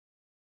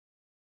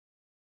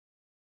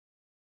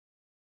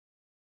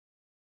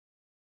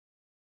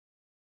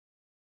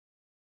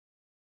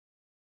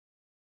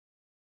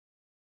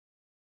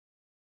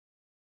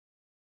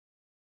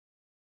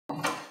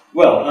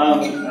Please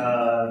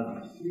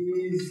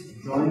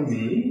join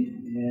me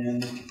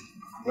in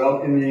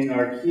welcoming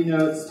our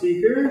keynote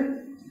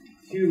speaker.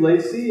 Hugh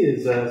Lacey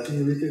is a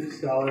senior research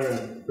scholar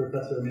and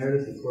professor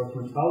emeritus at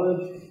Swarthmore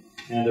College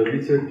and a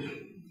research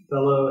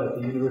fellow at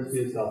the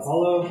University of Sao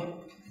Paulo.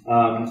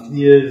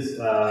 He is,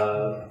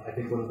 I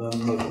think, one of the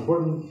most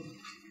important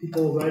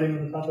people writing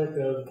on the topic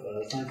of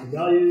science and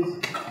values.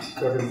 He's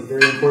got a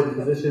very important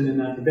position in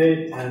that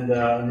debate, and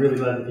I'm really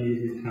glad that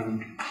he's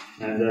come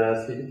and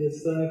speak at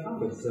this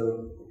conference.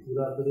 So,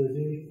 without further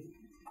ado,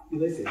 Hugh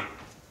Lacey.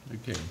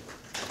 Okay.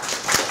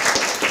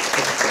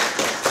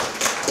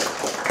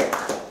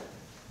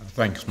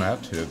 Thanks,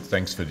 Matt.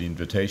 Thanks for the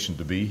invitation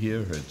to be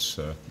here. It's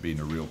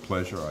been a real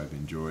pleasure. I've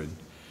enjoyed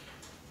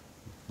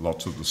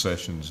lots of the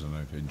sessions, and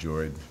I've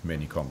enjoyed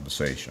many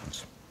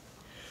conversations.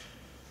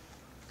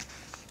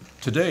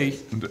 Today,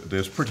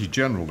 there's pretty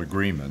general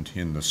agreement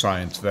in the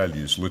science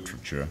values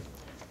literature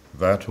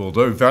that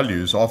although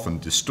values often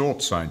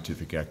distort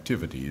scientific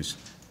activities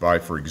by,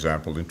 for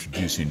example,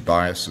 introducing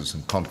biases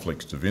and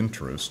conflicts of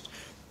interest,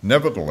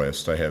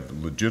 nevertheless they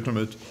have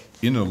legitimate,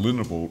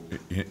 non-alienable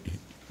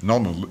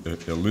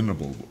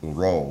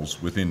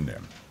roles within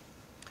them.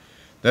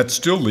 That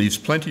still leaves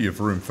plenty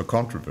of room for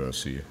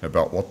controversy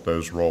about what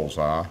those roles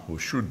are or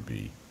should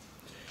be,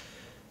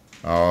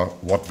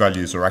 what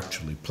values are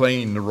actually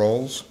playing the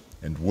roles,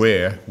 and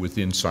where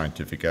within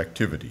scientific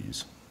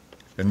activities,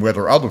 and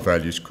whether other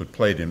values could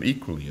play them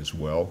equally as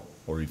well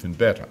or even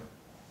better,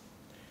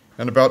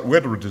 and about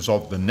whether it is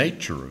of the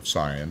nature of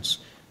science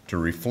to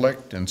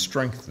reflect and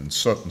strengthen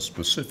certain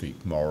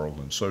specific moral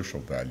and social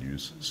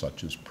values,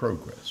 such as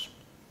progress.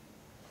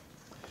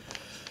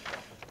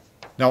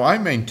 Now, I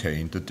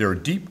maintain that there are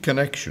deep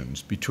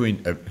connections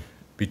between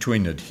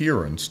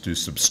adherence to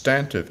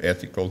substantive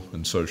ethical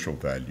and social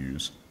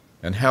values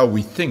and how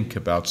we think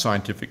about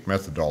scientific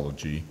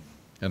methodology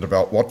and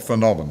about what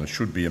phenomena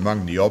should be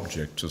among the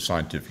objects of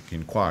scientific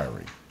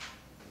inquiry.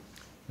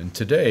 And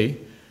today,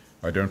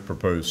 I don't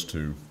propose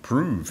to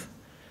prove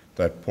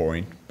that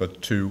point,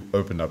 but to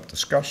open up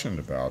discussion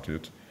about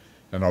it,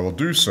 and I will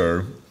do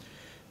so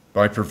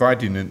by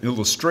providing an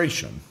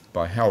illustration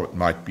by how it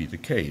might be the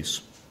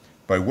case,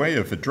 by way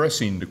of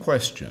addressing the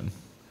question,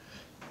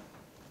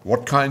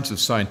 what kinds of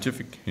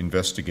scientific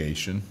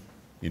investigation,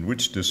 in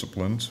which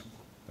disciplines,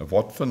 of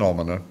what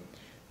phenomena,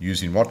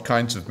 using what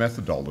kinds of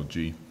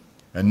methodology,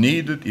 are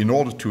needed in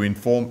order to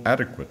inform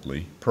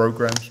adequately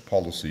programs,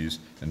 policies,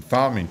 and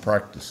farming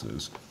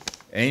practices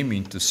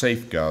aiming to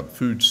safeguard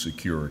food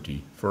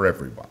security for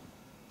everyone.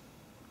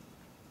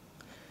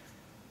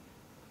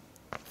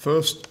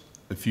 First,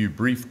 a few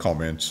brief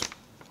comments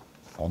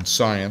on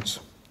science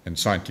and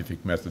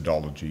scientific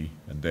methodology,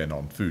 and then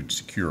on food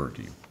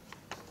security.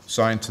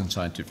 Science and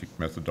scientific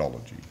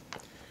methodology.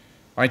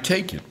 I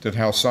take it that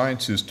how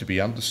science is to be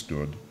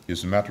understood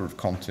is a matter of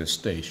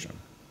contestation.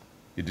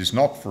 It is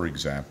not, for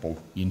example,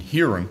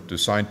 inherent to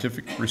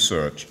scientific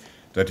research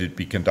that it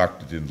be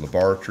conducted in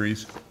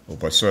laboratories or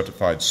by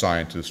certified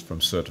scientists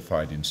from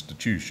certified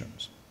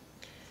institutions,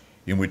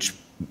 in which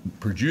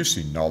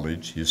producing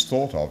knowledge is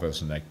thought of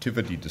as an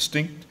activity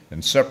distinct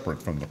and separate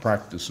from the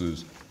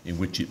practices in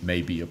which it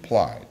may be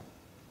applied,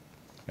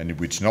 and in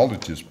which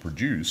knowledge is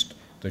produced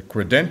that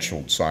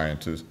credentialed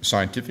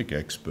scientific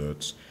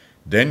experts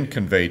then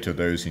convey to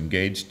those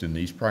engaged in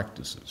these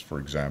practices, for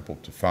example,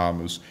 to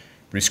farmers,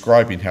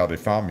 prescribing how their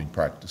farming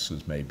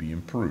practices may be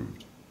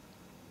improved.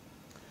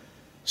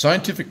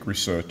 Scientific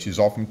research is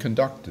often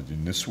conducted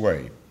in this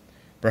way,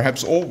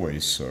 perhaps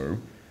always so,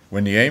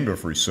 when the aim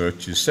of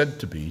research is said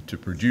to be to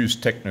produce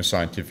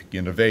technoscientific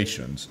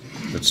innovations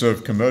that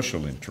serve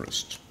commercial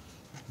interests,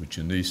 which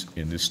in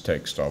this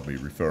text I'll be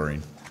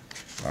referring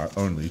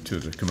only to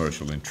the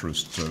commercial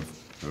interests of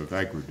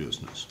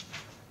agribusiness.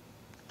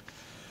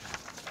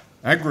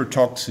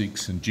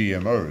 Agrotoxics and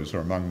GMOs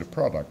are among the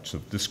products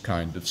of this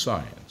kind of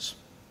science.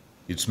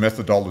 Its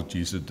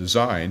methodologies are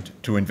designed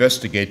to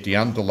investigate the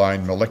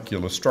underlying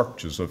molecular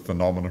structures of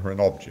phenomena and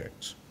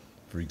objects,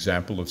 for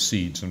example, of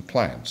seeds and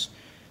plants,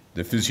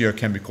 their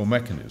physiochemical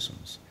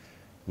mechanisms,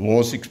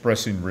 laws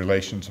expressing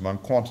relations among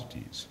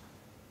quantities,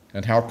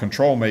 and how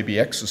control may be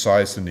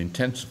exercised and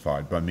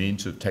intensified by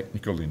means of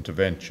technical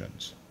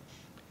interventions.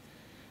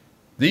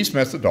 These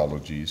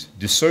methodologies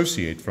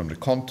dissociate from the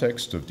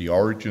context of the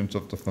origins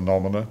of the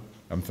phenomena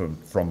and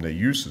from their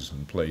uses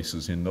and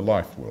places in the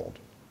life world.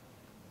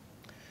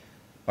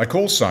 I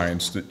call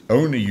science that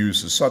only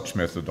uses such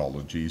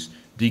methodologies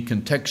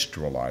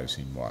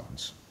decontextualizing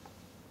ones.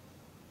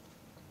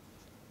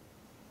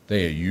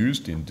 They are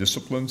used in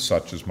disciplines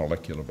such as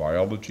molecular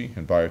biology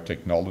and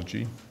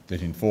biotechnology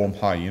that inform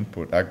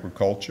high-input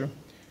agriculture,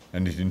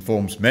 and it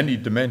informs many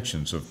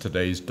dimensions of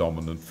today's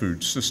dominant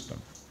food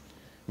system,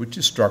 which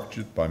is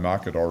structured by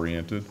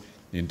market-oriented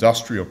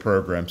industrial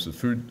programs of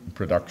food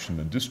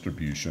production and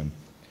distribution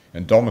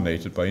and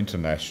dominated by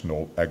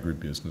international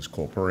agribusiness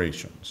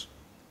corporations.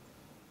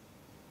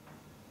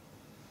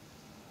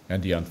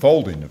 And the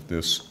unfolding of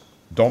this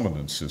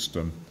dominant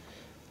system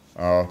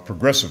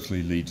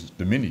progressively leads to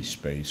diminished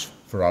space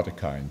for other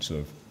kinds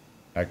of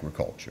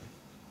agriculture.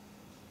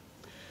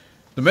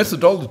 The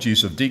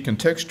methodologies of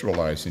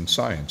decontextualizing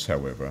science,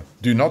 however,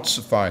 do not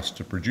suffice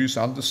to produce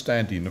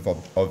understanding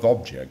of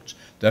objects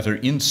that are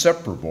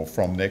inseparable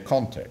from their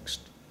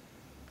context.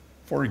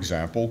 For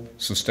example,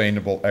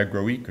 sustainable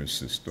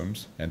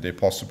agroecosystems and their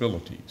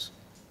possibilities,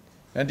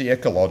 and the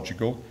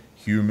ecological,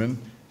 human,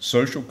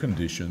 social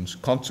conditions,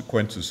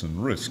 consequences,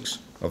 and risks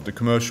of the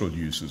commercial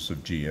uses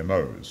of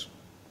GMOs,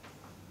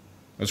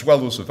 as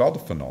well as of other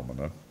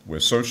phenomena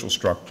where social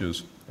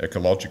structures,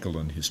 ecological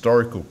and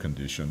historical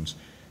conditions,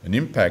 an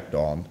impact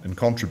on and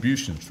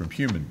contributions from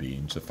human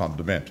beings are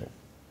fundamental.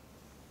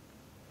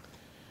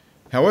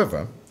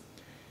 However,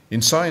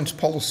 in science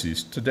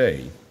policies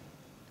today,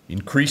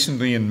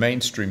 increasingly in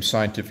mainstream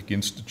scientific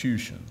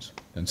institutions,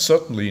 and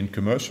certainly in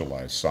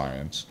commercialized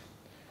science,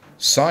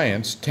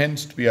 science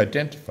tends to be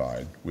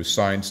identified with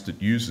science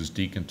that uses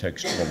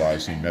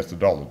decontextualizing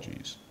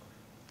methodologies.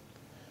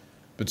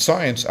 But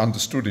science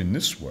understood in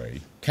this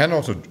way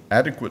cannot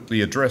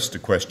adequately address the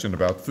question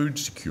about food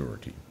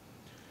security.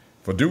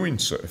 For doing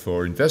so,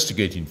 for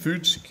investigating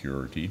food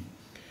security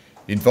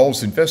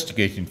involves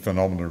investigating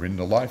phenomena in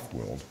the life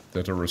world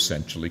that are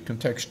essentially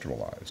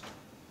contextualized.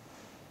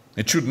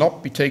 It should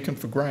not be taken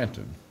for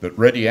granted that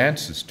ready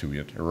answers to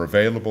it are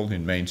available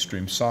in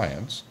mainstream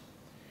science.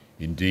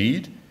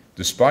 Indeed,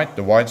 despite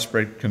the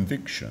widespread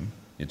conviction,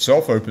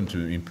 itself open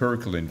to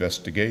empirical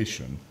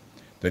investigation,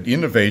 that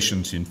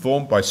innovations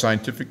informed by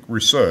scientific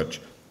research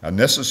are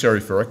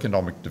necessary for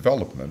economic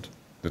development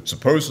that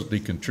supposedly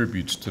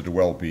contributes to the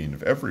well-being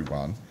of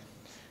everyone,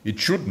 it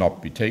should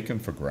not be taken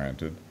for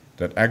granted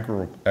that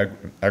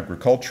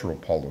agricultural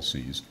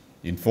policies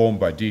informed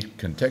by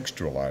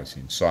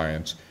decontextualizing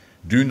science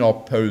do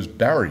not pose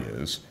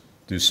barriers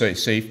to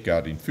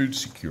safeguarding food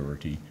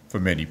security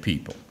for many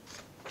people.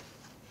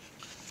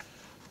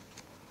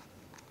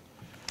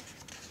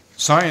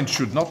 Science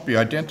should not be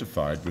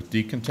identified with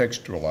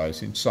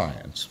decontextualizing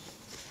science.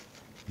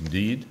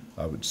 Indeed,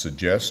 I would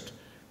suggest,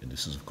 and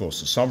this is of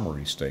course a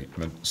summary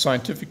statement,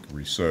 scientific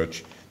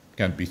research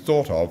can be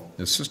thought of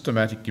as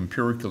systematic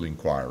empirical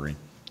inquiry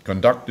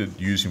conducted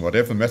using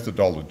whatever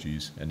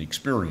methodologies and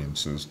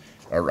experiences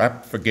are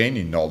apt for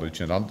gaining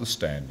knowledge and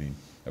understanding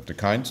of the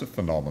kinds of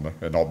phenomena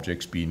and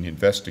objects being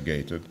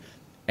investigated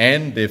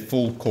and their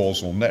full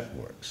causal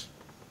networks.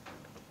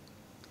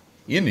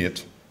 In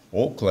it,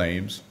 all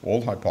claims,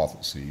 all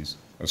hypotheses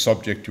are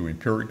subject to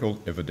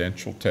empirical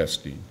evidential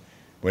testing,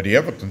 where the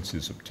evidence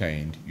is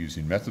obtained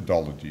using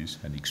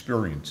methodologies and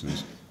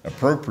experiences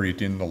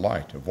appropriate in the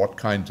light of what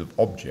kinds of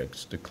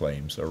objects the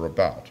claims are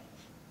about.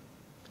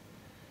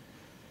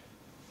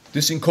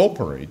 This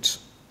incorporates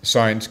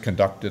science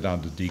conducted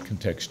under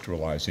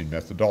decontextualizing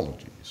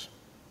methodologies.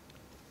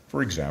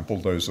 For example,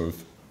 those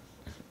of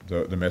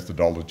the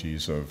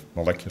methodologies of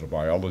molecular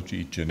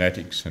biology,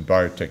 genetics, and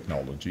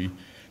biotechnology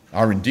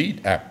are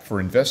indeed apt for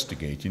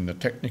investigating the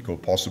technical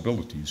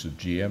possibilities of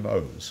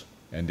GMOs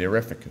and their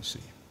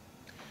efficacy.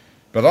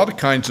 But other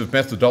kinds of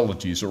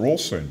methodologies are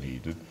also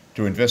needed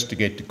to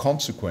investigate the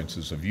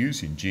consequences of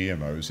using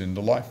GMOs in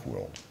the life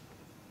world,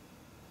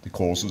 the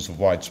causes of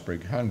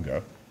widespread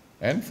hunger,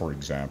 and, for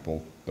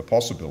example, the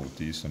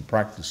possibilities and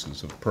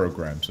practices of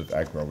programs of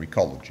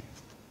agroecology.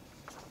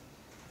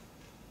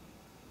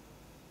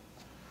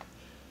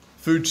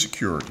 Food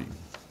security.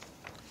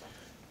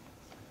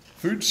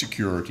 Food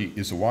security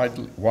is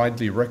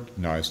widely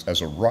recognized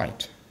as a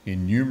right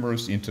in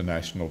numerous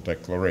international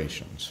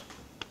declarations.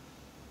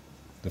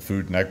 The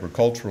Food and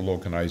Agricultural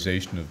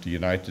Organization of the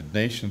United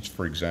Nations,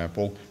 for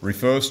example,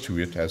 refers to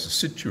it as a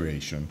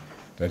situation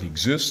that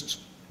exists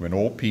when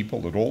all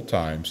people at all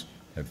times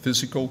have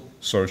physical,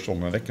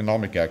 social, and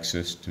economic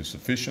access to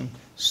sufficient,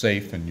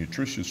 safe, and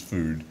nutritious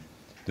food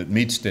that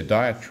meets their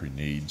dietary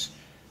needs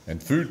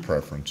and food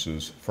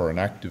preferences for an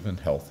active and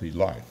healthy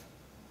life.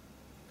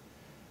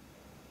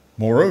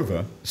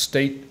 Moreover,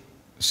 state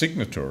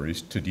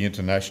signatories to the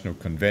International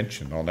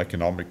Convention on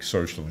Economic,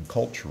 Social, and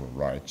Cultural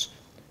Rights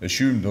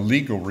assume the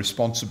legal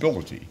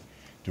responsibility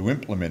to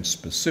implement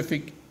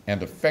specific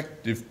and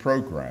effective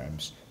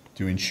programs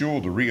to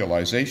ensure the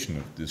realization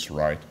of this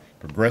right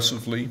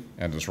progressively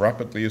and as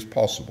rapidly as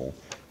possible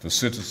for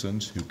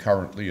citizens who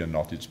currently are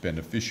not its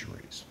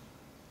beneficiaries.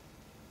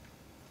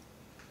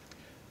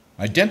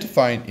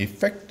 Identifying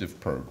effective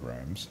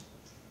programs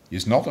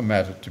is not a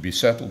matter to be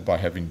settled by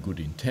having good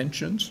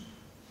intentions,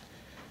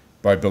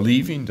 by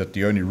believing that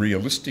the only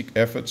realistic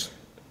efforts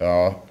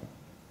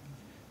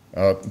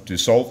to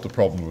solve the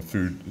problem of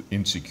food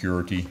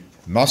insecurity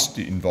must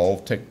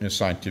involve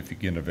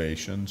techno-scientific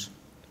innovations,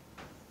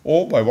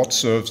 or by what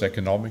serves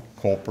economic,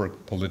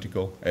 corporate,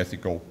 political,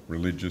 ethical,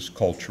 religious,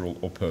 cultural,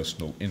 or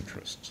personal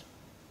interests.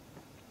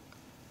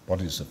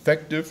 What is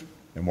effective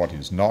and what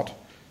is not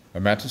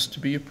are matters to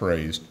be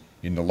appraised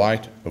in the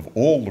light of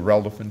all the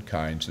relevant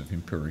kinds of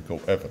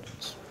empirical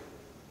evidence.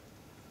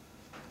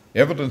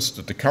 Evidence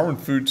that the current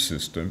food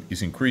system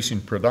is increasing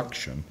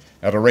production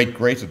at a rate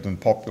greater than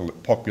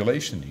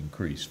population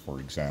increase, for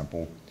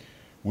example,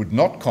 would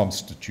not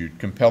constitute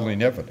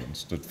compelling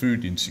evidence that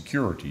food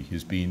insecurity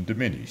is being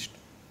diminished.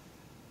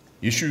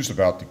 Issues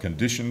about the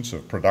conditions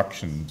of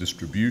production and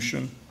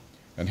distribution,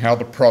 and how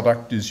the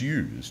product is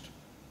used.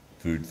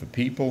 Food for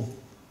people,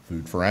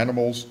 food for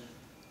animals,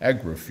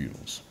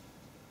 agrofuels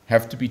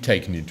have to be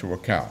taken into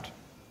account.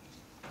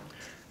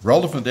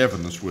 Relevant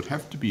evidence would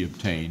have to be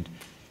obtained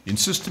in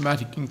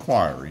systematic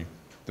inquiry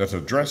that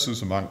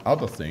addresses, among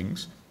other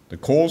things, the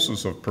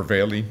causes of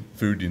prevailing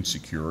food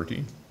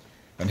insecurity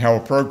and how a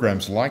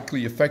program's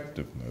likely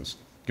effectiveness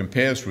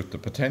compares with the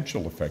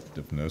potential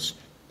effectiveness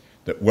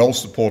that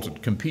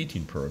well-supported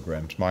competing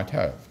programs might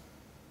have.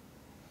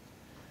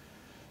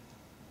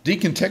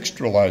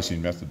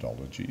 Decontextualizing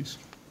methodologies,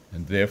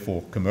 and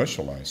therefore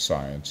commercialized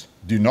science,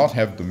 do not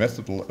have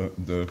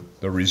the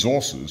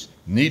resources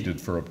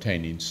needed for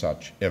obtaining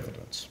such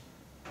evidence.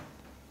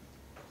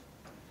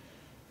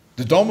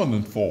 The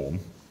dominant form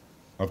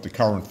of the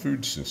current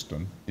food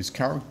system is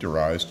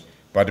characterized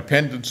by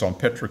dependence on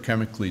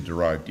petrochemically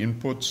derived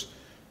inputs,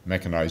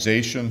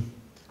 mechanization,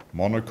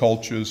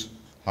 monocultures,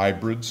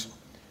 hybrids,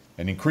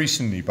 and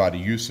increasingly by the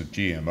use of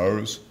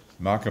GMOs,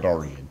 market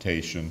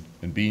orientation,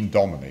 and being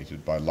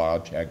dominated by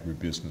large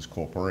agribusiness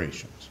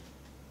corporations.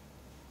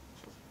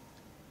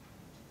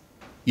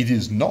 It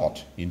is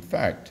not, in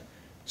fact,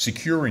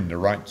 securing the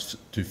rights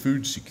to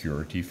food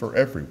security for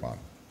everyone.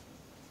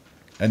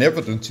 And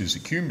evidence is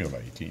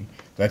accumulating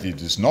that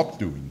it is not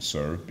doing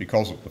so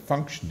because of the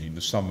functioning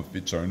of some of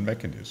its own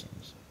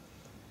mechanisms.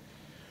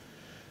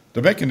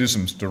 The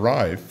mechanisms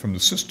derive from the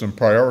system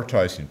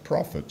prioritizing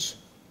profits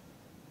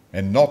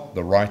and not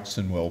the rights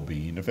and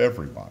well-being of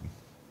everyone.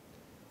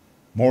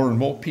 More and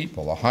more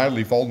people are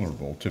highly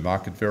vulnerable to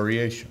market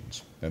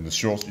variations and the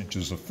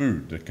shortages of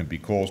food that can be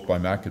caused by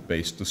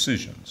market-based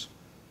decisions.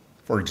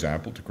 For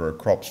example, to grow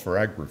crops for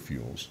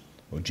agrofuels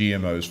or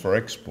GMOs for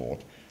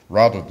export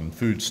rather than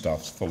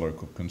foodstuffs for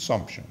local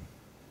consumption.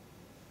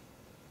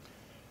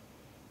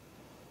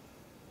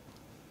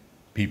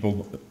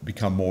 People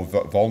become more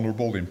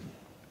vulnerable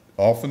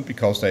often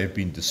because they have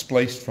been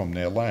displaced from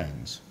their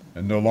lands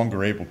and no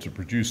longer able to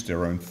produce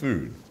their own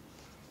food.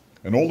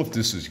 And all of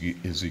this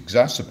is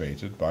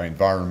exacerbated by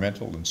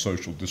environmental and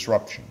social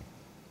disruption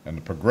and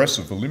the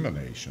progressive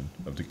elimination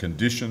of the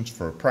conditions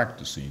for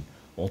practicing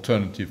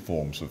alternative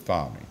forms of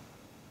farming.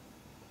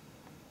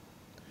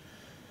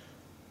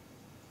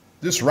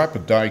 This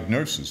rapid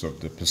diagnosis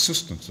of the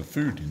persistence of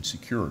food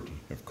insecurity,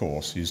 of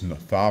course, is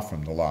far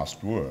from the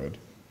last word,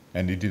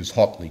 and it is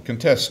hotly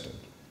contested.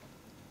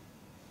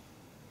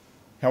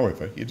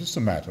 However, it is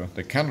a matter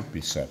that cannot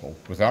be settled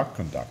without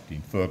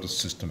conducting further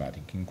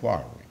systematic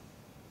inquiry.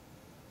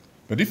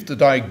 But if the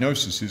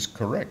diagnosis is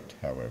correct,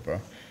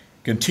 however,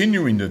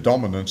 continuing the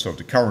dominance of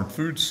the current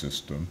food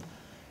system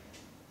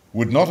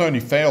would not only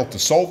fail to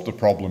solve the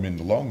problem in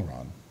the long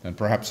run, and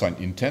perhaps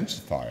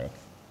intensify it,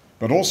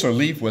 but also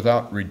leave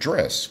without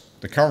redress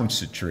the current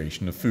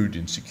situation of food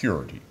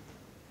insecurity.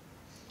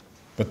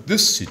 But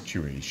this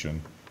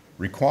situation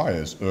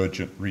requires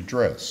urgent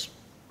redress.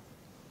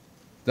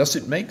 Thus,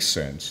 it makes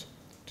sense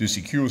to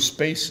secure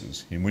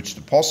spaces in which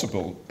the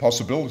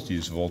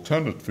possibilities of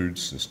alternate food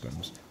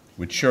systems,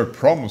 which show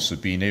promise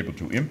of being able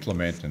to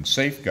implement and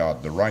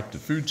safeguard the right to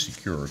food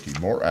security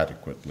more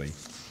adequately,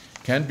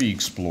 can be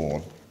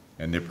explored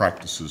and their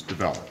practices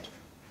developed.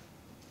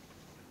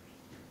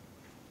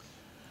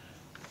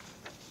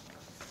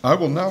 I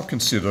will now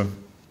consider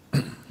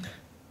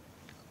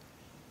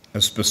a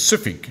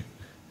specific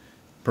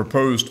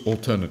proposed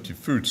alternative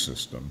food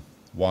system,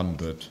 one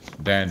that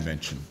Dan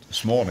mentioned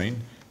this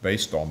morning,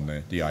 based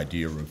on the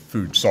idea of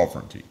food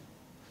sovereignty.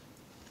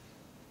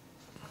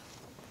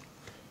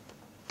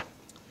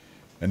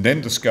 And then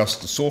discuss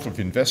the sort of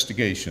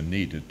investigation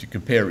needed to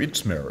compare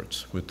its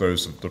merits with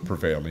those of the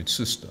prevailing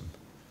system.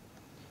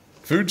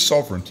 Food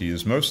sovereignty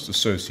is most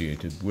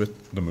associated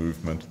with the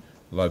movement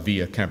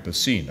Via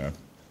Campesina,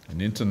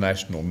 an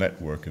international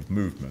network of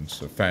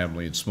movements of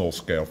family and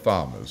small-scale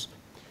farmers,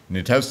 and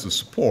it has the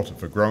support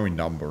of a growing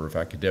number of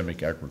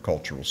academic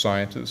agricultural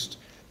scientists,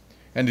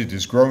 and it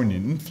is growing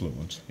in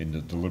influence in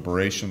the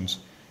deliberations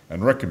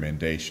and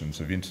recommendations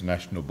of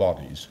international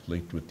bodies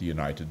linked with the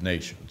United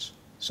Nations,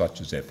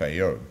 such as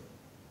FAO.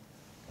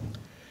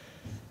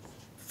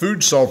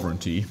 Food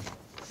sovereignty,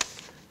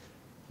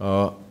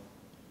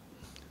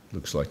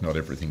 looks like not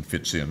everything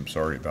fits in,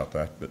 sorry about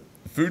that, but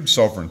food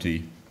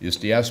sovereignty is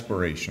the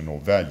aspiration or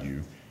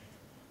value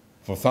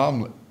for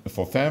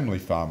family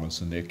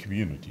farmers and their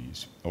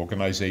communities,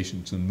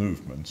 organizations and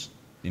movements,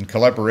 in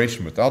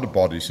collaboration with other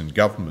bodies and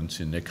governments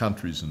in their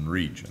countries and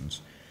regions,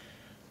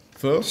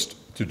 first,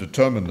 to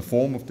determine the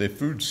form of their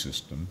food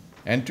system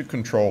and to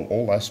control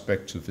all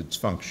aspects of its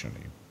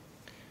functioning.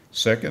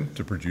 Second,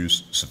 to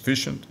produce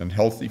sufficient and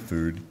healthy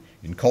food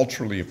in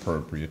culturally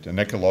appropriate and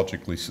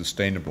ecologically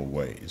sustainable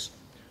ways,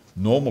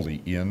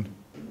 normally in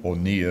or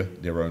near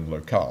their own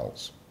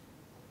locales.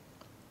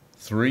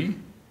 3,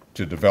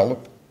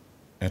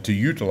 to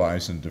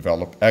utilize and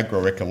develop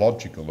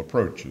agroecological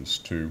approaches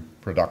to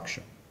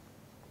production.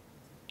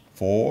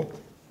 4,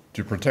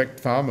 to protect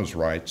farmers'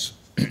 rights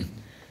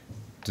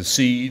to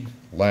seed,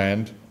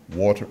 land,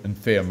 water, and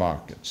fair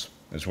markets,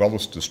 as well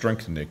as to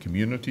strengthen their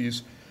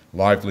communities,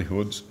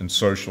 livelihoods, and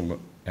social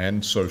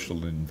and social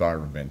and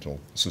environmental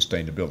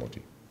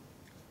sustainability.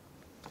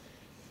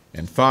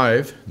 And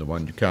 5, the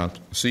one you can't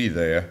see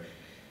there,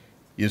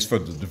 is for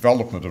the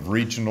development of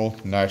regional,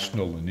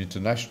 national, and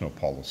international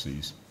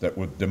policies that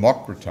would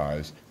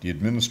democratize the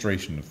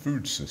administration of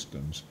food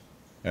systems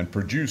and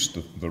produce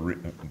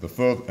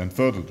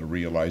further the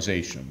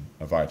realization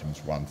of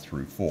items 1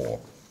 through 4.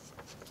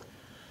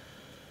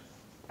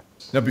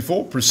 Now,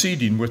 before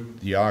proceeding with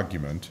the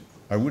argument,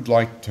 I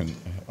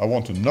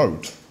want to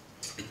note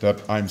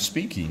that I'm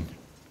speaking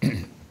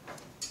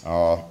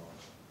that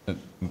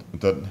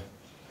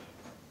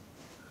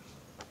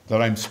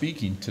I'm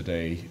speaking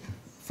today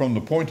from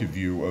the point of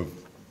view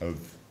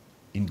of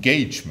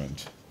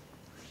engagement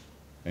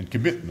and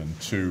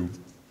commitment to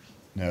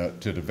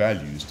the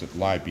values that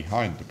lie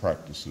behind the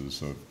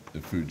practices of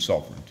the food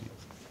sovereignty.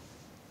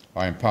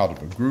 I am part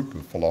of a group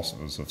of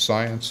philosophers of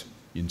science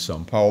in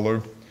São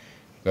Paulo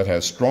that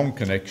has strong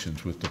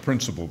connections with the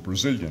principal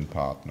Brazilian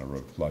partner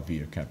of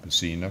Via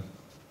Campesina,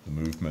 the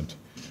movement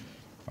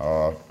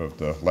of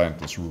the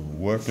landless rural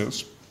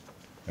workers,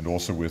 and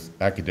also with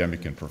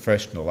academic and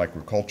professional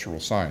agricultural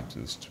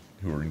scientists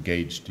who are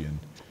engaged in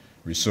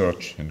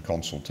research and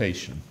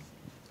consultation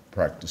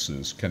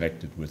practices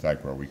connected with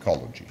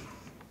agroecology.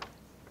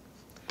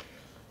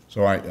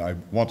 So I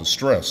want to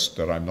stress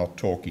that I'm not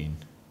talking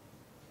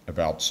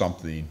about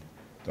something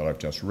that I've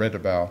just read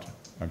about.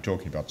 I'm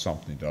talking about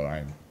something that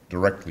I'm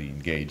directly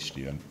engaged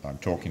in. I'm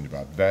talking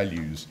about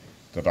values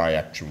that I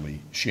actually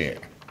share.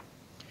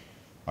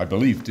 I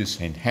believe this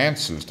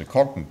enhances the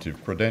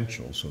cognitive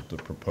credentials of the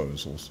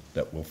proposals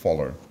that will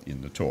follow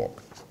in the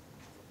talk.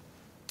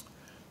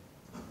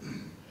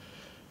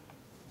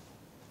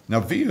 Now,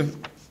 Via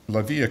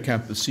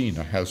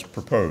Campesina has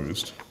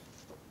proposed,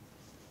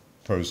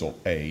 Proposal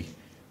A,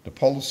 the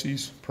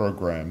policies,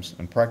 programs,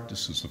 and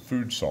practices of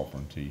food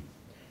sovereignty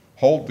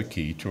hold the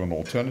key to an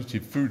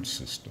alternative food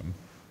system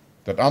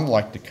that,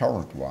 unlike the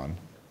current one,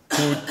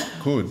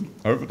 could,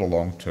 over the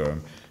long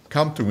term,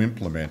 come to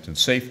implement and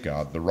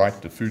safeguard the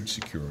right to food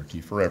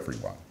security for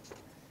everyone.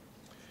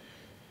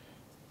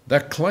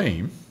 That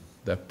claim,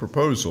 that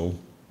proposal,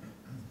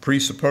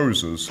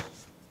 presupposes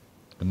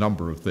a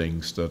number of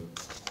things that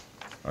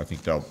I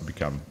think they'll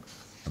become,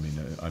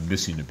 I'm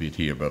missing a bit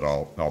here, but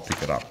I'll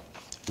pick it up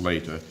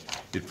later.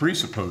 It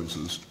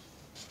presupposes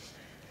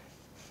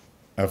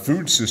a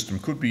food system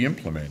could be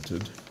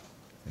implemented,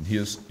 and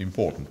here's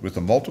important, with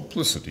a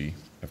multiplicity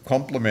of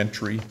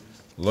complementary,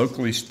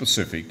 locally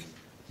specific,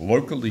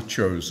 locally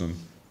chosen,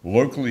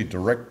 locally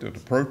directed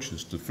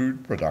approaches to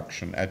food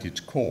production at its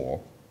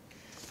core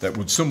that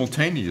would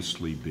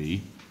simultaneously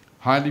be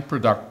highly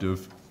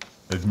productive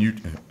and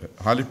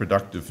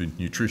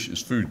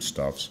nutritious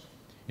foodstuffs,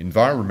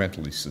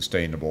 environmentally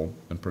sustainable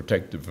and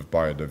protective of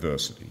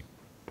biodiversity.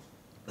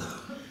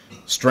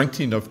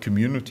 Strengthening of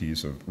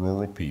communities of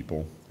rural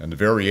people and the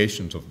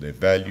variations of their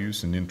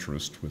values and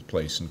interests with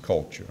place and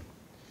culture.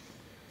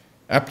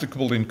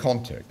 Applicable in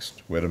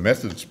context where the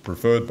methods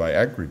preferred by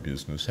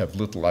agribusiness have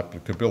little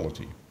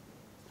applicability,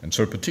 and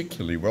so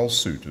particularly well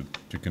suited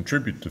to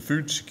contribute to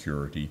food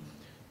security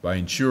by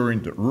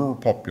ensuring that rural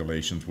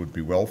populations would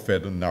be well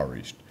fed and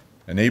nourished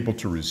and able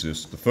to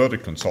resist the further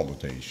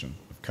consolidation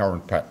of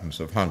current patterns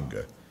of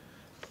hunger.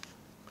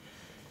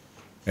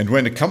 And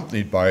when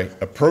accompanied by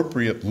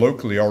appropriate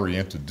locally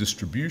oriented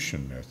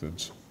distribution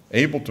methods,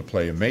 able to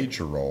play a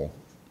major role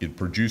in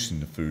producing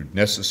the food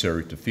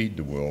necessary to feed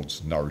the world's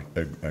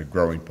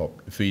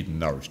feed and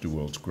nourish the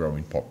world's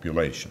growing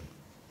population.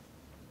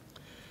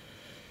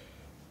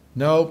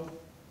 Now,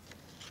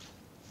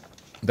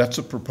 that's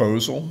a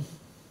proposal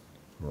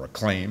or a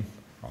claim.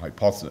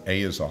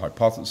 A is a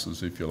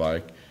hypothesis, if you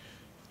like,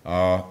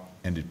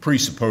 and it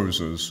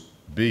presupposes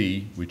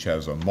B, which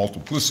has a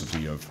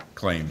multiplicity of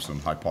claims and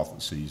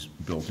hypotheses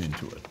built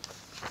into it.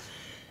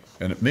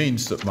 And it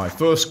means that my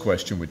first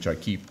question, which I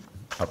keep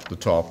up the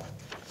top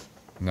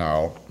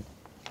now,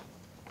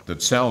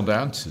 that sound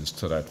answers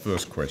to that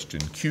first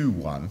question,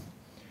 Q1,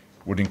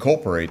 would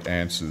incorporate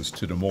answers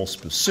to the more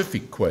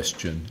specific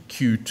question,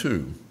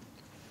 Q2.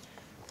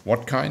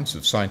 What kinds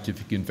of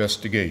scientific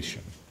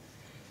investigation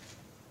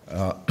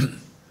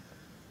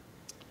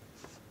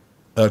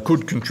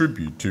could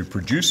contribute to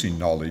producing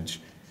knowledge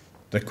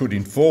that could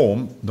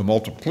inform the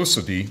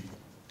multiplicity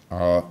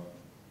of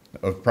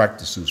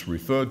practices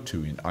referred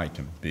to in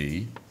item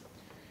B,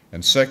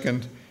 and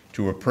second,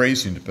 to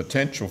appraising the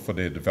potential for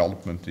their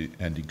development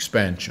and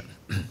expansion,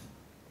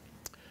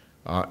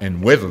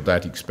 and whether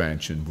that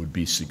expansion would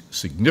be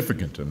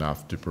significant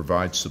enough to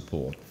provide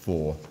support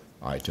for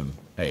item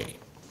A.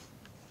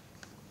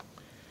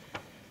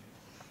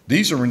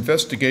 These are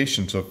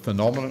investigations of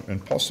phenomena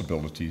and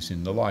possibilities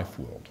in the life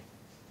world.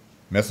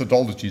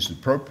 Methodologies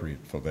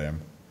appropriate for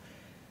them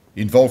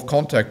involve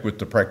contact with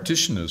the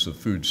practitioners of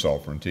food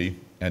sovereignty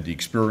and the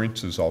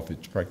experiences of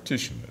its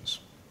practitioners.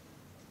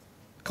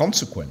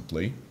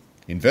 Consequently,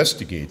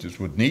 investigators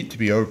would need to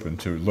be open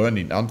to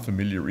learning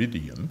unfamiliar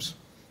idioms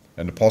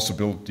and the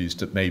possibilities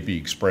that may be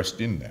expressed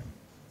in them,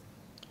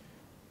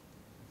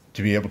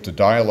 to be able to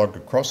dialogue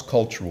across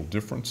cultural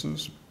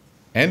differences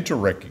and to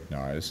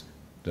recognize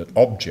that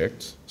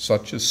objects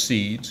such as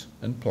seeds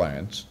and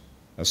plants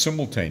are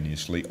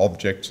simultaneously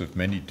objects of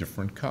many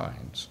different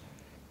kinds,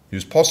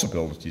 whose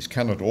possibilities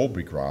cannot all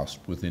be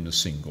grasped within a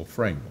single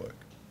framework.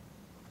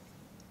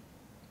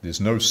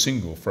 There's no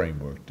single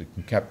framework that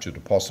can capture the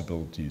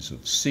possibilities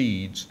of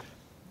seeds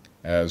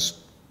as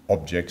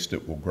objects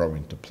that will grow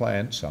into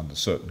plants under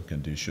certain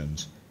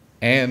conditions,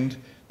 and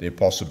their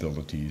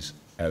possibilities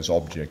as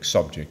objects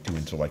subject to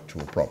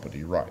intellectual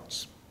property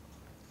rights.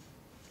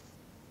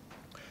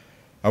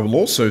 I will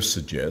also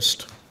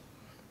suggest,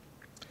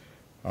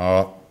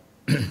 well,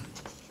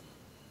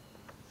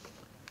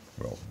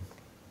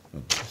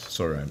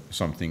 sorry,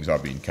 some things are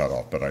being cut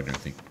off, but I don't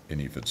think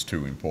any of it's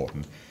too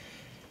important.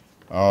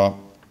 I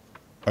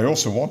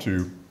also want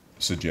to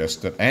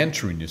suggest that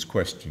answering this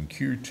question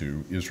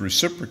Q2 is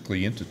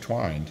reciprocally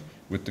intertwined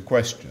with the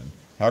question,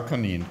 how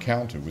can the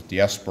encounter with the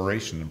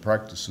aspiration and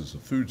practices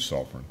of food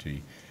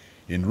sovereignty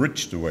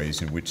enrich the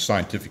ways in which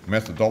scientific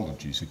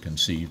methodologies are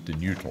conceived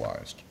and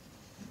utilized?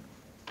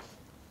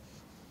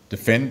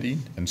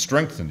 Defending and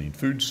strengthening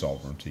food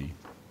sovereignty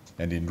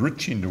and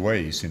enriching the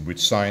ways in which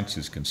science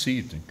is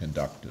conceived and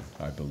conducted,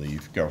 I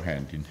believe, go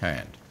hand in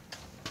hand.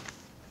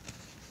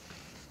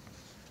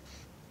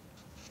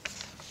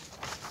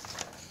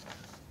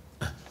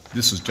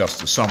 This is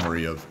just a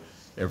summary of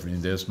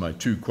everything. There's my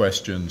two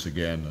questions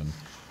again, and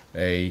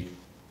A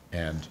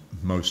and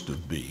most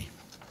of B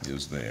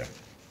is there.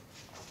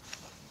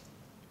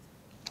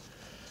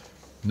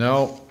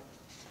 Now,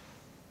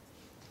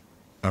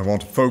 I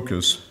want to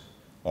focus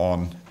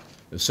on,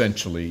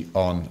 essentially,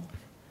 on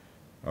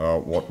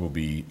what will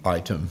be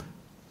item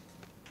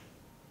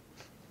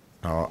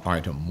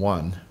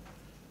 1.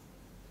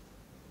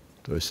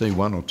 Do I say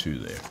 1 or 2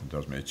 there? It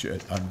doesn't matter.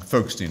 I'm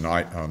focusing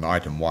on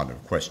item 1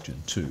 of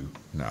question 2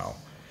 now.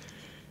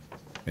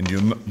 And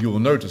you'll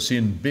notice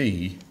in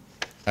B,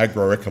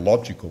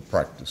 agroecological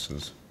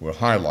practices were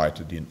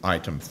highlighted in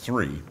item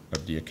 3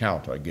 of the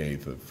account I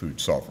gave of food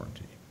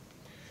sovereignty.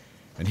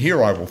 And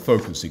here I will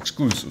focus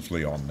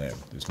exclusively on them.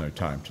 There's no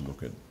time to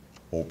look at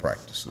all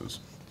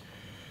practices.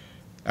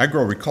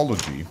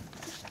 Agroecology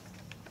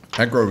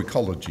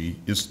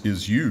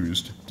is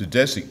used to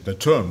designate, the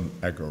term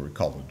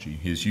agroecology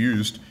is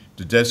used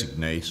to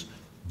designate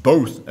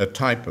both a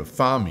type of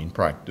farming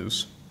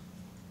practice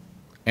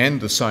and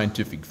the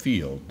scientific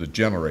field that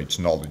generates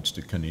knowledge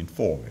that can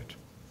inform it.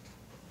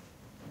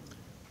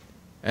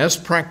 As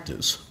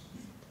practice,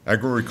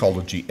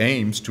 agroecology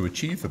aims to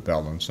achieve a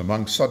balance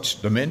among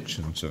such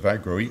dimensions of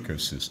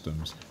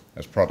agroecosystems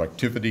as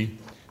productivity,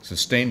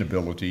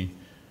 sustainability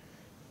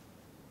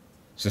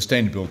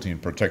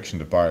and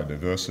protection of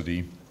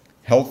biodiversity,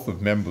 health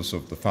of members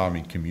of the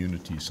farming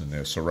communities and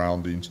their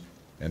surroundings,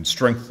 and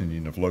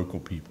strengthening of local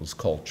people's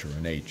culture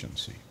and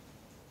agency.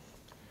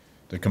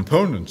 The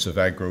components of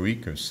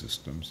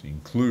agroecosystems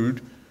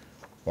include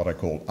what I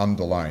call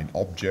underlying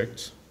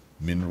objects,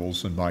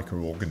 minerals and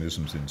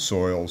microorganisms in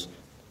soils,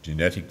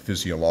 genetic,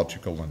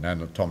 physiological, and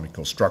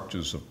anatomical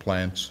structures of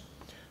plants,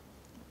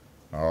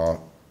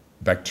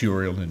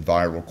 bacterial and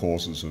viral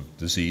causes of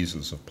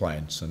diseases of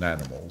plants and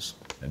animals,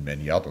 and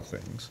many other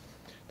things.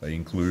 They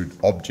include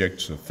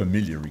objects of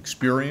familiar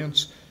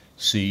experience,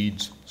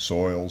 seeds,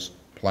 soils,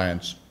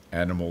 plants,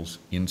 animals,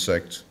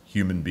 insects,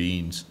 human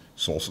beings,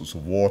 sources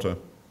of water,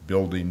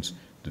 buildings,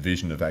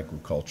 division of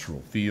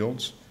agricultural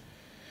fields,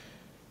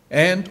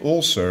 and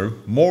also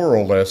more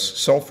or less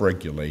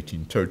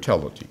self-regulating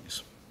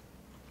totalities,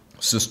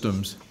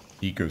 systems,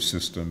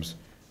 ecosystems,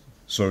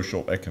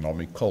 social,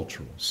 economic,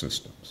 cultural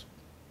systems.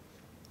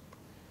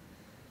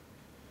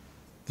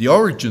 The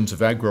origins of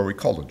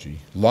agroecology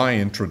lie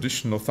in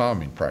traditional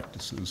farming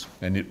practices,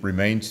 and it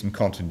remains in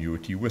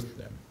continuity with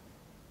them.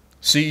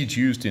 Seeds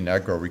used in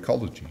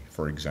agroecology,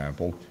 for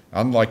example,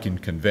 unlike in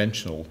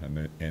conventional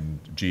and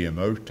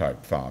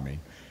GMO-type farming,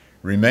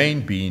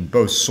 remain being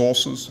both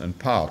sources and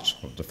parts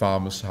of the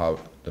farmer's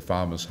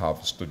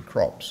harvested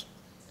crops.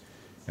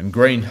 And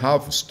grain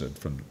harvested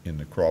from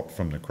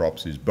the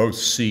crops is both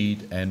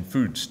seed and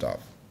foodstuff.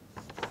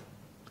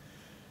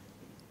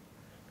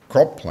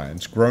 Crop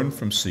plants grown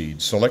from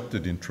seeds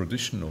selected in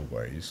traditional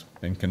ways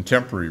and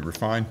contemporary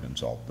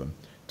refinements of them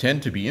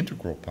tend to be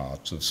integral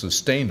parts of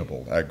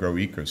sustainable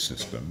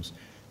agroecosystems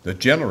that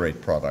generate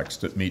products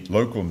that meet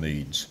local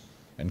needs,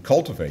 and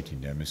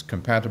cultivating them is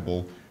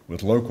compatible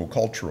with local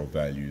cultural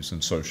values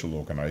and social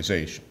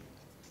organization.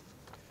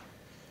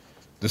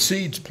 The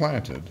seeds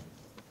planted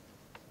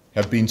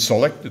have been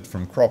selected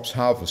from crops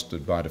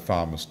harvested by the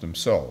farmers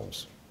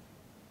themselves,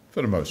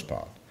 for the most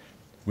part,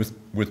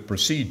 with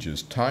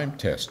procedures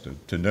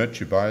time-tested to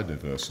nurture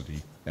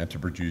biodiversity and to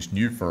produce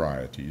new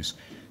varieties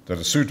that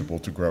are suitable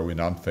to grow in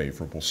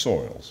unfavorable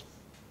soils,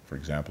 for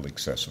example,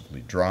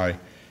 excessively dry,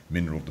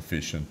 mineral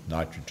deficient,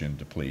 nitrogen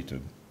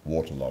depleted,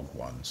 waterlogged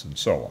ones, and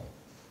so on,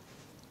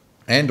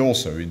 and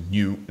also in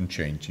new and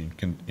changing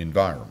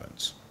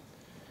environments.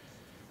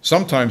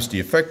 Sometimes the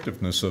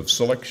effectiveness of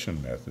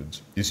selection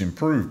methods is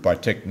improved by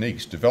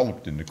techniques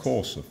developed in the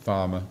course of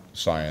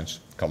farmer-science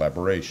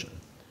collaboration.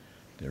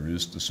 There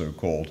is the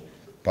so-called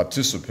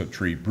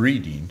participatory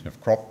breeding of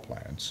crop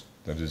plants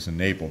that has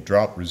enabled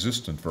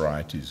drought-resistant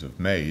varieties of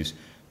maize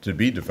to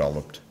be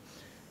developed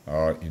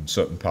in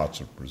certain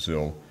parts of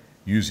Brazil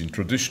using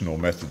traditional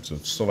methods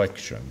of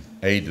selection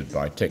aided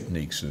by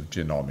techniques of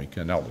genomic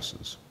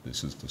analysis.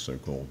 This is the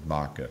so-called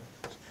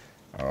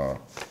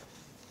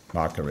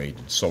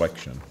marker-aided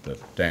selection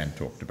that Dan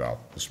talked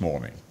about this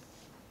morning.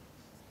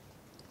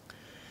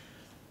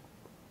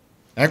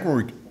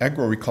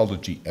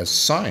 Agroecology as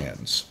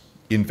science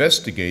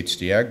investigates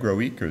the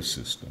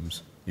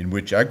agroecosystems in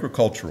which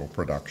agricultural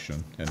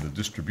production and the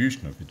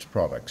distribution of its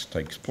products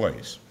takes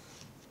place,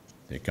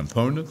 their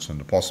components and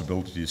the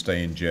possibilities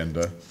they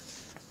engender,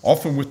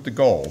 often with the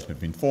goal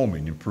of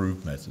informing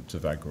improved methods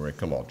of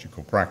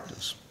agroecological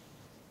practice.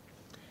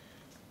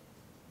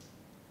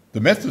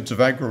 The methods of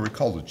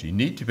agroecology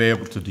need to be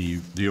able to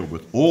deal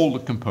with all the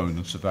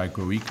components of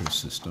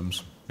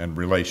agroecosystems and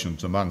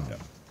relations among them.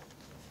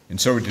 And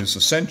so it is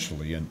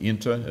essentially an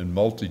inter- and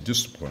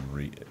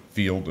multidisciplinary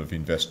field of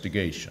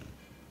investigation.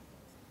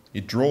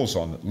 It draws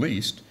on at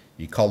least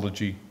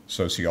ecology,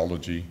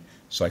 sociology,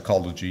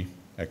 psychology,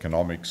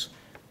 economics,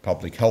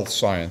 public health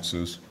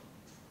sciences,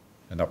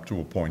 and up to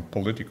a point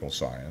political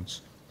science,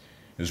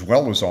 as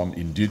well as on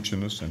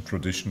indigenous and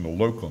traditional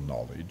local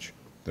knowledge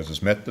that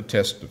has met the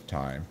test of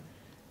time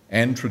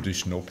and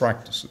traditional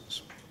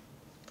practices.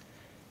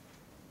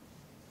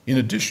 In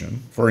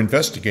addition, for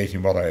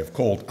investigating what I have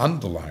called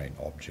underlying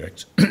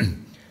objects,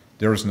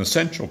 there is an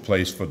essential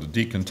place for the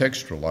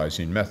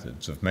decontextualizing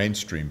methods of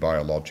mainstream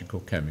biological,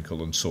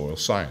 chemical, and soil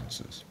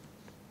sciences.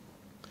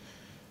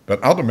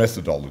 But other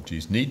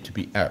methodologies need to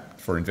be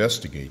apt for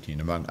investigating,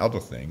 among other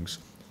things,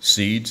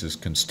 seeds as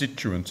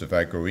constituents of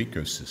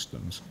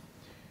agroecosystems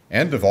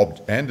and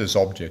as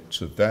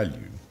objects of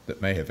value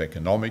that may have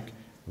economic,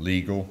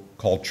 legal,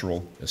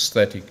 cultural,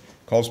 aesthetic,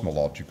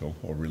 cosmological,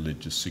 or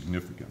religious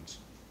significance.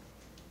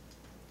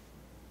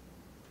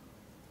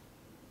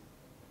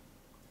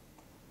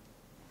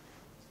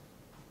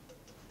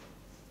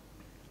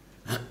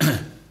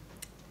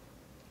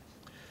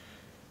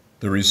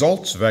 The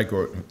results of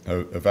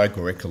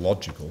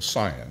agroecological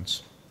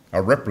science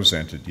are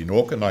represented in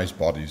organized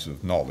bodies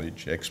of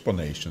knowledge,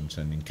 explanations,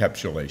 and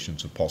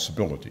encapsulations of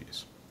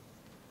possibilities.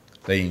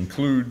 They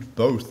include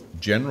both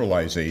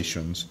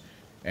generalizations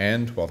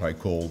and what I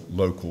call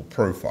local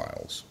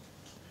profiles.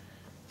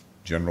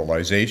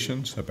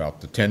 Generalizations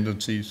about the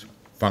tendencies,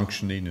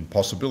 functioning, and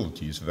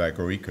possibilities of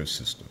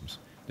agroecosystems,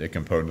 their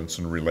components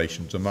and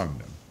relations among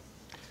them.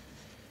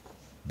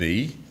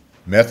 B,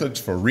 methods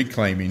for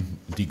reclaiming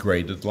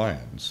degraded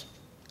lands.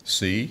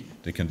 C,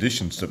 the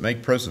conditions that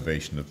make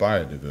preservation of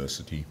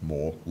biodiversity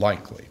more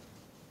likely.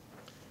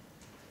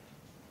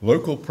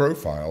 Local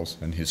profiles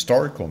and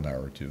historical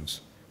narratives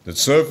that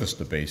serve as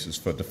the basis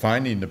for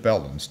defining the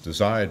balance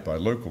desired by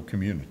local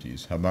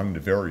communities among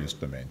the various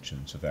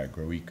dimensions of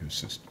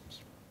agroecosystems.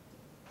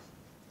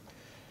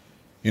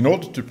 In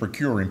order to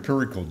procure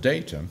empirical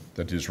data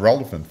that is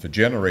relevant for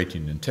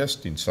generating and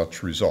testing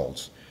such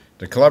results,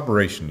 the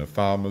collaboration of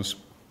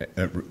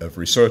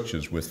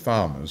researchers with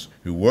farmers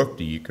who work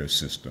the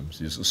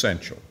ecosystems is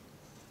essential.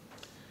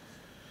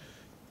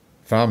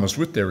 Farmers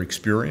with their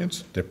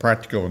experience, their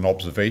practical and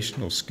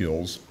observational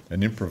skills,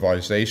 and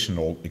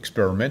improvisational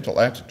experimental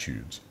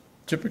attitudes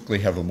typically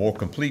have a more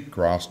complete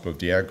grasp of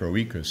the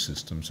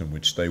agroecosystems in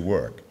which they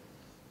work,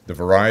 the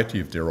variety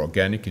of their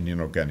organic and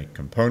inorganic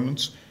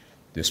components,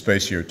 their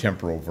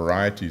spatiotemporal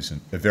varieties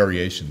and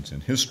variations in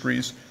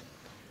histories,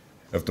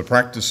 of the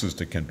practices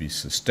that can be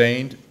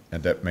sustained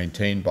and that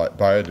maintain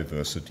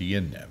biodiversity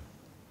in them,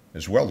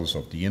 as well as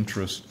of the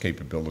interests,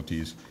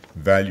 capabilities,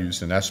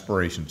 values, and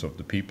aspirations of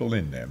the people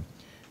in them,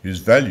 whose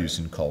values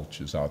and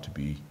cultures are to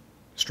be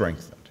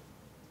strengthened.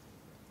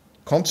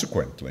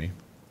 Consequently,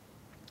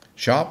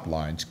 sharp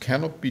lines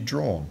cannot be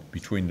drawn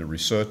between the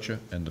researcher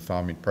and the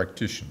farming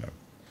practitioner,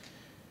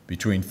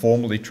 between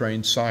formally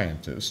trained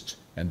scientists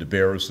and the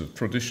bearers of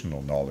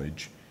traditional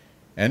knowledge,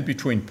 and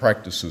between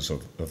practices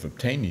of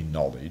obtaining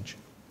knowledge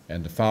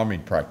and the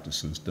farming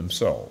practices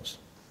themselves.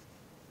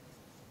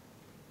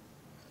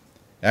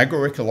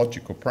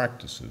 Agroecological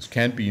practices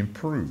can be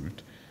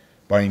improved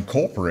by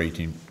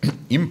incorporating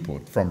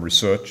input from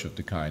research of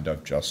the kind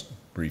I've just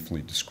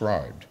briefly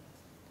described.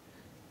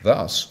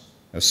 Thus,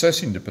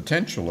 assessing the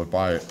potential of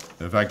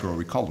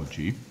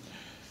agroecology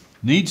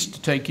needs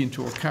to take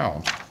into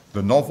account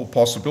the novel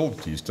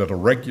possibilities that are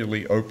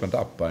regularly opened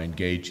up by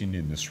engaging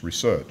in this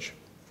research.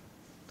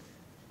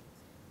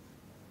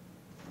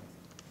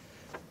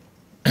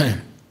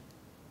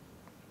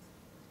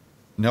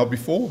 Now,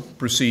 before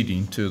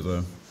proceeding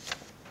to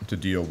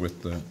deal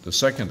with the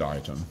second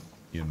item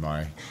in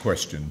my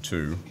question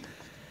 2,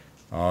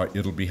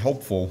 it'll be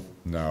helpful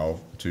now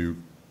to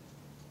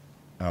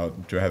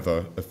have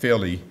a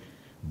fairly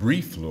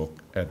brief look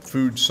at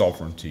food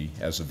sovereignty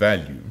as a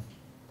value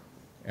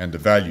and the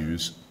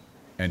values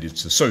and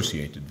its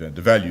associated,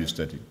 the values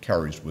that it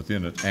carries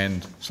within it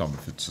and some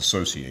of its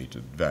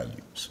associated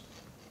values.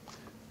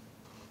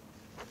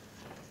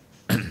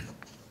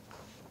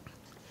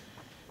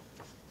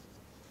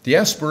 The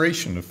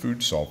aspiration of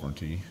food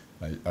sovereignty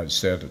I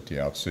said at the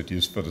outset,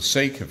 is for the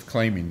sake of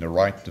claiming the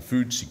right to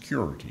food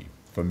security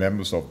for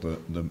members of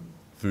the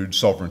food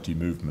sovereignty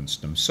movements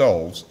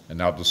themselves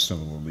and others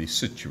similarly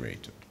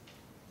situated.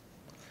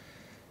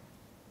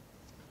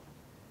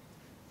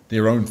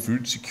 Their own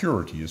food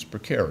security is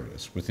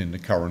precarious within the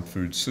current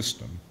food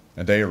system,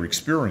 and they are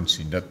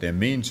experiencing that their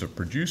means of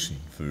producing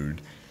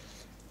food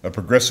are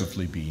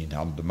progressively being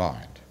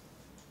undermined.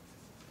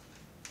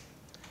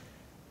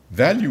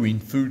 Valuing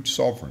food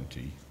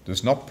sovereignty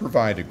does not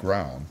provide a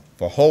ground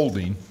for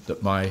holding that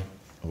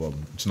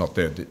it's not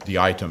there, the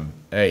item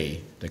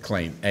A, the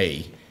claim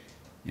A,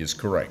 is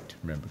correct.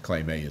 Remember,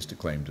 claim A is to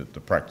claim that the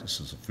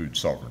practices of food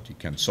sovereignty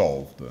can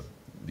solve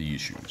the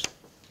issues.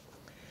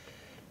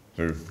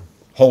 So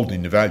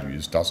holding the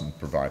values doesn't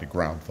provide a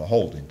ground for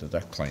holding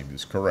that claim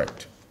is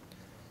correct.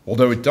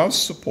 Although it does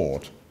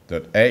support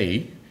that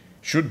A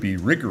should be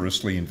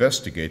rigorously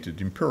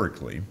investigated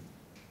empirically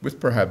with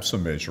perhaps a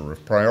measure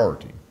of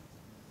priority.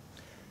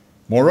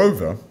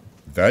 Moreover,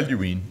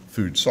 valuing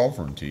food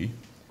sovereignty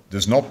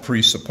does not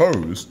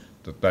presuppose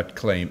that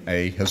claim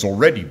A has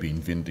already been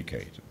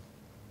vindicated.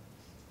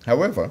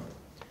 However,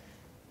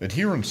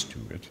 adherence to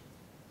it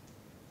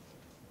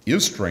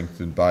is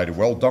strengthened by the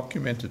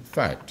well-documented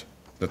fact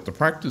that the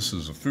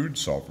practices of food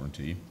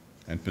sovereignty,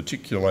 and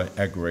particular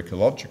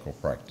agroecological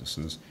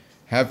practices,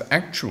 have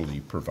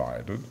actually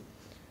provided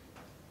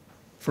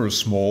for a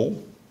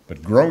small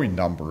but growing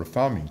number of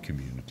farming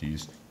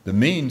communities the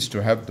means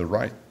to have the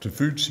right to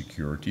food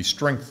security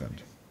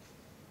strengthened,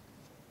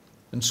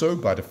 and so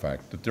by the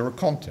fact that there are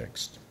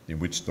contexts in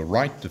which the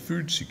right to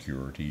food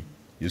security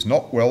is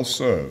not well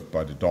served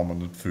by the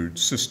dominant food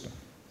system,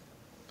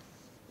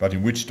 but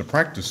in which the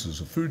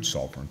practices of food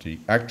sovereignty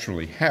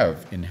actually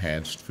have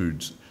enhanced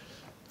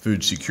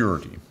food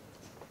security.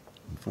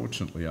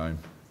 Unfortunately, I'm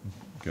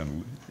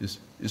going to... Is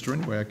there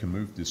any way I can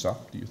move this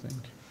up, do you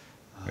think?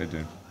 I don't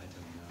know.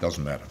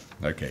 Doesn't matter.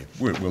 Okay,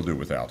 we'll do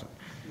without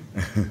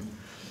it.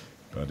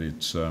 But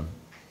it's, I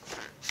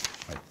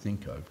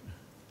think I've...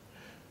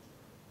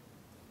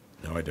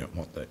 No, I don't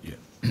want that yet.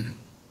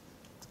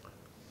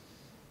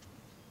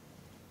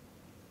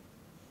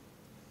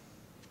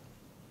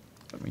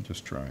 Let me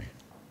just try.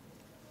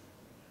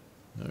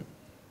 No.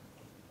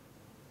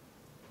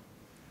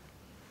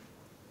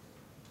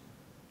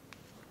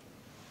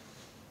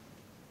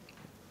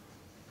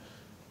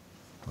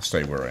 I'll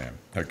stay where I am.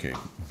 Okay.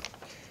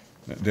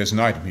 There's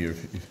an item here.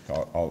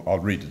 I'll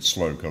read it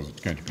slow because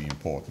it's going to be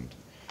important.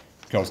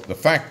 Because the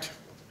fact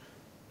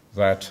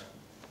that,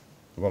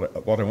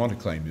 what I want to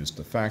claim is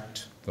the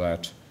fact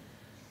that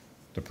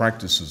the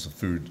practices of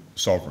food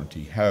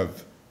sovereignty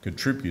have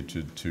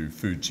contributed to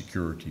food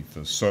security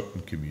for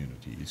certain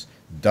communities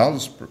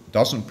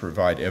doesn't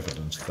provide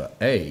evidence for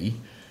A,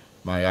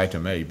 my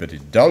item A, but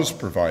it does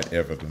provide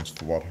evidence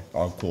for what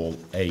I'll call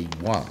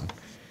A1.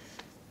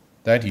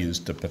 That is,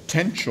 the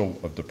potential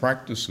of the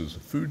practices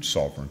of food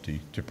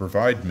sovereignty to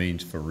provide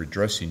means for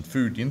redressing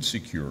food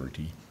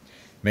insecurity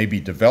may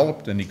be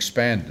developed and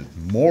expanded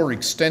more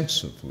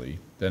extensively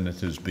than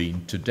it has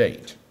been to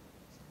date,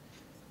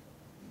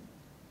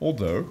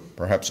 although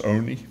perhaps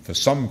only for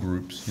some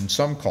groups in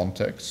some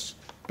contexts,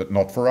 but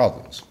not for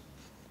others.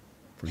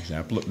 For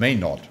example, it may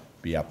not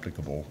be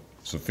applicable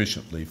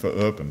sufficiently for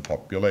urban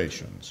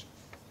populations.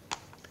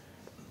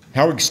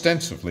 How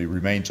extensively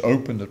remains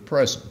open at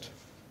present,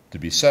 to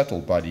be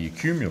settled by the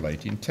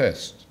accumulating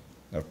test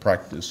of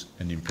practice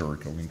and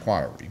empirical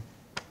inquiry.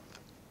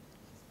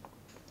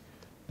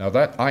 Now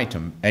that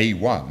item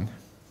A1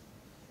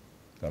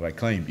 that I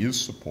claim is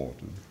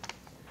supported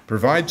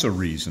provides a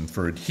reason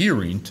for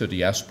adhering to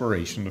the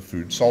aspiration of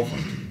food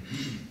sovereignty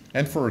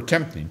and for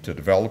attempting to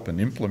develop and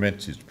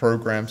implement its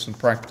programs and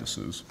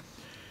practices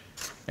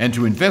and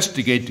to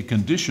investigate the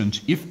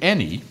conditions, if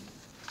any,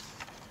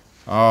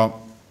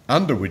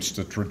 under which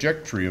the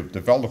trajectory of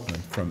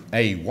development from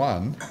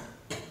A1,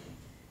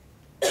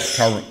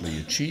 currently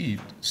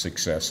achieved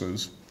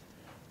successes,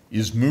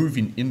 is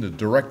moving in the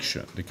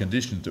direction, the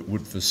conditions that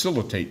would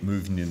facilitate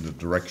moving in the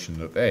direction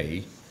of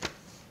A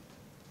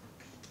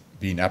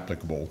being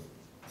applicable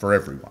for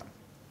everyone.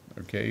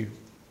 Okay?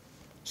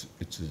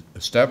 It's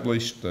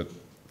established that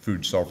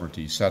food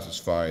sovereignty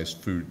satisfies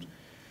food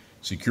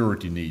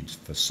security needs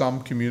for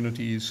some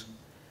communities.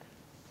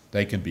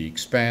 They can be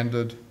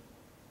expanded.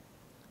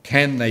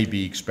 Can they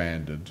be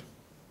expanded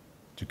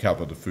to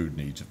cover the food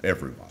needs of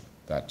everyone?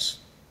 That's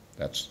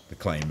the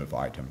claim of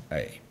item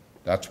A.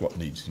 That's what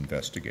needs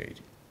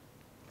investigating.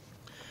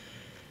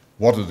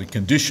 What are the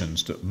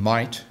conditions that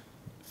might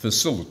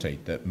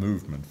facilitate that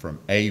movement from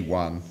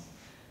A1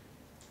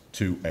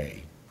 to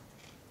A?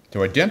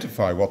 To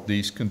identify what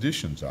these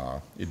conditions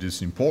are, it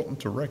is important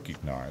to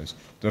recognize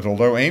that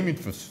although aiming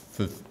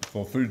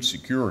for food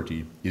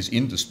security is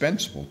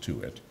indispensable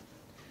to it,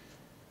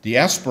 the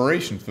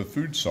aspiration for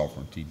food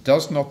sovereignty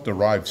does not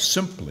derive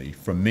simply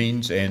from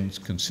means-ends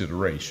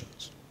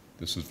considerations.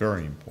 This is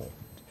very important.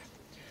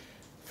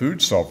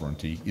 Food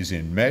sovereignty is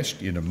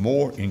enmeshed in a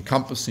more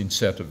encompassing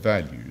set of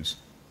values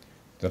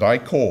that I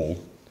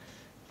call,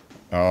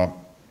 I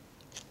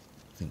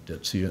think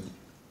that's here,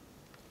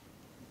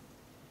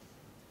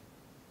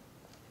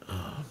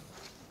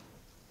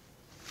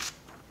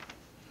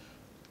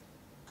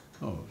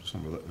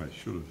 some of that. I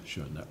should have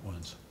shown that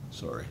once.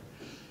 Sorry.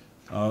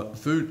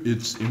 Food,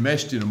 it's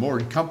enmeshed in a more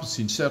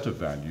encompassing set of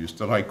values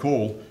that I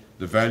call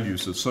the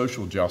values of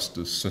social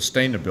justice,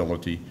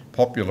 sustainability,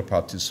 popular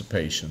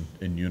participation,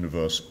 and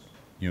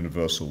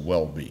universal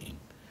well-being.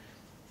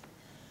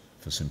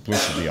 For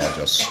simplicity, I'll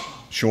just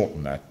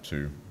shorten that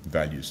to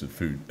values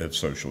of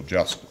social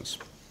justice.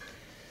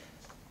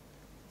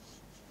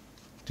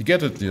 To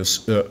get at this,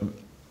 Via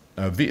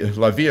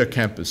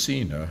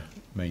Campesina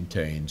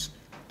maintains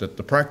that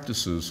the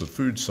practices of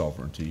food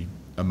sovereignty,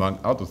 among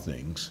other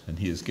things, and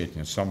here's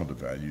getting at some of the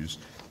values,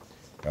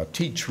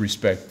 teach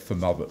respect for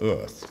Mother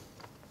Earth.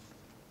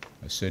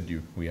 I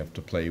said we have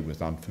to play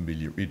with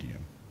unfamiliar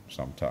idiom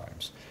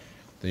sometimes.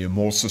 They are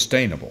more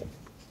sustainable.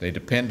 They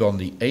depend on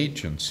the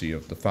agency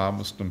of the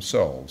farmers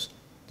themselves,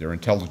 their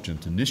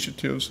intelligent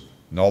initiatives,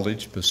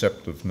 knowledge,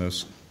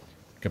 perceptiveness,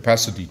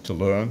 capacity to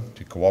learn,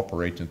 to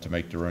cooperate, and to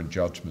make their own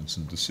judgments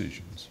and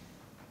decisions.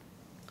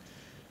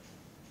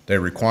 They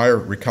require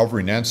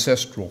recovering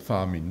ancestral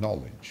farming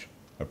knowledge,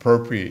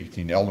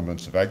 appropriating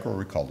elements of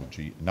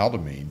agroecology and other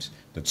means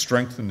that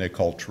strengthen their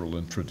cultural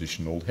and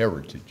traditional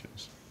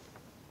heritages.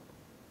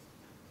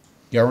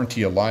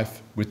 Guarantee a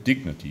life with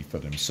dignity for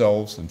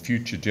themselves and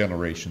future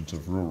generations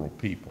of rural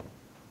people.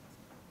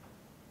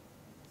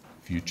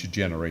 Future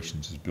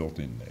generations is built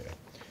in there.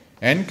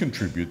 And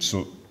contribute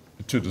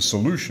to the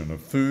solution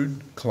of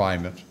food,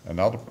 climate, and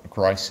other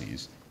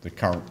crises that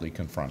currently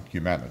confront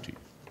humanity.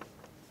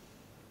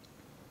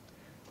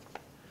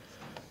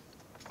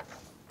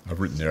 I've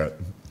written there,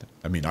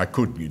 I mean, I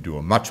could do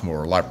a much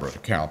more elaborate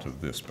account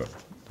of this, but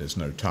there's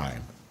no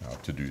time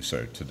to do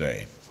so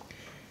today.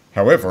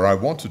 However, I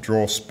want to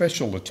draw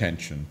special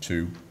attention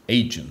to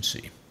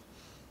agency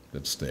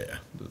that's there,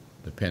 that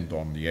depend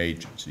on the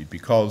agency,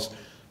 because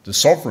the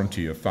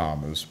sovereignty of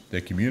farmers,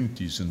 their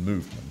communities and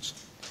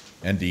movements,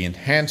 and the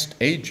enhanced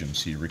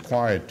agency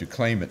required to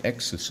claim and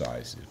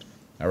exercise it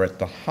are at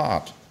the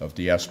heart of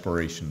the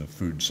aspiration of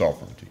food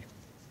sovereignty.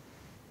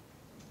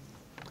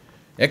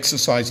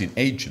 Exercising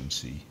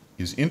agency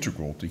is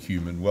integral to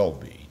human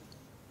well-being,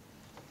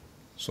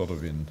 sort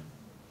of in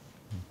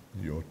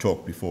your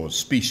talk before,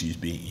 species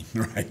being,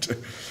 right?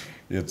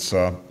 It's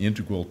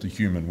integral to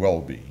human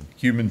well-being.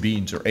 Human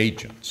beings are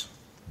agents,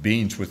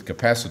 beings with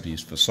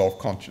capacities for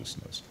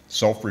self-consciousness,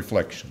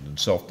 self-reflection, and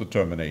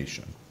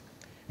self-determination,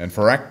 and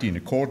for acting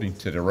according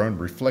to their own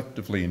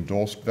reflectively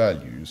endorsed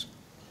values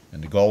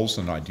and the goals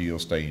and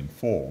ideals they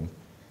inform,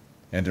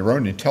 and their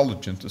own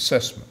intelligent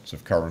assessments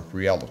of current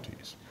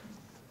realities.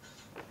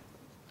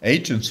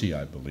 Agency,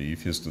 I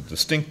believe, is the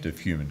distinctive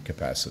human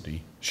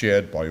capacity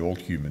shared by all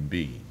human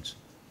beings.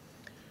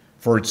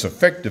 For its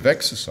effective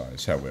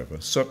exercise, however,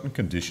 certain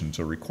conditions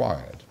are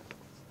required.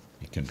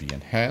 It can be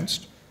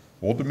enhanced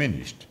or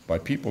diminished by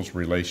people's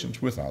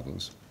relations with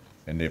others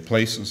and their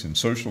places in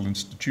social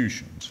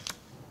institutions,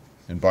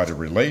 and by the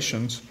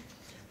relations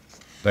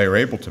they are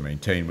able to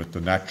maintain with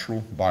the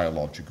natural,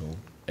 biological,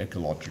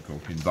 ecological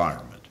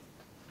environment.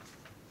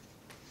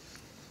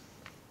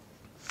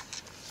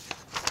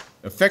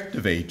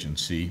 Effective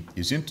agency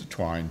is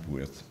intertwined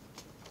with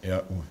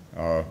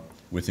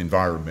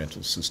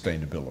environmental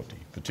sustainability,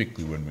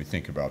 particularly when we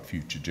think about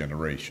future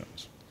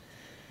generations.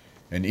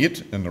 And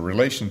it and the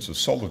relations of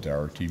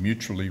solidarity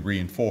mutually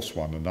reinforce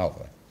one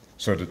another,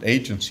 so that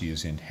agency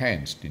is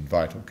enhanced in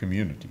vital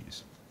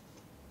communities.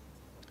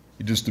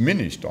 It is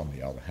diminished, on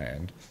the other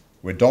hand,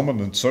 where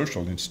dominant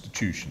social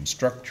institutions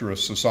structure a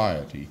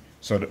society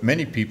so that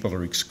many people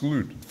are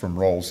excluded from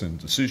roles in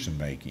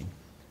decision-making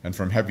and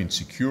from having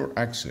secure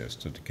access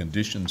to the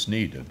conditions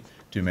needed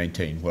to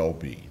maintain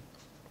well-being.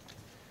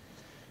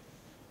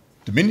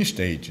 Diminished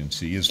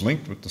agency is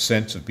linked with the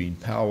sense of being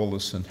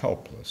powerless and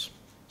helpless,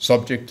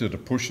 subject to the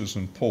pushes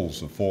and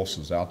pulls of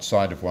forces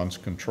outside of one's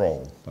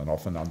control and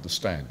often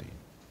understanding,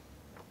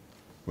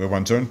 where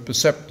one's own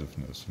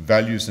perceptiveness,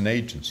 values, and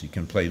agency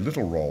can play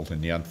little role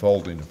in the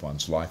unfolding of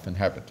one's life and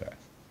habitat.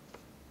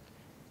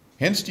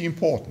 Hence the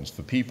importance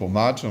for people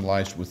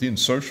marginalized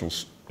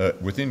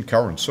within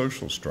current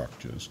social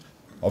structures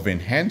of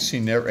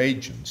enhancing their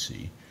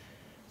agency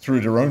through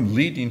their own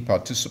leading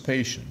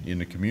participation in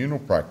the communal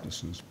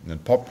practices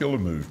and popular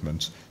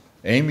movements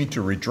aiming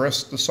to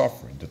redress the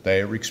suffering that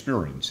they are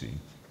experiencing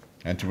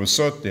and to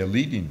assert their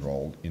leading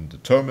role in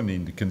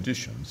determining the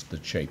conditions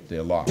that shape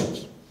their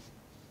lives.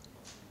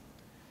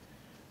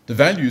 The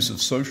values of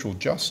social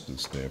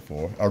justice,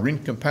 therefore, are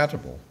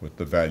incompatible with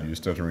the values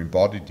that are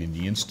embodied in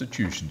the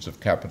institutions of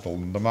capital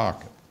and the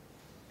market,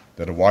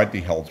 that are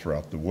widely held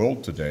throughout the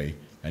world today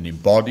and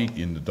embodied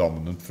in the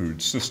dominant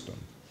food system.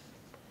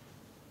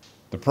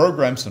 The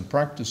programs and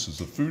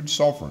practices of food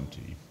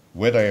sovereignty,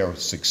 where they are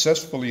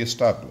successfully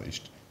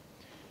established,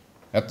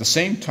 at the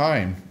same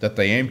time that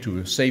they aim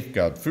to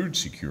safeguard food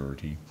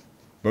security,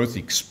 both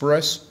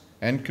express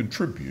and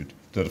contribute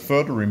to the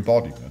further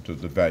embodiment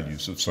of the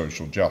values of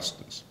social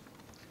justice.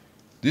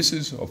 This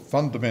is of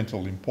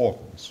fundamental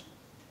importance.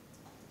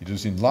 It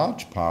is in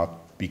large part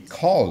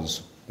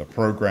because the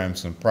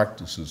programs and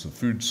practices of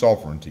food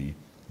sovereignty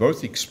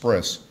both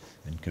express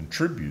and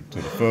contribute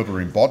to the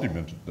further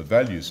embodiment of the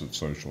values of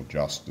social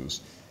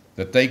justice,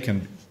 that they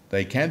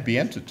can be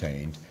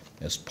entertained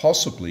as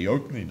possibly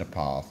opening a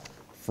path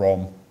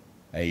from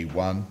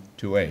A1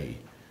 to A,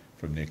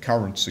 from their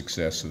current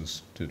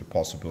successes to the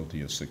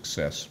possibility of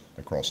success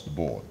across the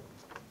board.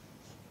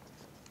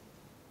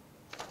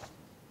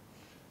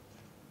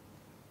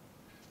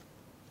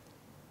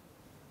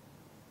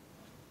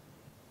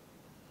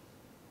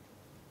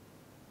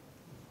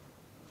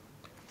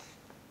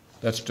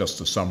 That's just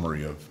a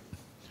summary of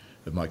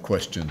my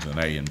questions in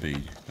A and B.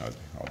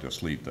 I'll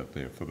just leave that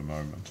there for the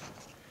moment.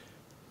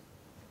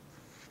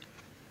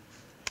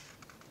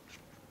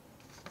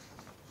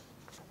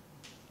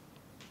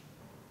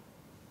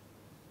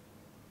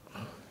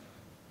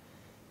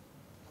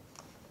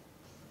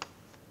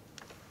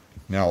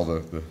 Now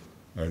the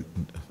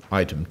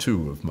item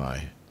 2 of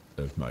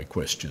my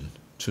question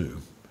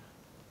 2.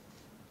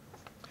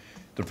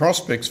 The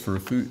prospects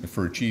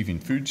for achieving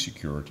food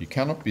security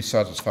cannot be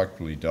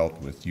satisfactorily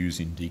dealt with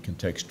using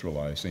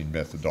decontextualizing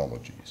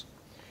methodologies.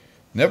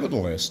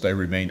 Nevertheless, they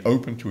remain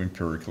open to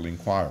empirical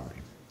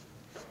inquiry.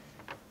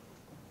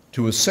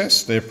 To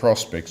assess their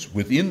prospects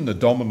within the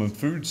dominant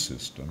food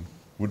system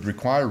would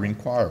require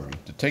inquiry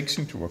that takes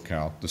into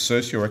account the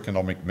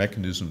socio-economic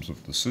mechanisms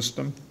of the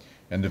system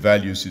and the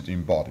values it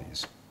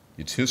embodies,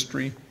 its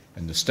history,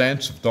 and the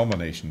stance of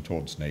domination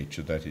towards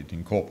nature that it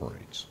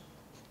incorporates.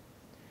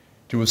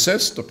 To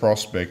assess the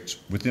prospects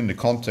within the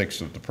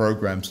context of the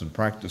programs and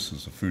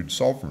practices of food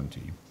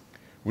sovereignty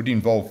would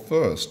involve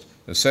first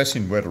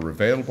assessing whether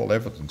available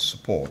evidence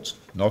supports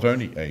not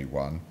only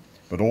A1,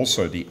 but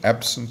also the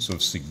absence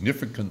of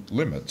significant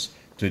limits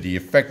to the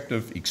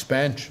effective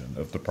expansion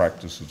of the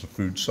practices of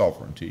food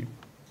sovereignty.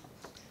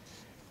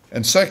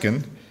 And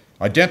second,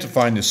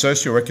 identifying the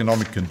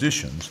socioeconomic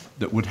conditions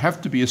that would have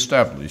to be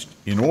established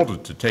in order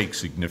to take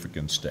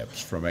significant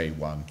steps from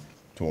A1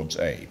 towards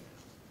A.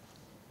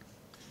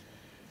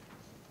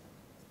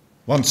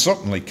 One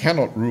certainly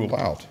cannot rule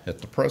out at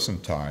the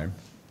present time,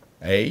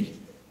 A,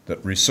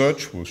 that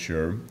research will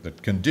show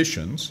that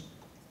conditions,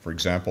 for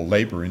example,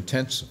 labor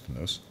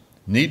intensiveness,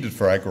 needed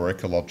for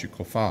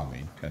agroecological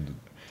farming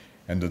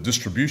and the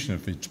distribution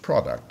of its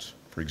products,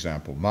 for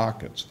example,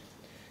 markets,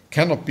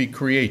 cannot be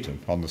created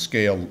on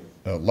the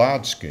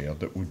large scale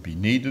that would be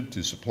needed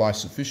to supply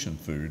sufficient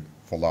food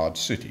for large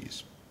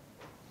cities.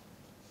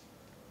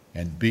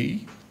 And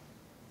B,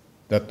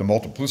 that the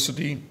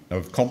multiplicity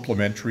of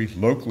complementary,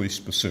 locally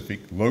specific,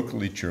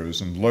 locally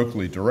chosen,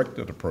 locally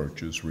directed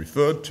approaches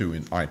referred to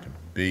in item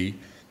B,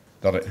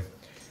 that it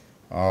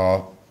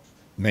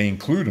may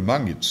include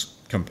among its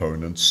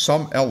components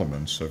some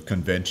elements of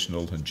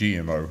conventional and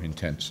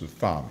GMO-intensive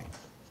farming.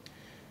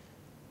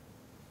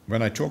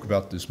 When I talk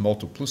about this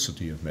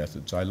multiplicity of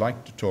methods, I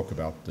like to talk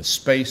about the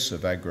space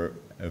of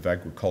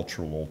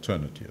agricultural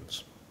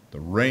alternatives, the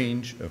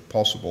range of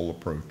possible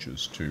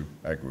approaches to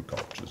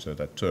agriculture. So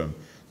that term,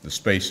 the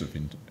space of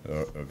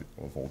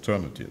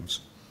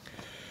alternatives.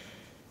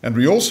 And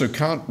we also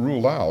can't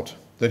rule out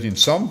that in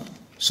some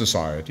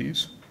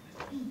societies,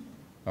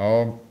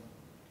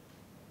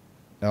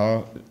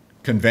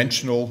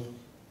 conventional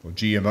or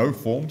GMO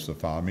forms of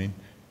farming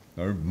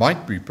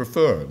might be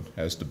preferred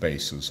as the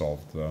basis of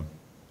the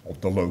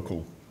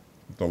local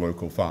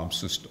farm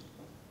system.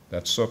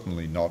 That's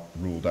certainly not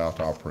ruled out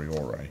a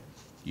priori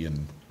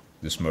in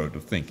this mode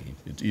of thinking.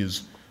 It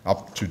is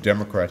up to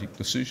democratic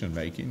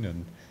decision-making,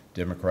 and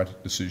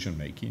democratic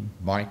decision-making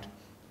might,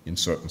 in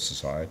certain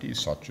societies,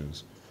 such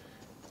as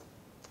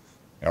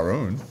our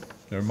own,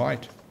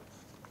 might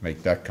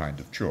make that kind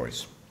of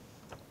choice.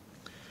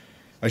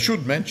 I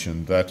should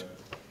mention that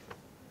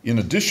in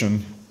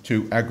addition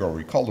to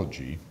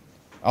agroecology,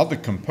 other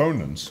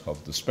components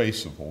of the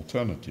space of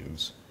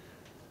alternatives,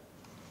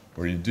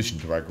 or in addition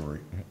to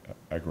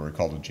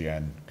agroecology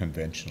and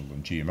conventional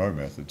and GMO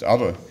methods,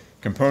 other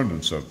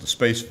components of the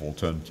space of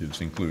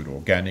alternatives include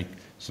organic,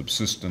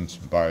 subsistence,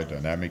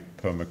 biodynamic,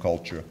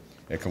 permaculture,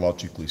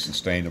 ecologically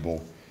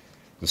sustainable,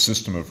 the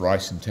system of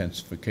rice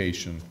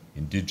intensification,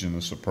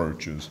 indigenous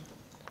approaches,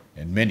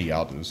 and many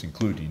others,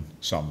 including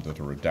some that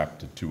are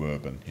adapted to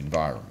urban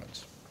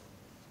environments.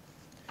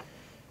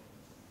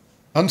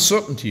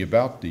 Uncertainty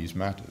about these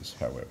matters,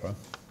 however,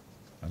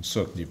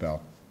 uncertainty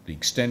about the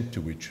extent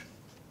to which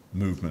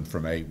movement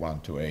from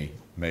A1 to A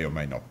may or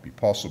may not be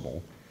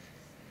possible,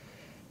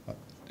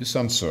 this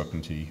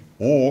uncertainty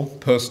or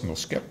personal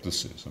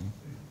skepticism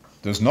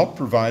does not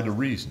provide a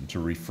reason to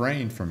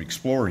refrain from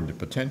exploring the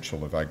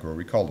potential of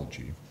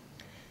agroecology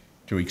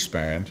to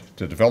expand,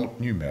 to develop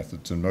new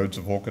methods and modes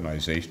of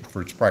organization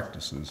for its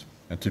practices,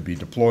 and to be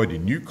deployed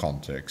in new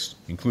contexts,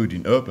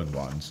 including urban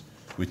ones,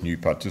 with new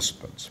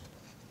participants.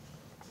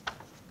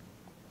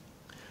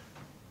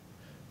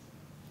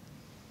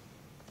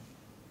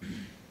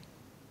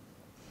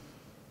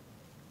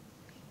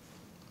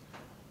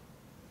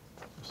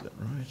 Is that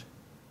right?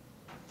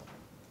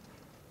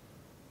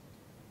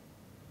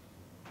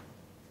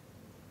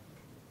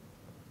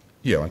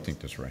 Yeah, I think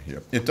that's right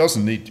here. It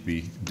doesn't need to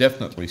be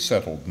definitely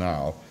settled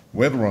now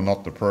whether or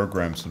not the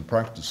programs and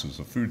practices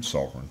of food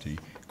sovereignty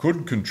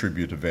could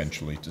contribute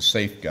eventually to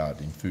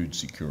safeguarding food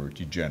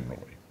security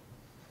generally.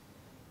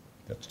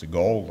 That's the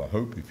goal, the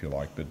hope, if you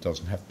like, but it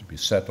doesn't have to be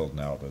settled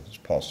now that it's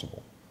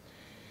possible.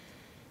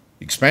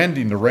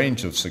 Expanding the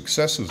range of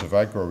successes of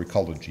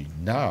agroecology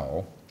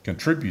now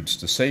contributes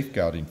to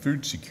safeguarding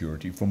food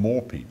security for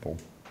more people,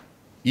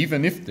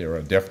 even if there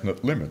are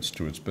definite limits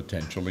to its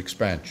potential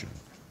expansion.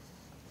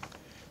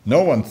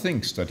 No one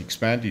thinks that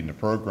expanding the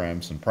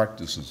programs and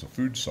practices of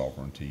food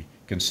sovereignty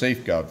can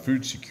safeguard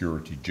food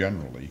security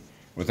generally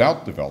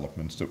without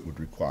developments that would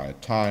require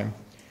time,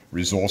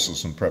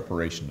 resources and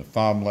preparation of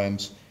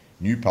farmlands,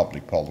 new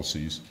public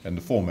policies, and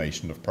the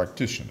formation of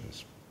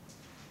practitioners.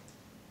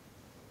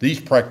 These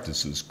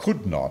practices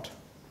could not,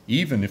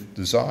 even if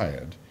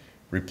desired,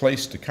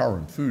 replace the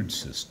current food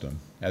system,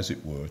 as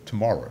it were,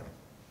 tomorrow.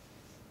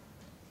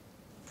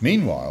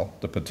 Meanwhile,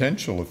 the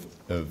potential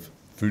of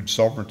food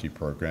sovereignty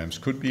programs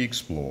could be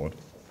explored,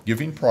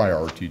 giving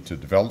priority to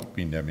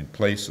developing them in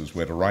places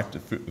where the right to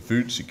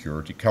food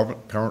security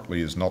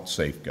currently is not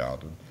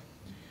safeguarded,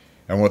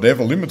 and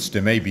whatever limits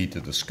there may be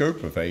to the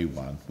scope of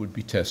A1 would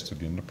be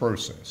tested in the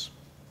process.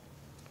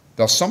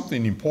 Thus,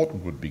 something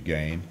important would be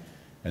gained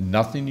and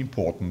nothing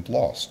important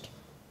lost,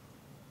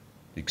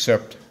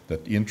 except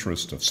that the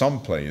interest of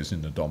some players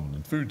in the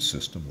dominant food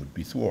system would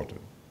be thwarted.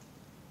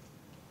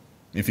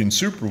 If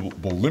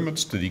insuperable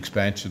limits to the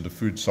expansion of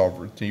food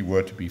sovereignty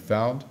were to be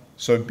found,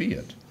 so be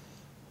it.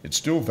 It's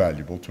still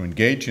valuable to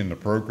engage in the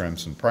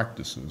programs and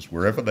practices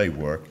wherever they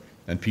work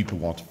and people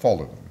want to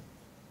follow them.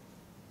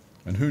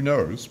 And who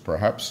knows,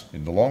 perhaps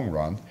in the long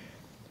run,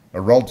 a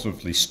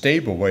relatively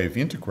stable way of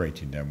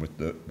integrating them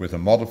with a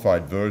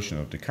modified version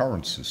of the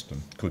current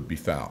system could be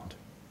found.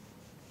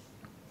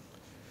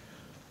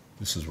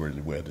 This is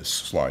really where this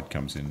slide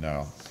comes in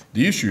now.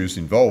 The issues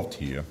involved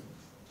here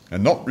are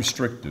not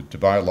restricted to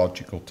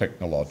biological,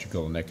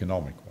 technological, and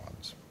economic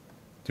ones.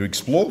 To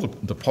explore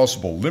the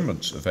possible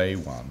limits of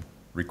A1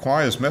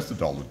 requires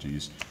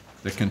methodologies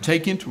that can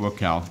take into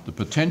account the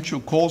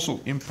potential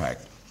causal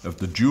impact of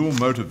the dual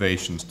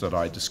motivations that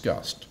I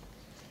discussed: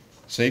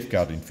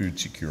 safeguarding food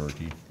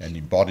security and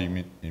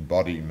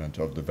embodiment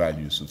of the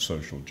values of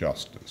social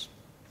justice.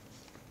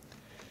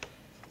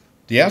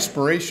 The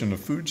aspiration of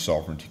food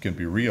sovereignty can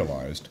be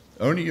realized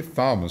only if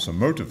farmers are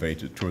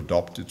motivated to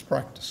adopt its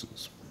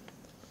practices.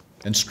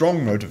 And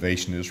strong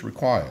motivation is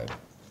required,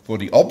 for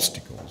the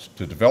obstacles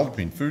to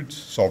developing food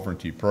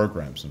sovereignty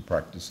programs and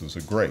practices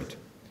are great,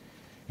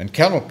 and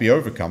cannot be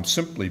overcome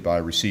simply by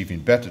receiving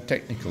better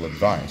technical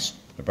advice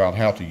about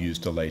how to use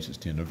the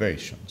latest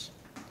innovations.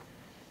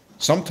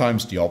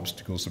 Sometimes the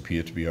obstacles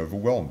appear to be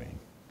overwhelming.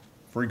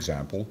 For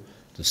example,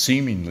 the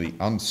seemingly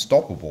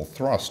unstoppable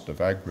thrust of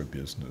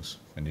agribusiness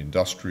and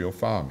industrial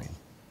farming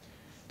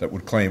that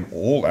would claim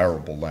all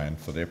arable land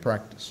for their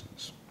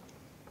practices.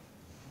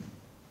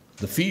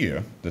 The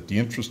fear that the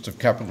interests of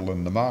capital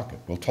in the market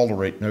will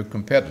tolerate no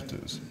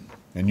competitors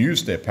and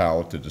use their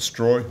power to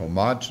destroy or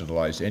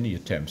marginalize any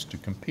attempts to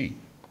compete.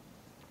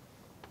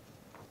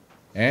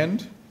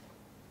 And,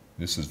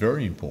 this is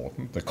very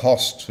important, the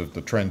costs of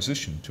the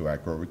transition to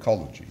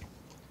agroecology,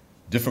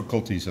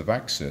 difficulties of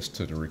access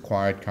to the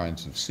required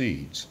kinds of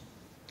seeds,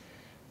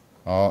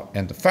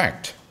 and the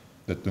fact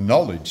that the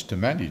knowledge to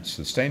manage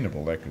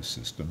sustainable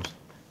ecosystems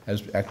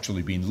has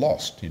actually been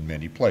lost in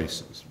many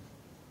places.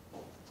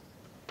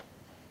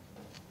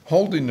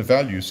 Holding the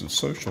values of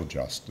social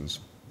justice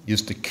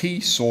is the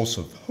key source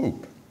of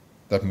hope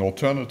that an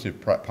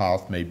alternative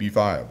path may be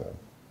viable,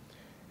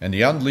 and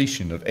the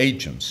unleashing of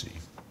agency,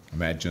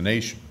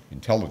 imagination,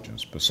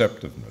 intelligence,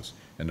 perceptiveness,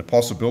 and the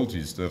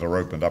possibilities that are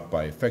opened up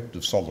by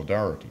effective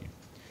solidarity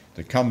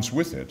that comes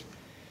with it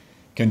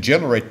can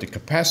generate the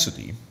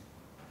capacity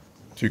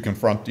to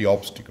confront the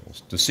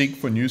obstacles, to seek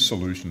for new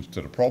solutions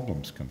to the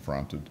problems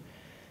confronted,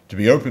 to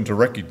be open to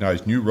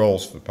recognize new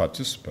roles for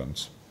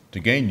participants, to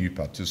gain new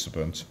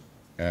participants,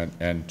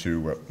 and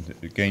to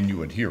gain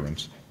new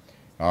adherents,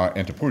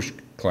 and to push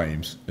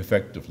claims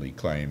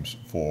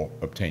for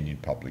obtaining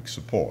public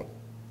support.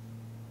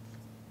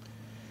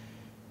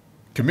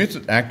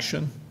 Committed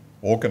action,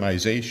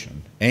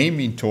 organization,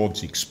 aiming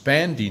towards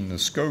expanding the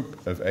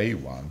scope of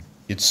A1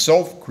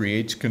 itself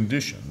creates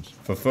conditions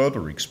for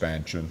further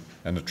expansion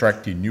and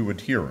attracting new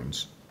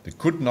adherents that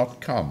could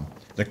not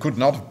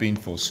have been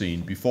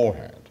foreseen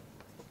beforehand.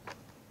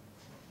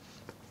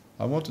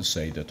 I want to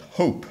say that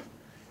hope,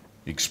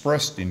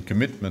 expressed in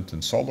commitment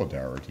and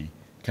solidarity,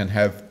 can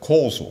have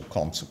causal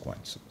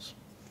consequences.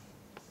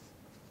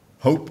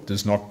 Hope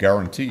does not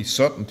guarantee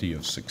certainty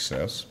of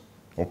success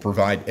or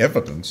provide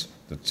evidence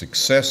that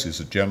success is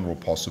a general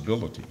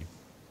possibility.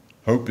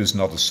 Hope is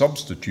not a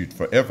substitute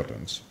for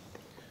evidence,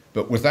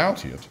 but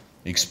without it,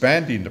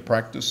 expanding the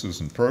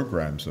practices and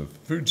programs of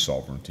food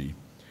sovereignty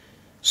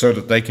so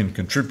that they can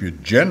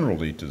contribute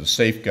generally to the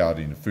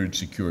safeguarding of food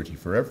security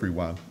for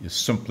everyone is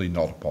simply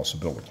not a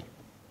possibility.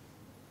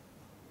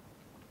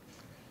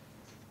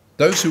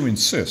 Those who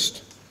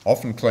insist,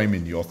 often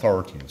claiming the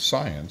authority of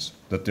science,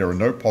 that there are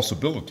no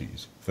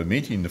possibilities for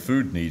meeting the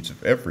food needs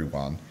of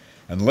everyone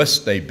unless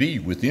they be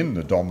within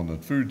the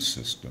dominant food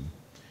system,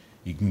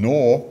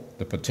 ignore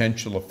the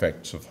potential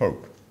effects of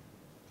hope.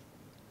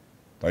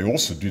 They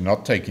also do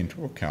not take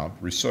into account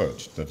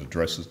research that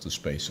addresses the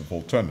space of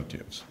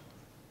alternatives.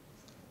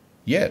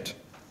 Yet,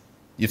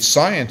 if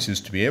science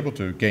is to be able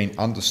to gain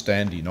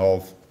understanding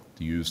of,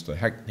 to use the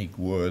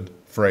hackneyed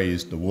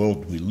phrase, the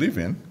world we live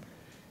in,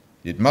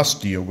 it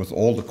must deal with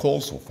all the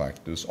causal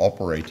factors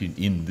operating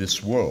in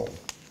this world,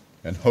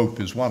 and hope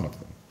is one of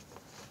them.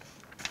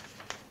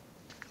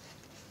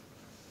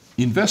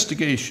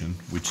 Investigation,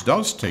 which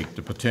does take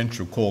the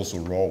potential causal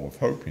role of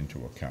hope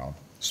into account,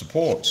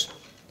 supports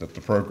that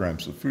the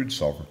programs of food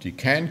sovereignty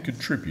can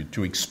contribute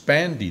to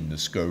expanding the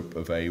scope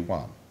of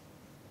A1.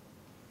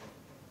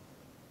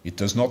 It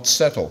does not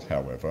settle,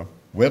 however,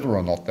 whether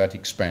or not that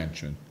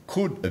expansion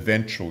could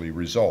eventually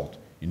result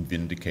in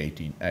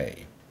vindicating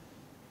A.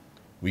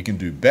 We can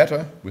do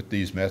better with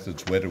these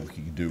methods. Whether we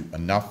can do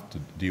enough to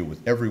deal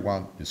with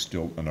everyone is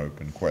still an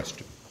open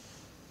question.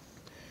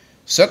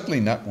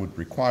 Settling that would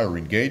require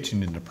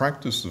engaging in the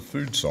practice of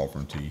food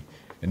sovereignty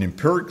and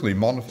empirically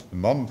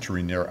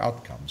monitoring their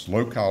outcomes,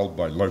 locale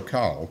by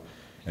locale,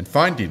 and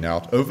finding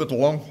out over the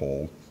long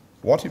haul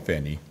what, if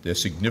any, their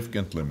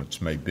significant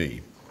limits may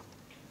be.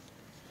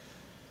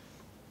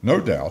 No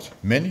doubt,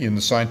 many in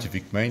the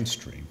scientific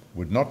mainstream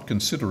would not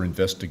consider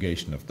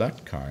investigation of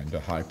that kind a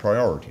high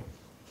priority.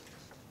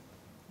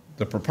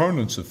 The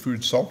proponents of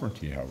food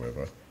sovereignty,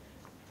 however,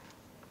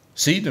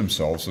 see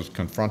themselves as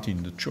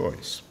confronting the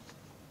choice,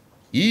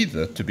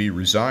 either to be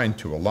resigned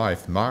to a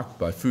life marked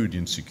by food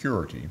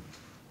insecurity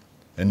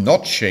and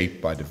not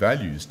shaped by the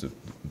values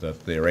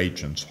that their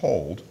agents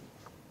hold,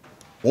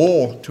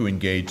 or to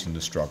engage in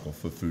the struggle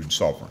for food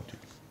sovereignty.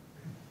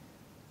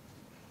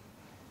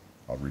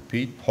 I'll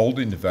repeat,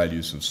 holding the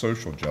values of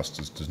social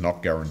justice does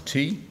not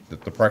guarantee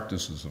that the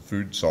practices of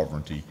food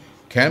sovereignty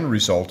can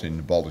result in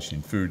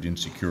abolishing food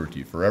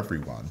insecurity for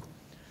everyone,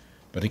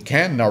 but it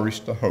can nourish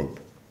the hope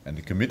and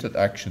the committed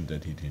action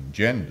that it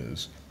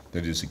engenders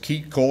that is a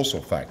key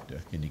causal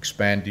factor in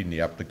expanding the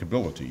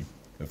applicability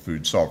of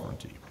food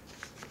sovereignty.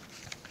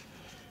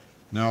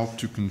 Now,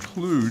 to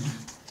conclude,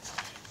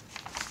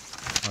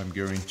 I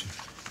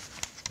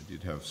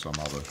did have some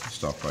other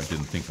stuff I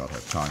didn't think I'd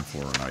have time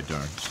for, and I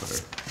don't,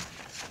 so.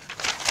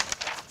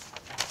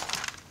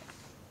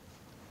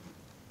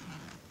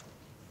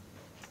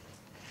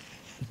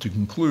 To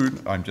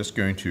conclude, I'm just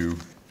going to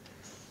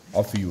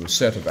offer you a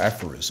set of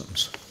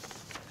aphorisms,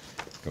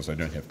 because I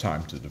don't have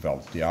time to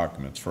develop the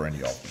arguments for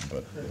any of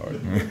them,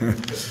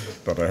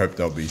 but I hope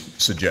they'll be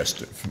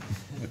suggestive.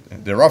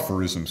 They're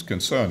aphorisms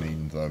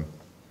concerning the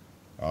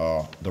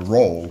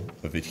role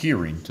of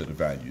adhering to the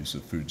values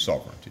of food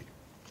sovereignty.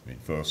 I mean,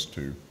 first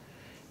to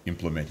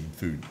implementing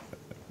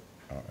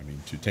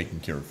to taking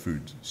care of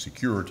food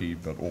security,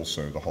 but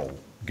also the whole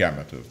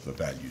gamut of the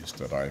values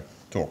that I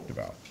talked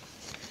about.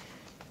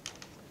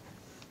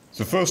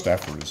 The first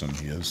aphorism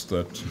is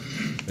that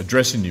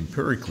addressing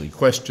empirically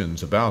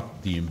questions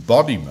about the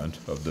embodiment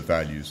of the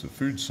values of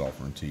food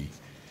sovereignty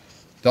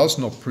does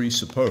not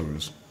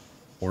presuppose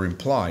or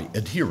imply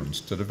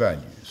adherence to the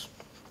values.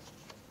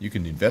 You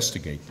can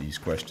investigate these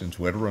questions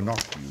whether or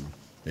not you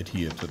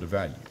adhere to the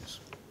values.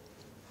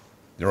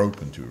 They're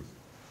open to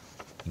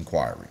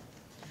inquiry.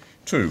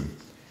 2,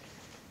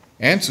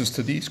 answers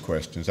to these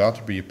questions are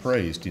to be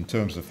appraised in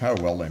terms of how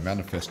well they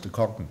manifest the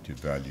cognitive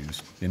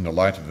values in the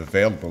light of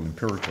available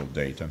empirical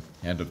data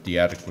and of the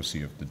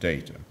adequacy of the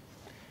data,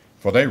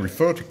 for they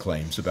refer to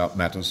claims about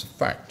matters of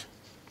fact.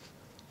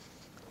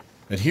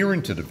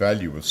 Adhering to the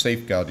value of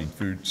safeguarding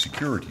food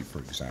security, for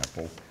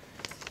example,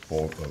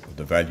 or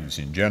the values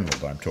in general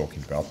that I'm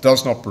talking about,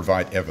 does not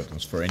provide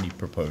evidence for any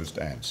proposed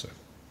answer.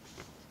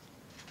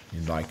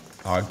 In my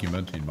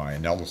argument, in my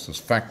analysis,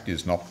 fact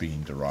is not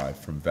being derived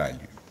from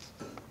value.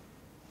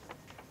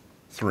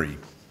 3,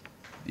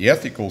 the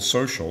ethical,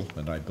 social,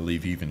 and I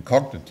believe even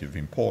cognitive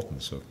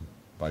importance of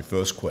my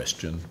first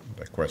question,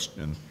 the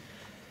question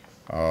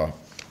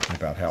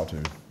about how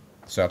to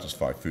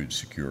satisfy food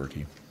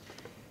security,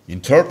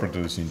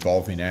 interpreters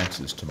involving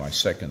answers to my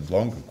second,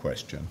 longer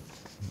question,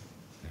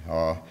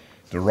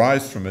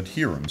 derives from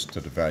adherence to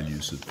the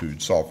values of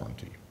food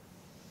sovereignty.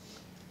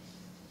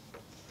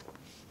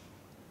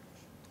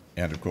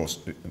 And of course,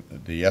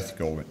 the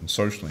ethical and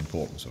social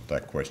importance of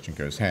that question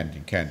goes hand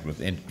in hand with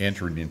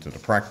entering into the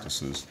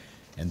practices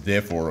and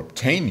therefore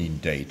obtaining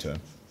data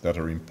that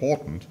are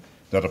important,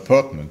 that are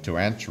pertinent to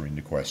answering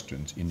the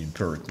questions in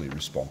empirically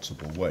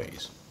responsible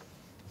ways.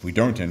 If we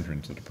don't enter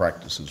into the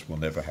practices, we'll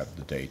never have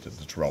the data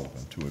that's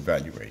relevant to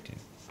evaluating.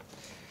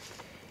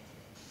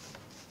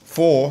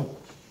 4,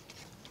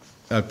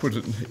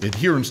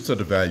 adherence to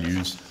the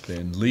values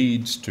then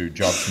leads to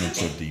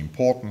judgments of the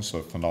importance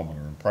of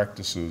phenomena and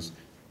practices.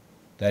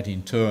 That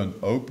in turn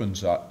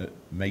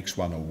makes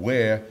one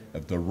aware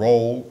of the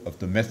role of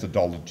the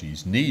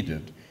methodologies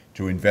needed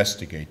to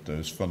investigate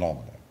those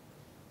phenomena.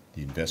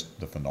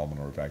 The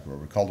phenomena of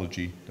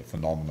agroecology, the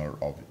phenomena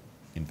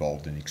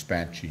involved in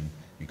expanding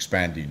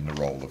the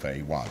role of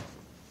A1.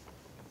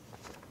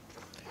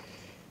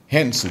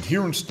 Hence,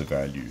 adherence to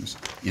values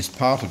is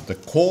part of the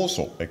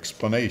causal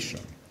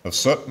explanation of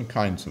certain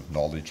kinds of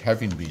knowledge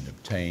having been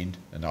obtained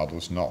and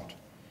others not.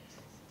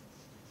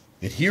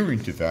 Adhering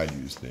to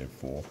values,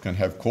 therefore, can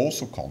have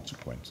causal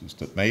consequences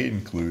that may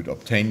include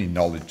obtaining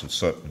knowledge of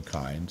certain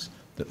kinds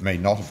that may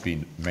not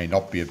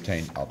be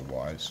obtained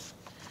otherwise.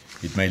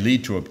 It may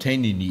lead to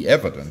obtaining the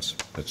evidence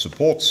that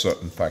supports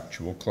certain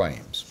factual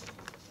claims.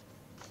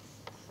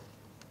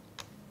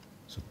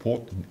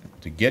 Support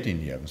to getting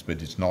the evidence,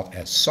 but it's not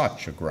as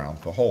such a ground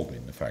for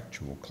holding the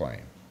factual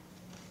claim.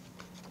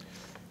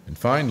 And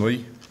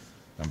finally,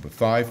 number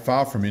 5,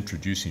 far from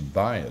introducing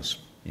bias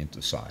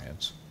into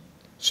science,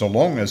 so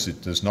long as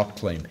it does not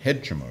claim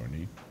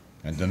hegemony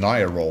and deny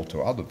a role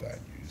to other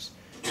values,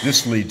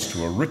 this leads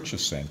to a richer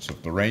sense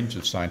of the range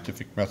of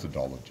scientific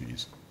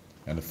methodologies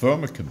and a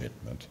firmer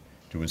commitment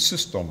to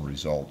insist on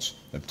results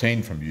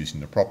obtained from using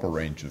the proper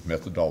range of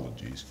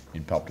methodologies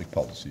in public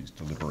policies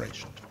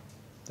deliberation.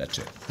 That's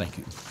it. Thank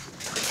you.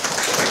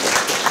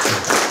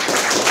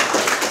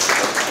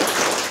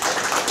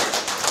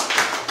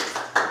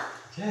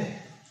 Okay,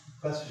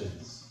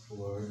 questions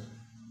for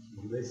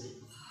Lacey?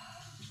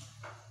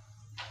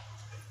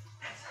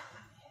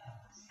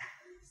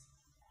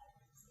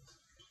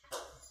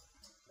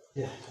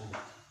 Yeah.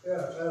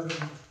 Yeah,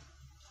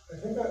 I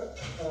think that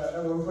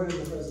at one point in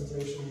the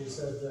presentation you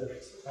said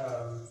that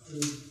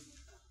food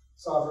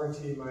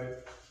sovereignty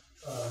might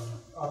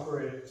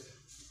operate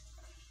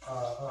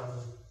on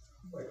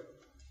like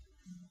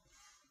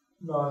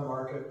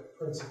non-market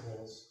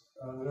principles.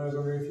 And I was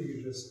wondering if you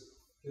could just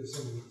give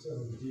some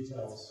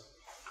details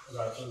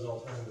about those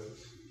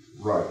alternatives.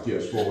 Right,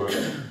 yes. Well,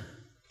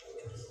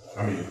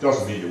 I mean, it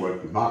doesn't mean there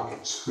won't be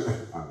markets.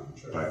 I mean,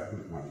 Sure.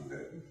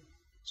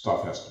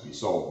 Stuff has to be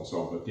sold and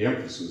so on, but the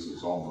emphasis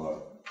is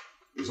on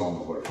the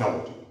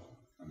locality.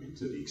 I mean,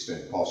 to the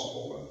extent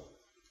possible,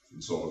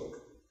 and sort of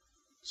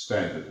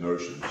standard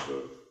notions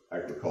of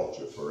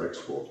agriculture for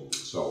exporting and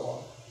so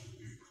on,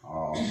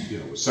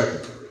 are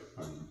secondary.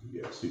 I mean,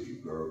 yes, if you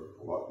grow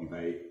a lot, you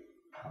may,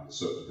 under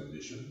certain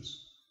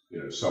conditions,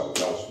 sell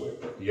it elsewhere.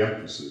 But the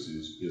emphasis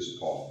is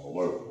upon the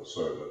local,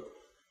 so that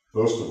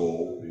first of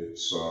all,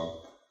 it's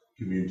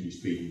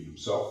communities feeding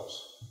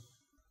themselves,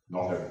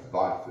 not having to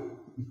buy food.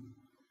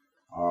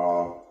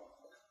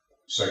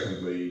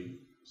 Secondly,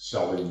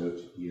 selling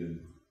it in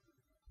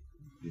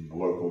the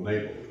local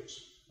neighborhoods.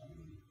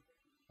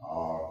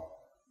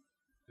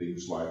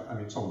 Things like,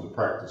 some of the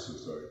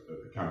practices are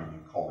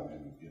becoming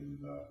common in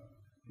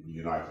the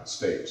United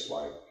States,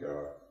 like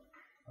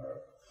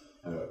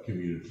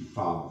community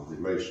farmer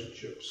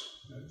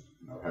relationships, and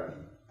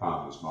having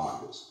farmers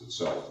markets that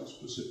sell to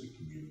specific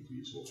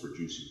communities or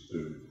producing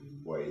food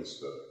in ways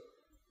that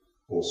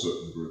for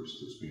certain groups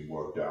that's been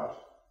worked out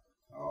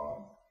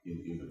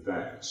in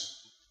advance.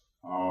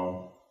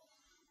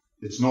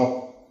 It's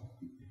not,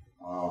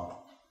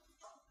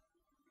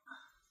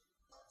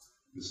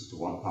 this is the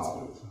one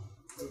part of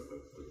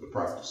the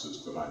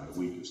practices that I'm the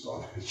weakest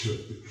on.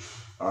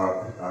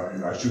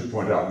 I should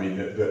point out,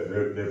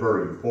 they're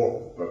very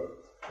important,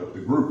 but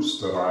the groups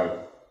that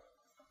I've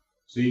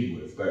seen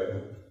with,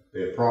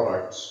 their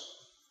products,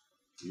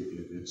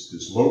 it's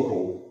this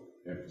local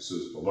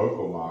emphasis, the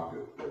local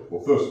market.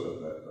 Well, first,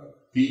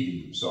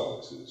 feeding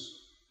themselves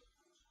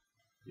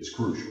is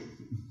crucial,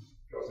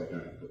 because they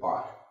don't have to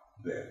buy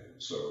then.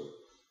 So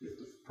if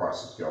the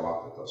prices go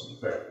up, it doesn't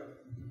affect them.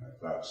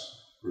 That's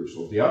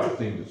crucial. The other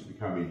thing that's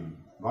becoming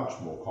much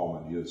more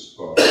common is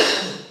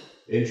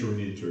entering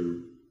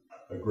into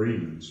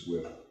agreements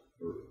with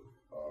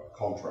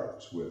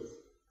contracts with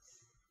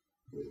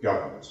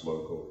governments,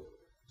 local,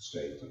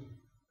 state, and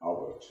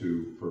other,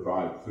 to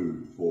provide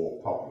food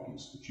for public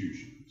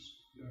institutions.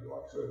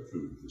 Like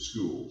food for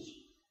schools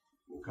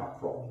will come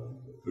from them,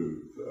 the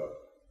food for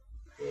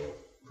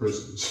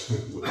prisons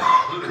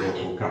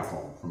will come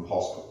from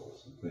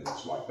hospitals and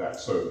things like that.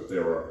 So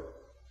that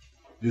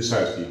this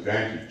has the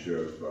advantage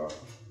of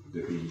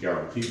there being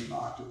guaranteed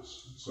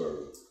markets,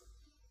 so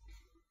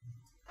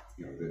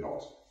they're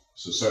not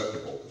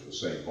susceptible to the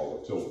same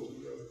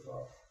volatility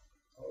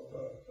of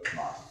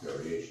market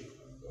variation,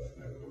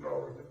 and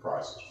lowering the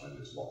prices when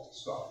there's lots of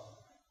stuff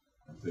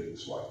and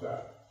things like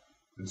that.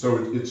 And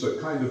so it's a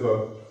kind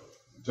of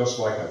just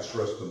like I've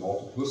stressed, the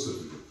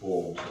multiplicity of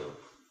forms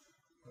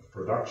of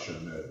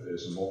production,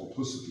 there's a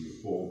multiplicity of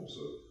forms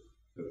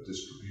of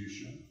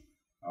distribution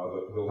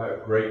that will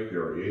have great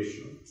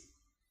variation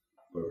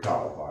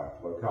locale by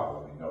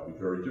locale. They'll be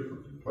very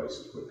different in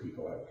places where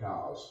people have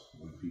cars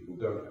and when people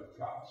don't have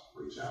cars.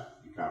 For example,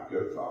 you can't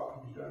go far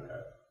when you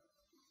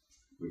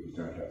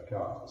don't have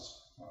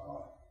cars,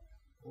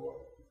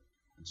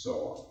 and so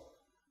on.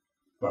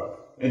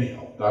 But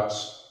anyhow,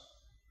 that's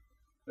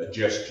a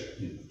gesture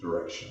in the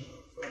direction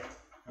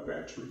of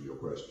answering your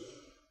question.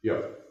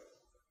 Yeah.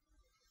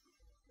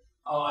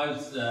 Oh, I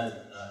was.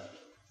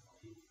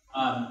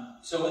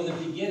 So in the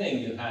beginning,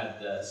 you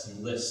had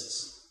some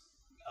lists,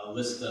 a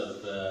list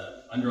of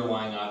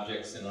underlying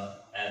objects and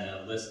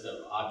a list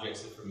of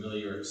objects of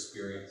familiar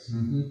experience.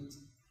 Mm-hmm.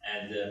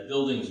 And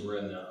buildings were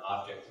in the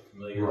object of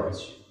familiar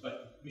experience,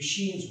 but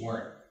machines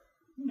weren't.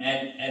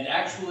 And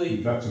actually,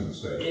 that's a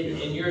mistake.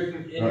 In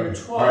your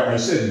talk, I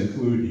said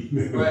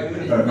including. Right.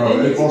 No,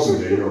 it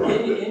wasn't there. You're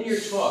right. In your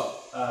talk,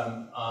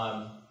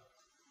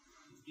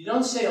 you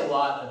don't say a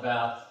lot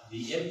about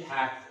the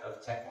impact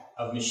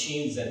of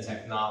machines and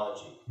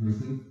technology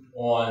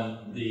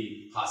on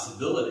the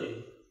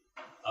possibility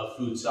of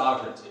food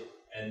sovereignty.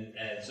 And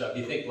so if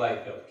you think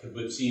like of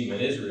kibbutzim in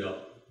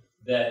Israel,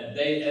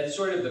 that's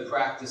sort of the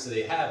practice that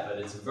they have, but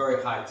it's a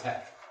very high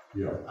tech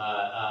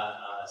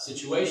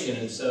situation,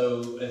 and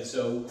so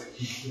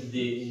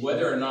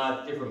whether or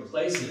not different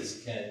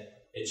places can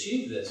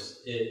achieve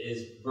this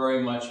is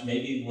very much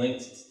maybe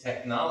linked to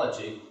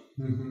technology,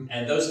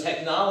 and those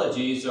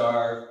technologies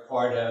are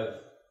part of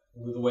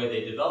the way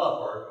they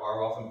develop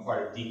are often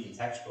part of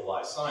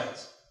decontextualized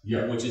science,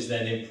 which is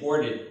then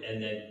imported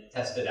and then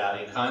tested out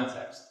in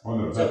context. Oh,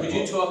 no, so could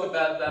you talk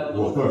about that a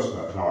little bit? Well, first,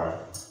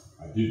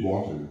 I did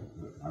want to.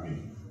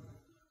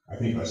 I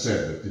think I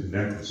said that didn't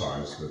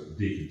emphasize that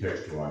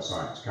decontextualized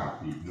science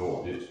can't be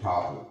ignored. It's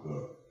part of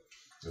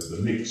the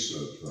mix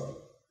of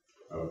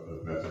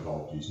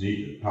methodologies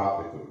needed,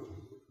 partly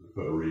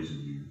for the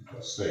reason you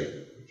just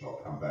stated, which I'll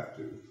come back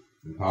to,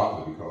 and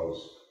partly because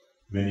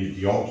many of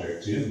the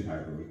objects in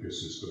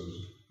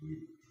agroecosystems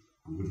we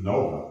would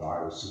know about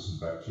viruses and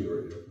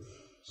bacteria,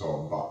 so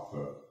on, but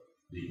for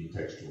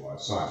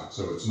decontextualized science.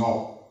 So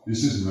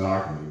this isn't an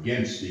argument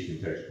against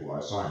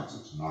decontextualized science,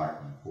 it's an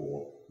argument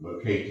for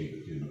locating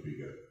it in a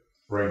bigger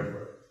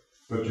framework.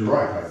 But you're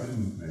right, I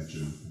didn't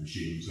mention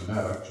machines, and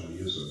that actually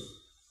is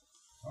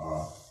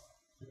a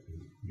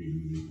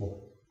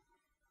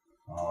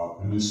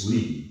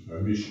misleading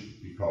omission,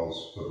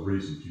 because for the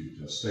reasons you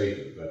just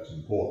stated, that's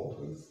important.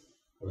 And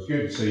I was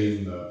going to say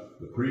in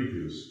the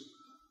previous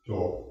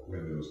talk,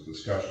 when there was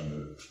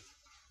discussion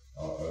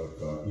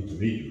of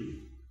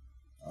intermediary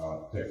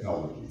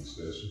technologies,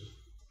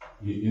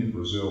 in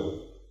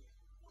Brazil,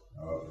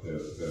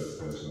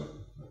 there's a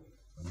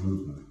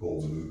movement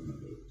called the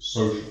movement of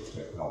social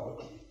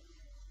technology,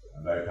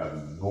 and they've had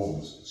an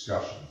enormous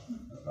discussion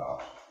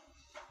about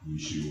the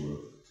issue of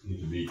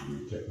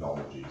intermediary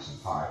technologies and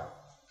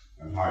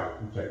high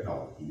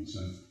technologies,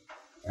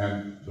 and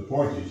the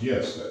point is,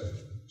 yes, that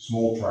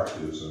small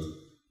tractors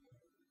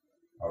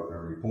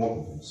are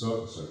important in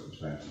certain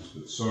circumstances,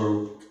 but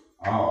so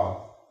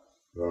are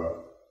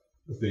the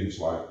things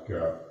like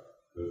the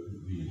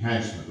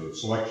enhancement of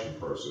selection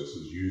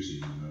processes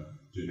using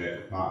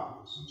genetic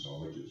markers and so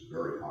on, which is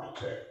very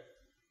high-tech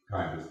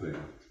kind of thing.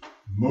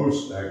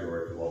 Most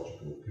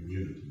agroecological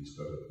communities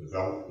that have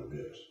developed a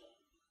bit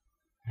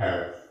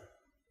have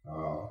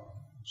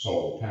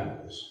solar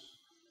panels,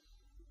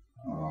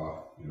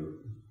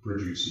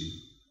 producing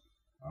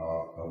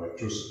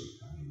electricity.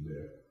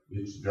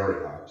 It's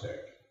very high-tech.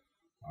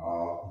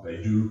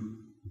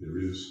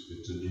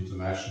 It's an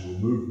international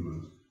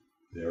movement.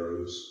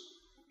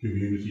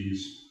 Communities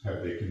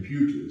have their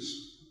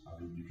computers.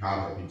 You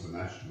can't have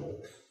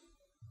international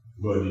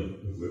learning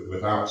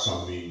without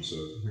some means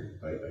of,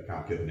 they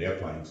can't get in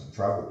airplanes and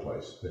travel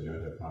places. They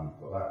don't have money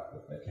for that,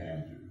 but they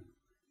can do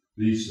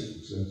these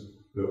things.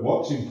 But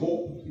what's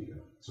important here,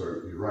 so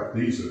you're right,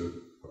 these are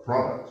a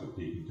product of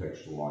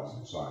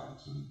decontextualizing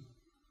science, and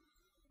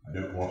I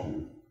don't want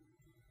to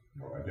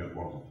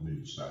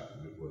diminish that,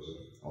 and it was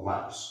a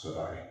lapse that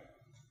I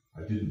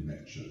didn't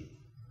mention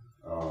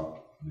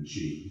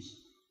machines.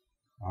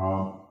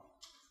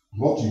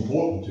 What's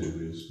important to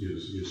him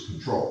is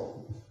control.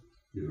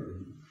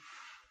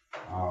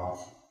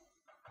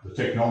 The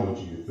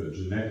technology for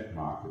genetic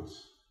markers,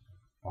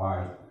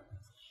 by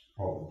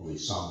probably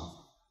some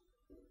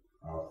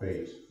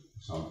fate,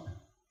 some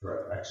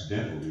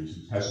accidental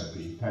reasons, hasn't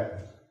been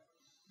patented.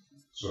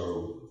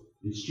 So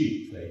it's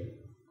cheap.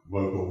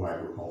 Local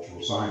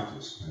agricultural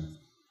scientists can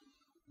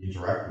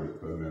interact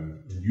with them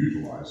and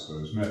utilize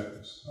those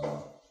methods.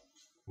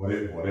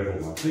 Whatever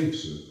one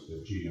thinks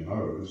of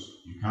GMOs,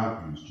 you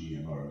can't use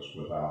GMOs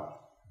without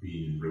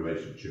being in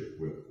relationship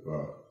with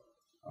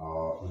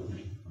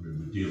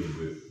we're dealing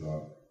with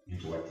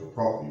intellectual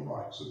property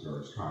rights of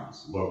various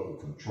kinds. Local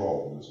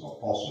control is not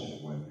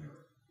possible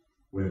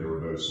when there are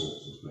those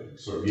sorts of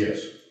things. So yes,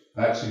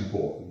 that's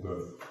important.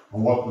 But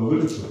on what the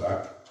limits of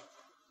that,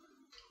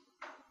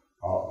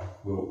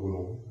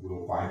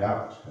 we'll find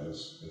out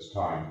as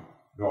time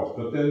goes.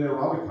 But then there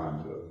are other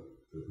kinds of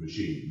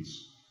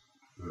machines.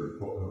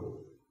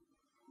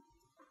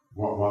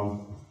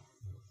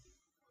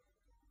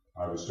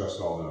 I was just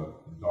on a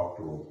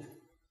doctoral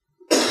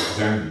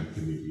examining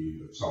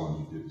committee of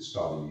someone who did a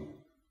study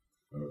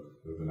of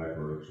an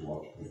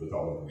agroecological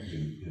development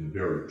in a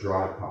very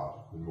dry part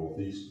of the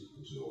northeast of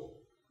Brazil.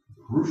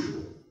 The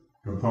crucial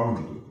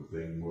component of the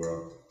thing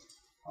were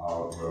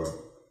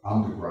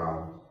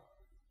underground,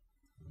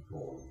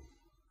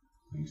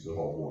 things that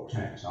hold water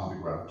tanks,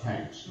 underground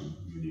tanks, and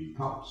you need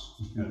pumps.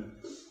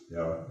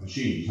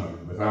 Machines,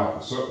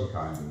 without a certain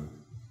kind of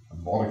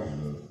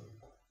modicum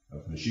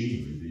of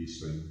machinery,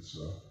 these things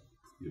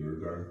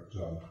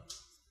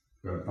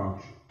don't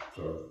function.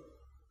 So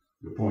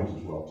your point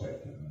is well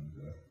taken, and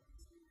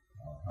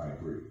I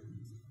agree.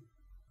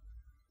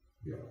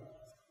 Yeah.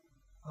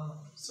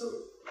 So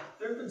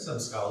there have been some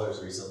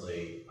scholars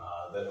recently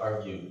that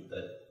argue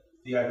that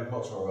the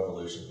agricultural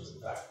revolution was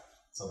in fact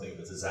something of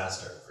a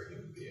disaster for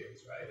human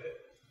beings, right? It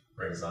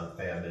brings on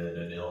famine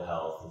and ill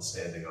health and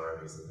standing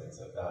armies and things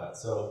like that.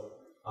 So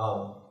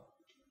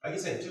I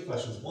guess I have two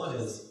questions. One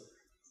is,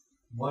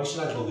 why should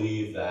I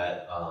believe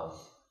that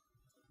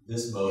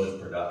this mode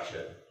of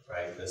production,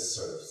 right, this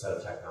sort of set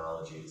of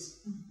technologies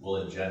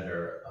will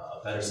engender a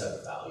better set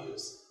of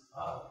values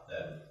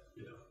than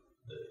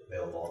the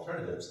available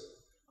alternatives?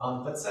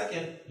 But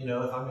second,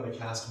 if I'm going to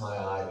cast my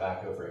eye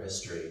back over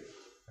history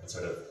and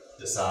sort of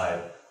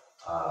decide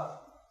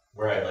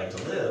where I'd like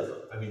to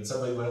live, I mean,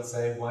 somebody might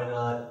say, why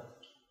not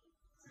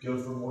go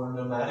for more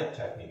nomadic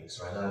techniques?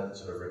 Why not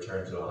sort of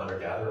return to a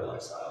hunter-gatherer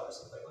lifestyle or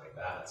something like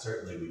that?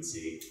 Certainly we'd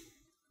see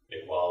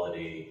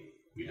equality,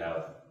 we'd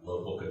have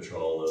local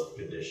control of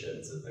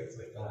conditions and things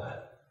like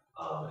that,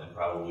 and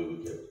probably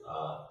we could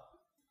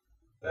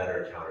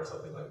better counter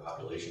something like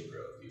population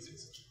growth using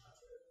such a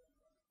method.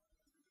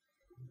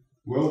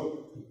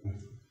 Well,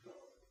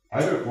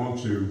 I don't want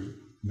to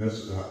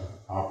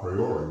a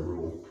priori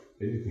rule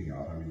anything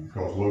out. I mean,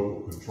 because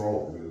local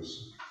control is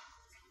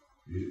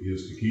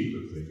the key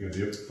to thing, and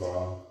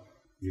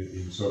if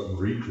in certain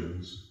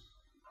regions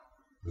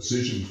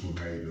decisions were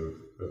made of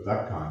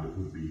that kind, it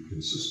would be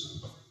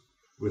consistent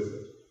with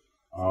it.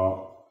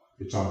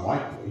 It's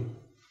unlikely,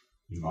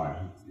 in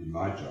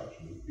my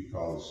judgment,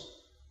 because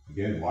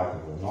again, like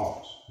it or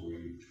not,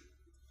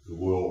 the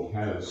world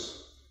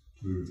has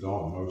moved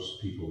on.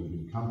 Most people live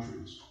in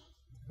countries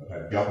that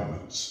have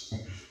governments,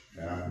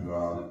 and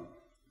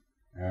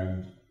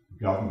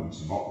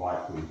governments are not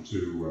likely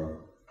to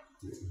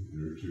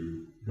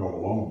go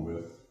along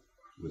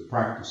with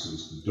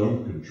practices that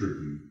don't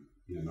contribute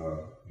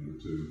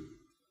to,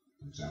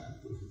 for example,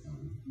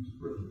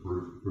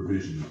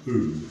 provision of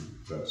food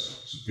that's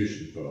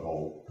sufficient for the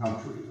whole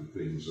country and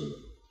things of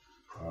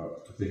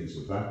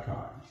that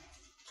kind.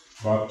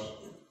 But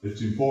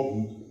it's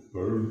important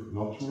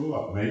not to rule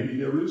out. Maybe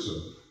there is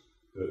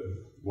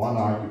one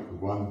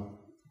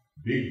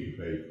big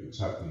debate that's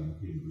happening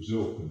in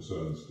Brazil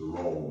concerns the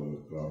role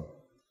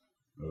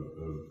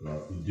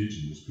of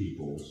indigenous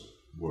peoples'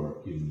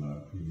 work in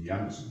the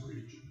Amazon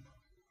region,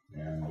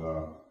 and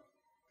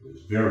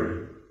there's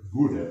very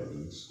good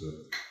evidence that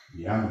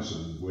the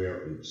Amazon,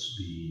 where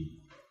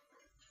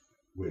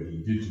the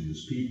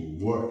indigenous people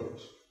work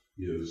it,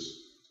 is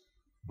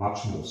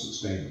much more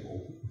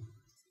sustainable.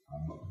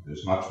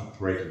 There's much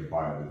greater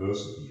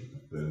biodiversity in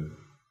it than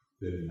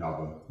in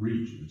other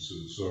regions,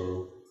 and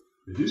so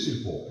it is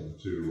important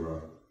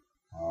to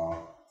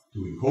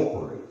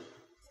incorporate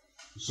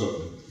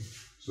certain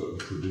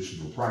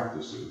traditional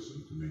practices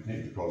and to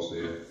maintain, because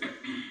they're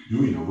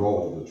doing a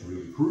role that's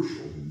really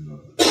crucial in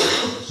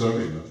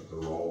serving the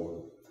role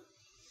of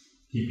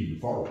keeping the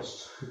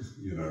forest,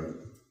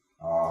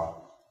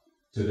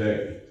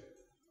 today.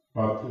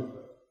 But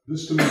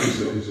this to me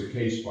is a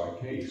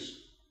case-by-case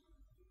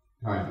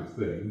kind of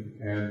thing,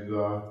 and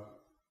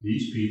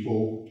these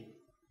people,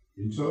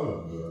 in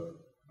turn,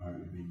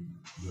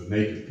 the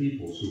native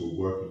peoples who are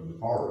working the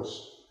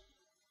forest,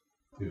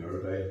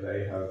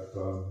 they have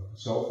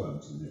cell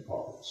phones in their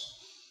pockets.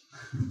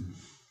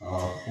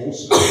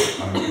 Also,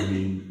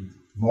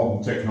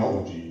 modern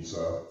technologies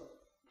are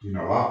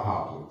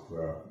part of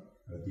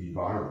the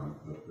environment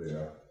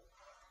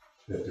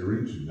that they're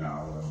into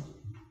now, and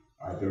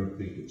I don't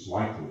think it's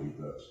likely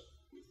that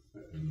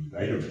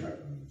they don't have.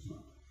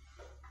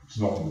 It's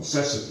not a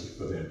necessity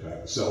for them to have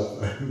a cell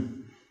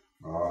phone.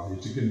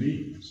 It's a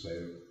convenience.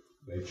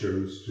 They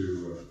chose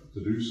to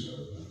do so,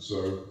 and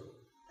so.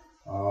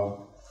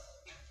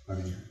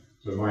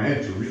 So my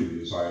answer really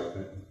is,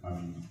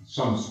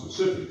 some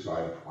specifics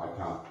I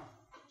can't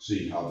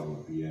see how there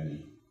would be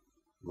any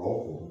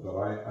role for them, but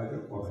I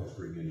don't want to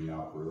bring any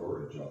a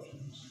priori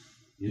judgments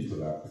into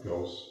that,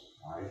 because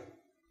I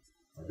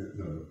don't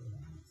know.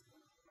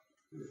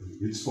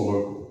 It's for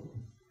local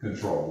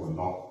control and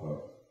not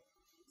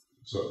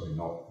certainly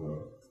not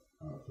for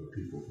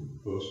people from the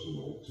first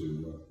world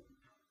to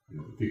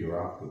figure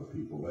out for the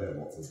people there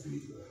what would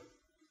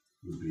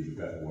be the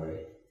better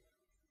way.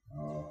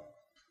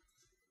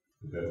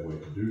 The better way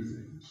to do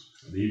things,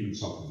 and even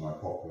something like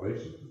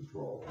population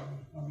control.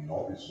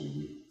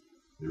 Obviously,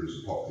 there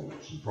is a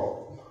population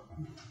problem.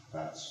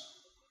 That's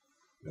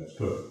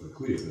perfectly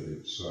clear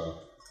that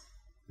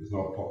there's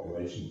not a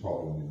population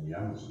problem in the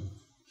Amazon,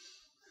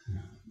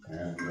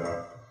 and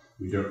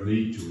we don't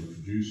need to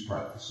introduce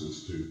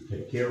practices to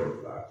take care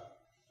of that.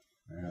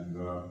 And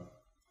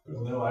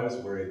I was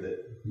worried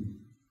that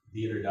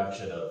the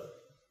introduction of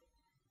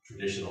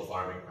traditional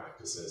farming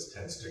practices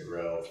tends to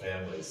grow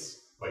families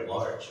quite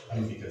large,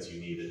 right? Because you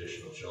need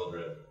additional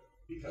children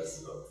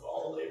because of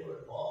all the labor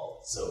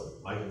involved. So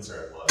my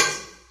concern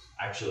was,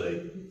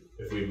 actually,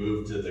 if we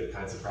move to the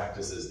kinds of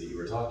practices that you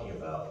were talking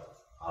about,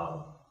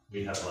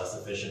 we have less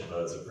efficient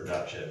modes of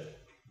production,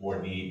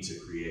 more need to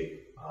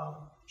create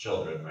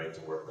children, right,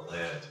 to work the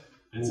land.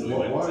 And so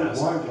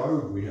why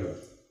would we have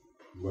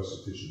less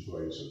efficient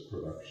ways of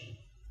production?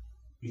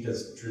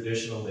 Because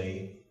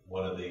traditionally,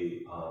 one of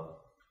the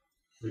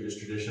because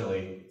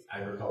traditionally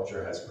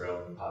agriculture has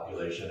grown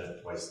population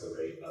at twice the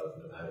rate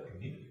of nomadic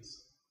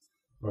communities.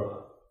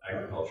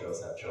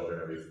 Agriculturalists have children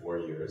every 4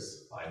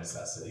 years by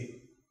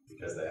necessity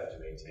because they have to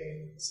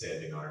maintain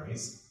standing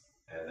armies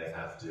and they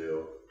have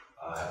to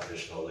have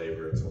additional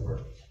labor to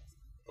work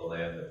the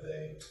land that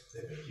they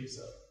make use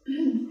of.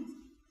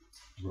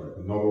 Right,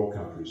 but not all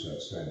countries have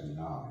standing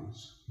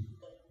armies.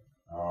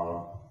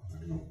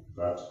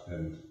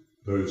 And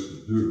those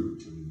that do,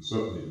 I mean,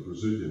 certainly the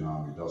Brazilian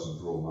army doesn't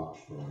draw much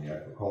from the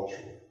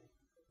agricultural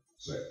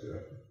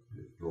sector.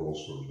 It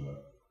draws from the...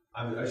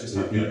 I was just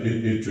talking about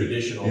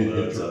traditional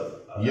modes of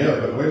yeah,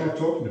 but we're not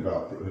talking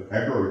about...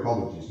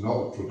 Agroecology is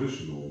not a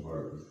traditional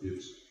mode.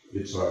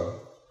 It's a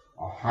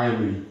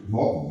highly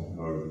modern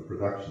mode of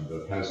production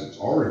that has its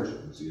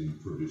origins in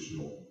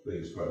traditional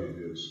things, but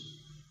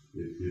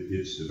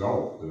it's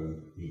developed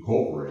and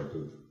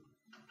incorporated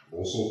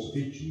all sorts of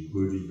teaching,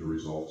 including the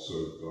results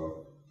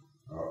of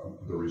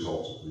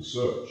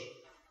research.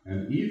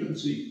 And even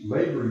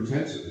labor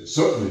intensive. It's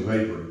certainly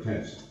labor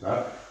intensive.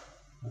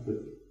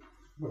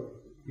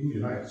 Look, in the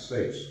United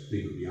States,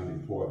 think of the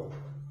unemployment.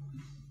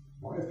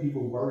 Why are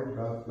people worried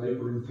about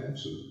labor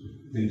intensive?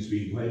 Things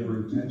being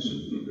labor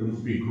intensive. It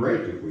would be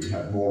great if we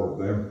had more of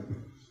them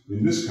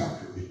in this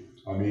country.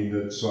 I mean,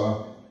 it's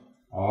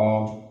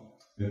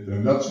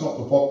and that's not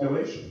the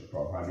population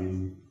problem. I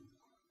mean,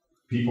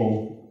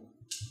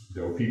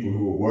 there were people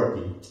who were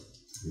working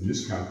in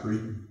this country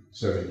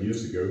 7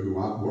 years ago who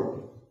aren't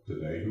working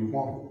today who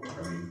want to work.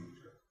 I mean,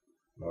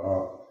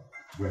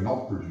 we're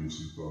not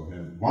producing for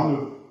him.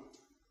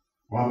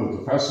 One of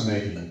the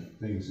fascinating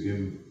things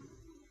in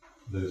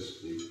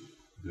this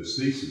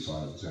thesis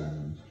I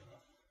examined,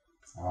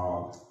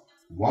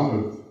 one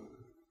of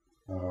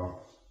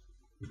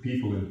the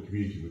people in the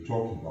community were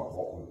talking about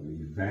what were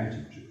the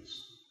advantages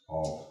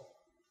of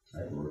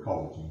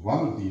agroecology.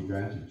 One of the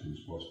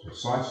advantages was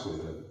precisely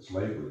that it's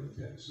labor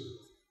intensive.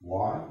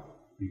 Why?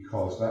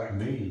 Because that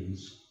means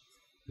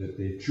that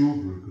their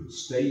children could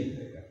stay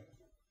there,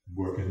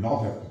 work, and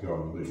not have to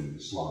go and live in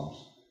the slums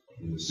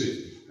in the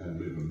city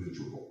and live a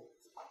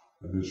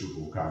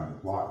miserable kind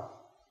of life.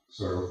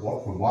 So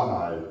what from one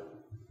eye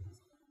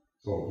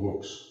sort of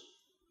looks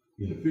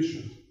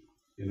inefficient,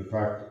 in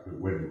fact,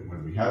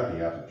 when we have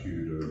the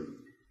attitude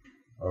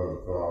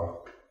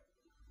of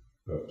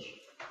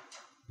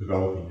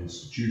developing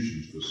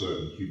institutions for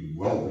certain human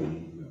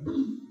well-being and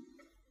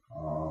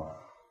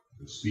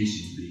the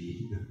species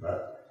being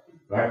that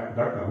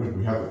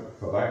we have it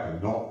for that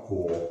and not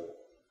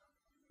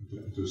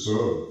to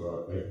serve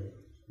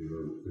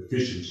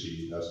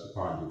efficiency as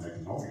defined in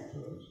economic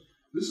terms.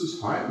 This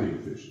is highly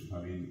efficient.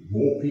 I mean,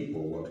 more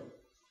people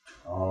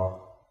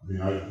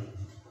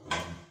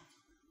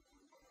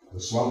the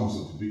slums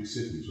of the big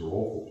cities are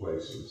awful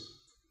places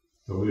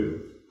to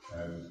live,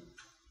 and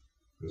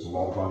there's a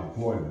lot of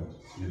unemployment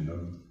in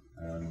them,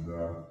 and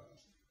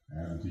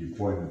the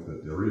employment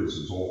that there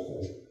is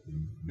awful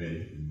in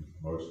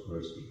most of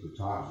the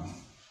time.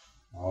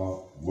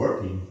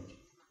 Working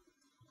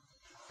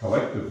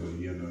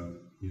collectively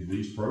in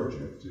these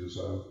projects is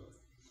a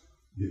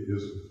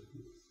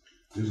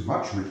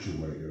much richer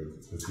way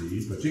of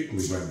being,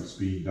 particularly when it's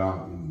being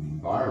done in an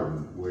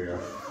environment where,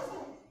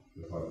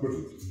 if I put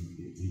it,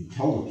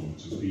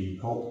 intelligence is being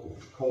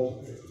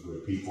cultivated, where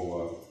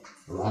people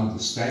are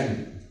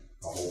understanding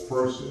the whole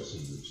process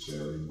in which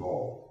they're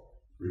involved,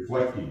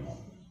 reflecting on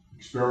it,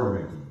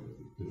 experimenting with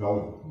it,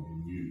 developing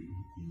in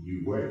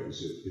new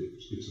ways.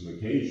 It's an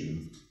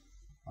occasion.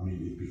 I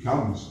mean, it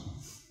becomes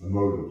a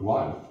mode of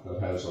life that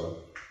has a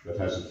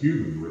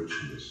human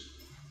richness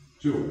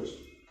to it,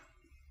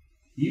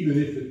 even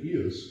if it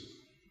is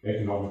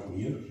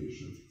economically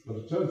inefficient. But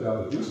it turns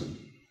out it isn't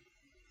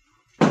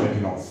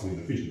economically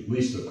inefficient, at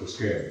least at the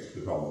scale it's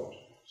developed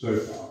so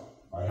far.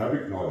 I have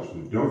acknowledged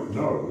we don't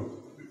know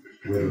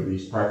whether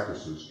these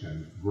practices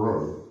can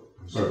grow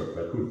so that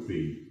they could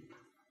feed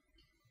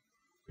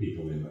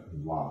people in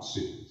large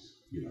cities.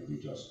 You know, we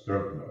just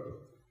don't know.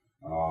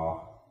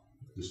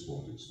 At this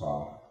point, it's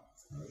far.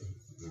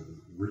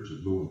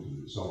 Richard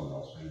Lewington, that someone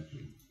else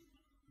mentioned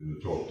in the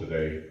talk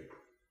today,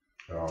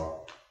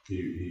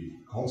 he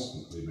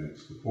constantly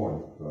makes the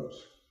point that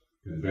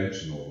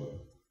conventional and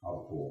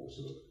other forms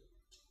of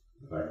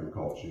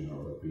agriculture,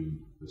 have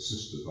been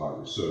assisted by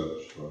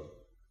research for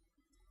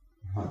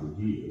 100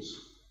 years.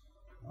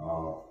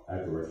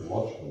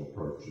 Agroecological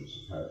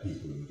approaches have had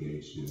people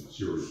engaged in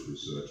serious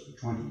research for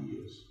 20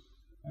 years,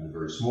 and a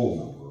very small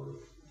number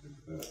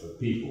of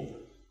people.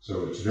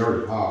 So it's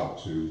very hard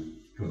to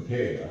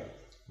compare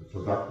the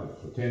productive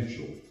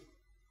potential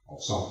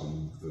of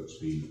something that's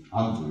been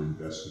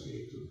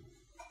under-investigated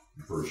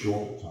for a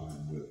shorter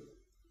time with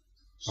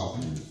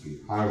something that's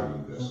been highly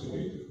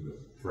investigated with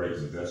great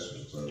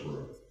investments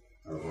over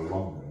a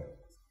longer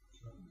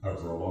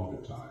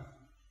time.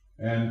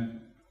 And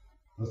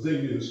the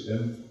thing is,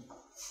 and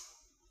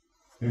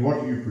what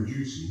are you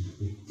producing?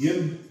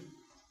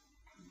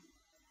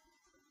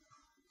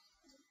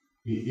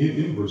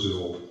 In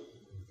Brazil,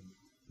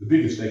 the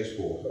biggest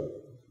export of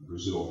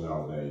Brazil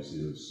nowadays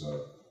is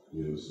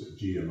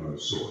GMO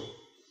soy.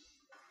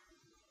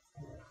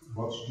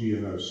 what's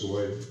GMO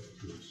soy?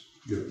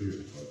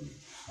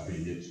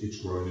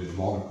 It's grown in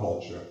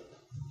monoculture,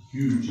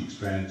 huge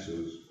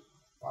expanses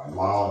by in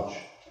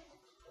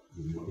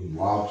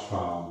large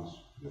farms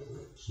with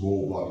a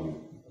small body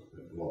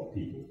of a lot of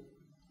people,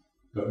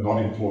 but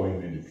not employing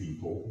many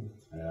people,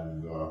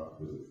 and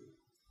with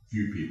a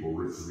few people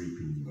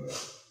reaping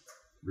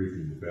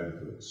the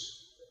benefits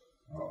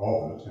of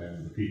it,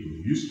 and the people who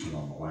used to be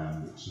on the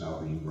land that's now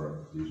being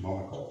grown, these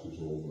monocultures,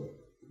 all were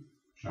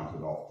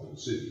shunted off to the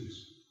cities,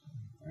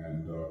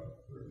 and or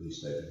at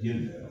least they begin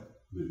there,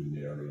 living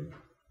there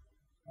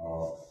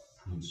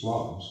in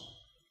slums.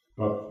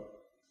 But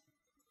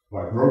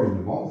by growing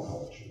the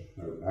monoculture,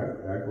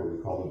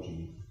 agroecology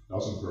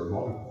doesn't grow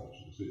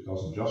monocultures. It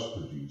doesn't just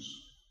produce,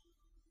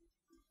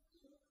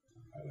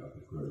 I don't know if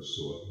it grows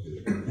soy.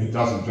 It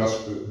doesn't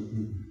just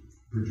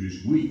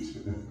produce wheat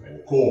or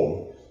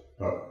corn,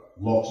 but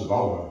lots of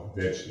other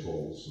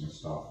vegetables and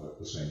stuff at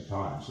the same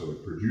time. So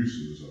it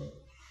produces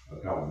a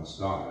balanced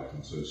diet,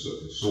 and so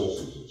certain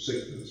sources of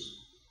sickness,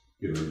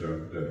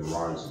 don't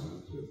arise in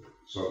it.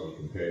 Certainly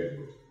compared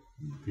with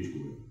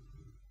people in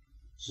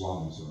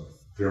slums are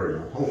very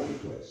unhealthy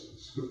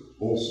places.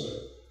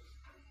 Also,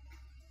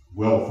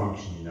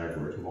 well-functioning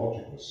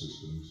agroecological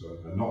systems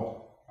are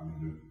not. I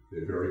mean,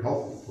 they're very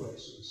healthy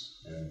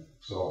places, and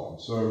so on.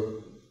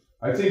 So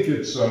I think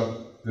it's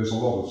there's a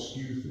lot of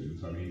skew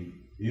things. I mean,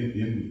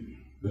 in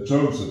the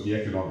terms of the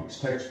economics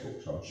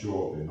textbooks, I'm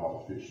sure they're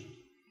not efficient.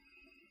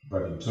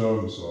 But in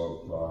terms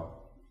of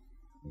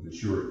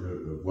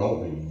the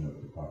well-being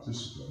of the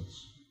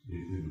participants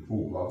in the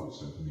full-blooded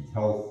sense, I mean,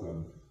 health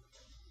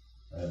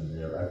and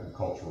their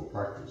agricultural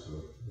practice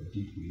are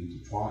deeply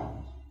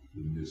intertwined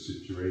in this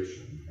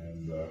situation,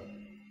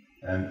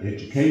 and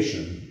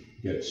education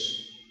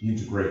gets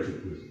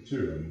integrated with it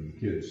too. I mean, the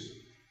kids,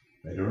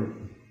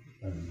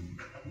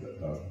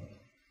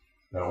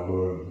 they'll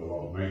learn a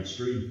lot of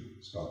mainstream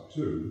stuff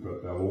too,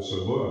 but they'll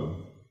also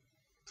learn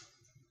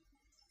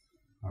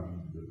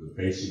the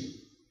basic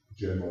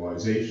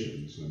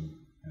generalizations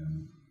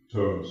and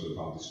terms of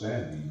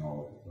understanding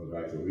of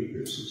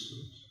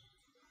agroecosystems.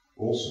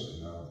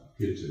 Also,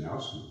 kids in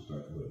our schools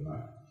don't learn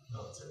that.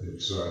 No,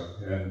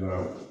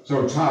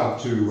 So it's hard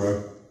to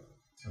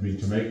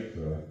make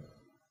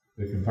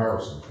the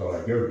comparison. But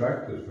I go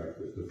back to the fact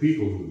that the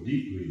people who are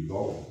deeply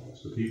involved in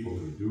this, the people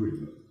who are doing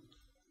it,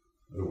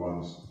 are the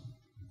ones,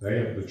 they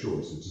have the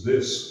choice. It's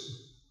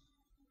this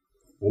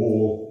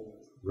or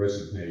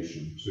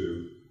resignation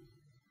to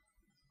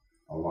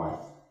a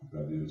life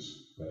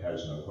that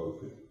has no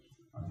hope in it.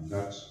 I mean,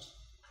 that's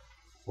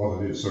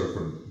what it is. So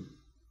from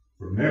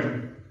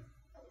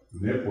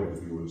their point of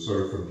view, and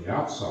so from the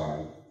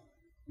outside,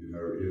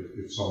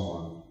 if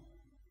someone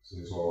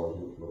says,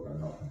 "Oh, look,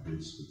 I'm not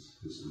convinced that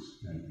this is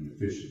going to be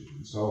efficient,"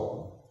 and so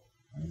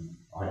on, and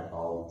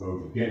I'll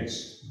vote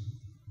against.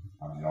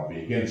 I mean, I'll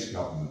be against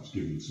governments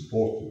giving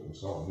support to it and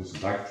so on. This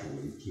is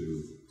actually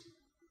to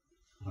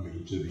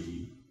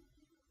be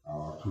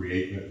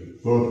creating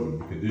furthering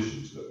the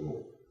conditions that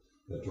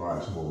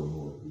drives more and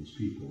more of these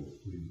people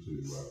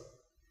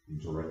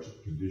into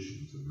wretched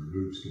conditions and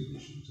removes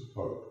conditions of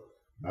hope.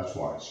 And that's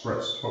why I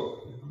stressed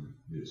hope.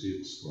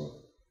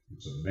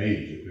 It's a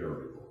major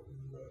variable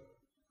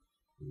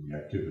in the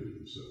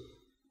activities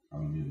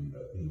in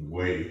the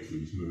way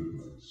these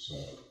movements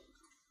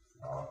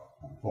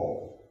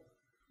unfold.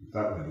 If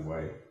that went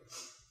away,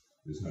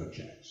 there's no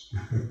chance.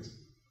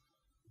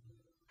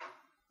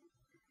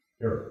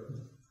 Eric.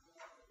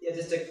 Yeah,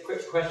 just a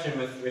quick question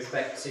with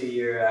respect to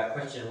your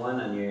question 1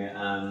 on your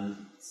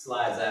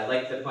slides. I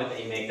like the point that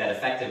you make that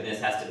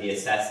effectiveness has to be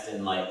assessed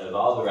in light of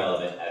all the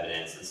relevant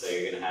evidence, and so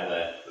you're going to have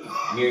a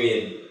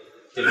myriad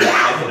different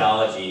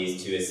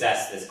methodologies to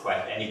assess this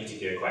any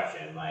particular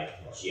question, like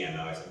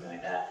GMO or something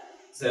like that.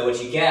 So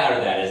what you get out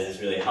of that is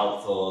this really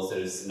helpful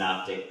sort of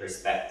synoptic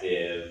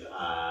perspective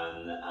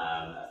on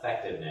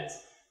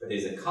effectiveness. But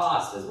there's a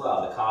cost as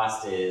well. The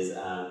cost is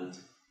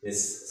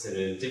this sort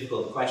of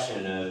difficult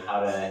question of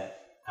how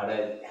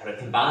to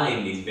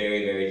combine these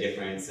very, very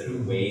different sort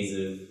of ways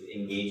of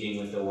engaging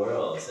with the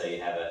world. So you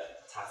have a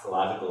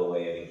taxological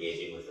way of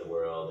engaging with the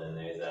world, and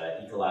there's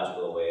an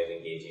ecological way of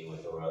engaging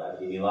with the world,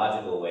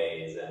 epidemiological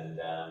ways, and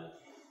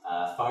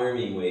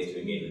farming ways to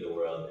engage with the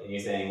world. And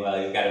you're saying,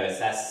 well, you've got to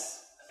assess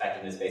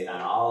effectiveness based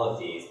on all of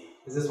these.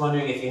 I was just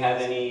wondering if you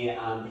have any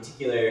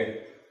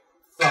particular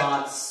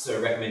thoughts or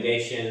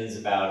recommendations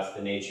about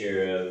the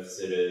nature of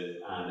sort of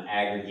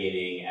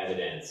aggregating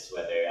evidence,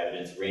 whether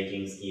evidence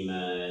ranking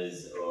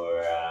schemas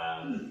or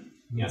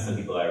some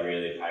people are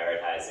really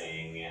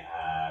prioritizing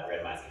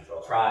randomized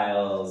controlled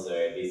trials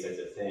or these sorts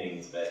of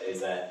things, but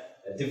is a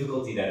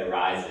difficulty that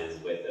arises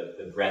with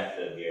the breadth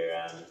of your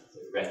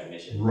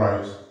recognition.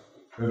 Right.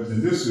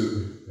 And this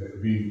is,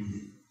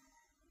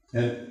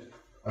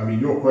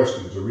 your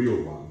question is a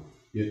real one.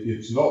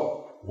 It's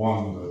not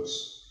one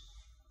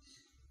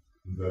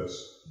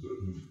that's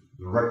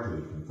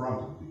directly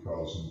confronted,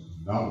 because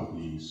none of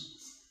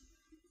these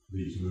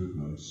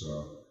movements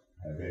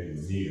have any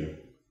near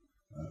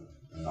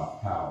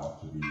enough power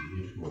to be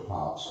integral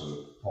parts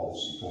of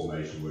policy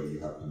formation where you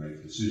have to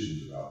make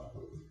decisions about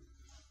putting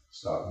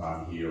stuff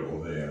money here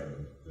or there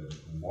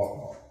and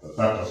whatnot. But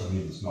that doesn't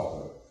mean it's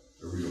not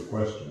a real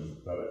question.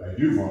 But I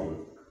do want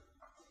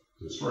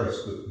to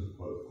stress that,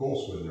 but of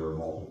course, when there are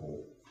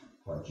multiple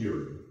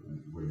criteria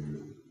and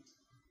when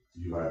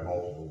you have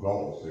multiple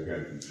goals, there are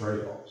going to be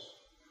trade-offs.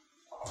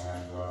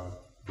 And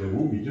there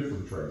will be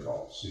different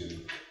trade-offs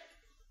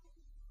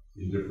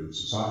in different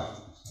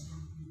societies. I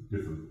mean,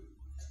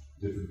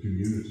 different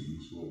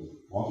communities will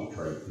want to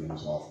trade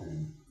things off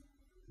in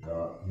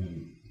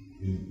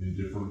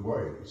different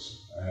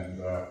ways.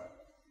 And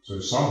so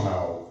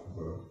somehow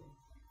the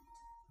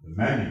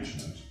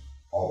management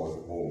of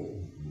it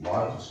all, the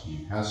larger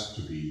scheme, has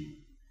to be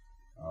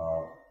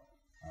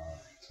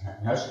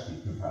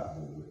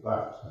compatible with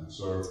that. And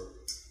so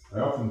I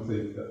often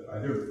think that, I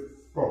don't,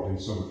 probably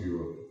some of you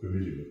are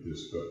familiar with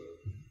this, but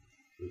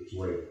it's a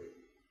way of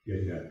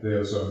getting at.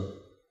 There's a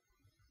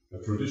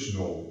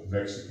traditional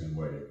Mexican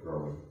way of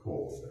growing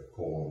corn.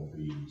 Corn,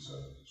 beans,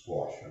 and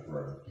squash are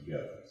grown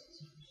together.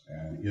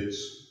 And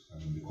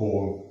the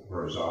corn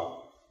grows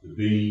up, the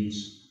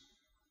beans,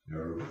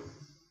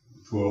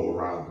 twirl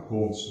around the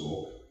corn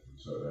stalk,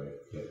 so they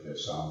get their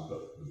sun,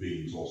 but the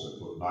beans also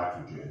put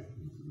nitrogen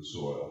into the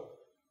soil,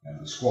 and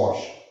the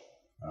squash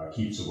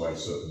keeps away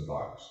certain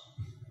bugs.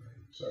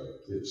 So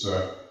it's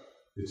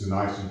a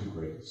nice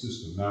integrated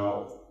system.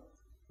 Now,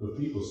 the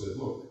people said,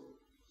 look,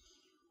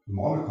 the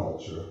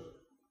monoculture,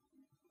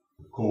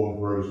 the corn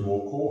grows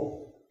more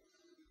corn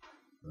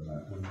than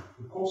that, and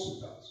of course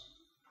it does.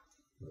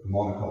 But the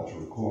monoculture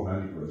of corn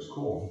only grows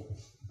corn,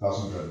 it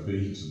doesn't grow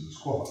beans and the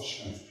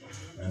squash.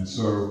 And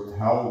so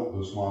how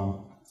does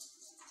one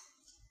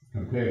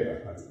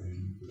compare? I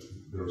mean,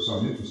 there are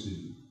some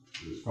interesting,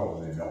 there's a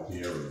fellow named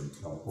Altieri in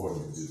California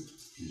who did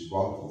these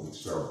wonderful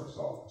experiments.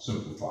 I'll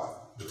simplify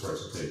the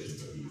presentation,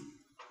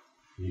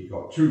 but he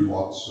got 2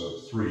 lots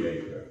of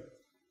 3-acre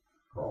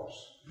crops.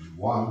 In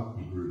one,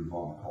 he grew the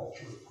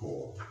monoculture of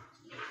corn,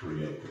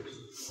 3 acres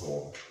of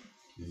corn.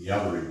 In the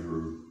other, he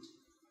grew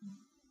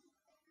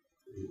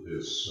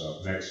this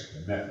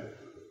Mexican method,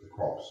 the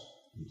crops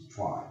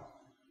intertwined.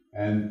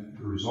 And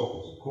the result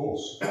was, of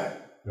course,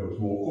 there was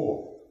more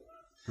corn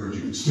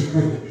produced.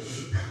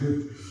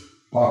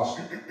 But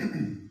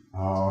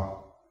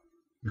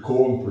the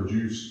corn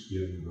produced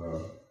in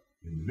the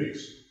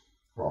mixed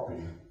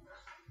cropping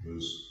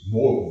was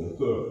more than a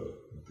third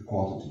of the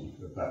quantity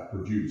that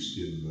produced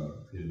in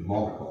the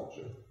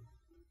monoculture.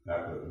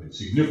 That was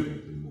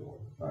significantly more,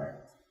 in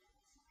fact.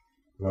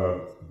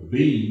 The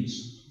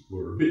beans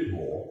were a bit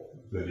more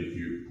than if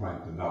you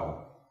planted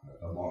a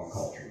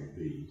monoculture of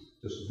beans,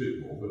 just a bit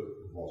more, but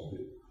it was a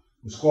bit.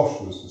 The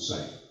squash was the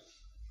same.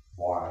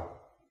 Why?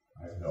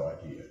 I have no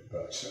idea,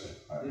 but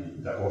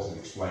that wasn't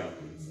explained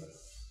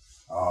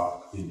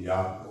in the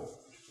article.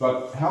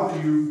 But how do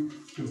you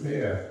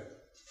compare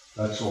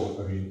that sort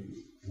of, I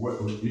mean,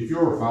 if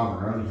you're a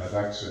farmer and only have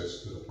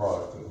access to the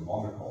product of a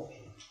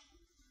monoculture,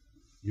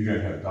 you're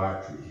going to have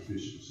dietary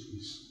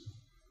deficiencies.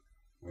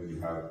 When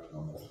you have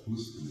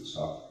multiplicity of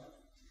stuff,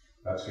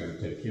 that's going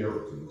to take care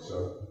of things.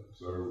 So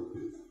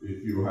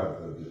if you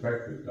have a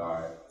defective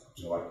diet,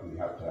 you're likely to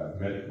have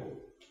medical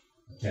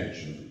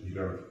attention.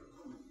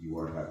 You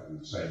won't have to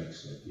the same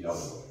extent the other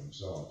way, and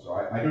so on. So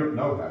I don't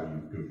know how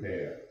you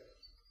compare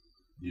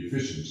the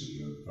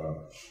efficiency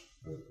of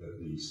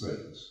these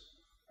things.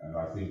 And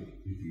I think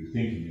if you're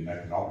thinking in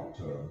economic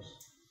terms,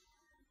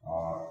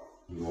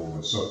 you'll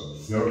almost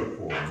certainly go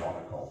for the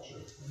monoculture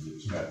and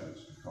its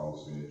methods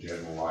because they're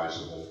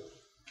generalizable.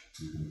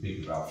 You can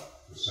think about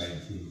the same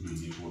thing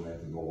being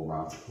implemented all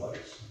around the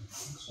place and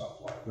stuff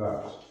like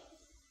that.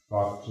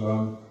 But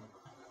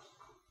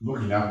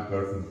looking at it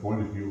though from the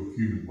point of view of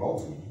human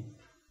well-being,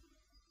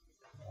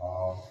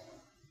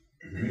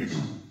 the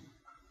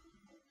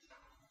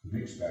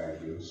mixed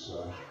bag is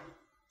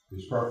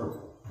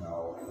preferable.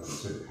 Now, as I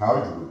said,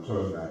 how do you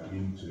turn that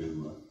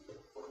into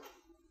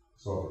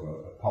sort of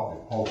a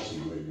public policy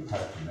where you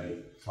have to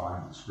make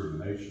fine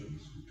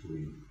discriminations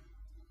between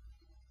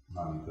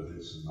money for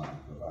this and money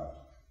for that?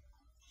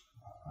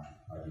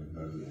 I don't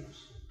know the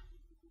answer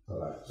for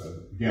that. So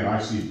again, I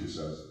see this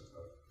as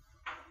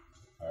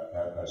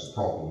a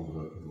problem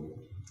that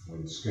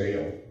when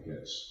scale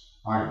gets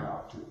high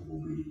enough, it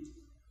will be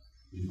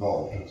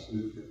involved.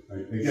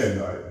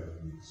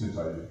 Since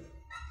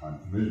I'm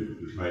familiar with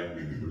this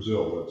mainly in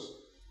Brazil,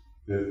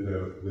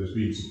 there's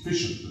been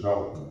sufficient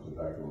development of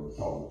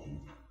agroecology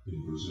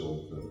in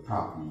Brazil that it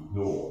can't be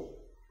ignored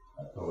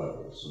at the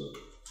levels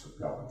of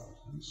government.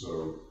 And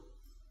so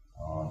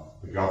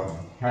the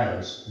government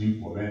has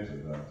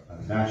implemented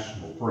a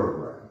national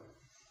program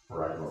for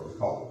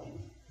agroecology,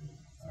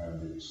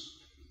 and it's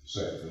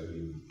said that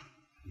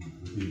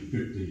within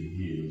 15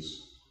 years,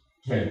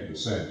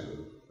 10%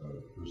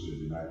 of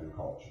Brazilian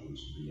agriculture is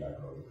to be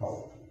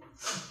agroecology.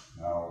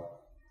 Now,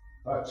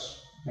 that's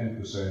 10%. I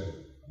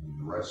mean,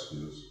 the rest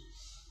is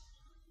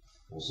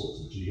all sorts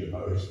of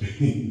GMOs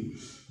being,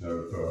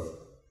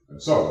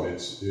 and so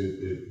this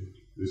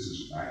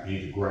is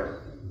anti-grain.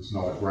 It's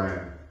not a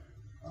grain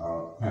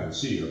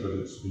panacea, but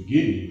it's the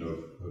beginning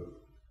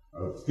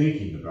of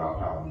thinking about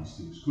how these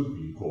things could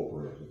be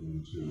incorporated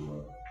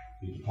into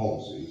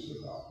policies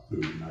about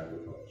food and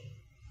agriculture.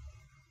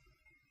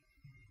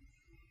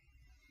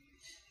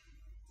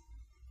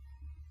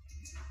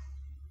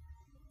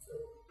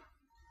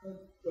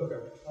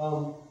 Okay.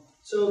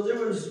 So there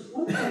was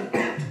one thing,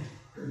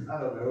 I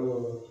don't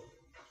know,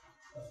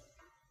 a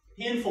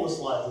handful of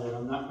slides in,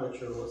 I'm not quite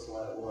sure what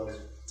slide it was,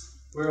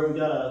 where we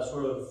got a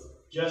sort of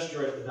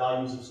gesture at the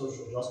values of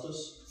social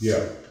justice.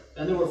 Yeah.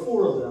 And there were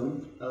 4 of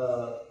them.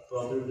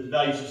 Well, there were the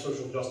values of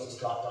social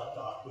justice, ...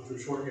 which were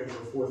shorthand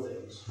for 4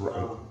 things.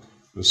 Right.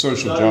 The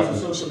social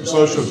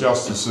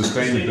justice,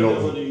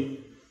 sustainability,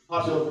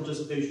 popular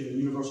participation, and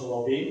universal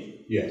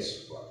well-being.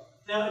 Yes. Right.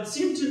 Now, it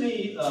seemed to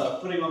me,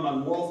 putting on my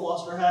moral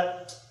philosopher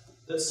hat,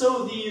 that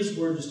some of these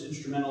were just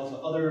instrumental to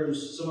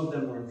others, some of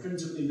them were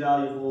intrinsically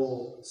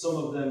valuable, some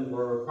of them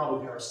were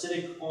probably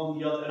parasitic on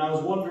the other, and I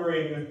was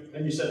wondering,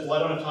 and you said,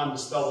 well, I don't have time to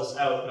spell this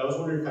out, but I was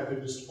wondering if I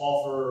could just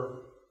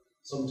offer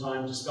some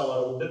time to spell out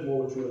a little bit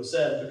more what you have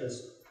said,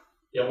 because,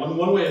 yeah,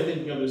 one way of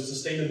thinking of it is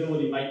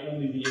sustainability might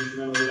only be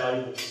instrumentally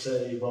valuable to,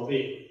 say,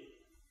 well-being,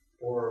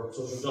 or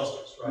social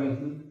justice, right?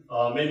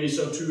 Mm-hmm. Maybe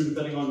so too,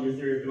 depending on your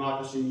theory of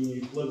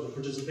democracy, political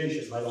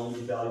participation might only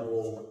be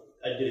valuable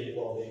at getting at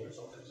well-being or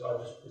something. So I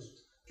just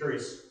was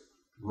curious.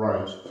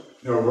 Right.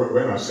 No,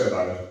 when I said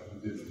I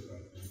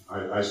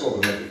sort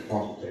of meant it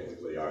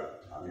quantitatively. I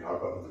mean, I've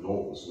got an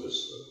enormous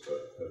list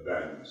of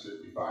values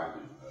that you find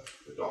in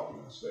the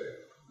documents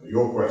there. Now,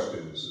 your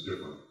question is a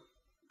different.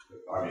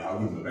 I mean, I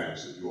wouldn't have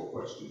answered your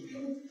question.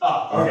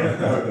 Okay.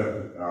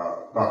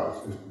 But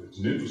it's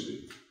an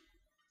interesting.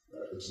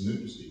 It's an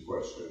interesting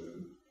question.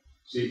 And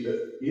see,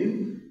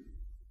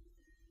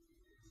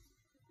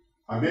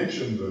 I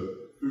mentioned that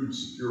food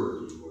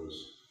security was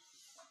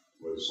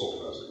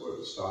sort of, as it were,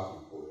 the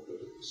starting point, but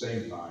at the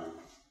same time,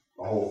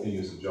 the whole thing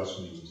isn't just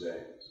means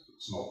ends.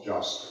 It's not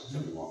just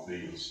what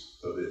means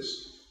to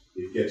this.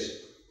 It gets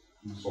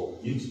sort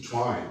of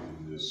intertwined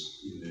in this.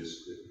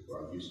 I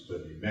used to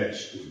be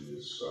meshed in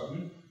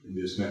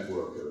this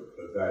network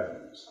of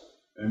values.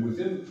 And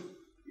within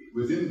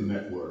the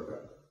network,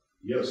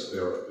 yes,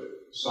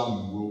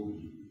 some will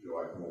be, if you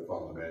like, more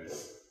fundamental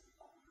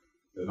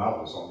than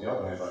others. On the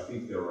other hand, I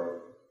think there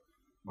are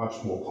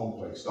much more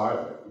complex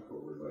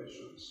dialectical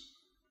relations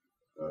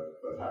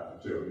that happen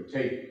too. You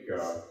take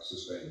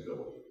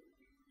sustainability,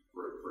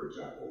 for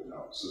example.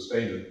 Now,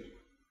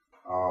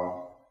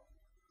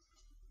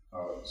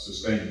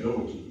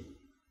 sustainability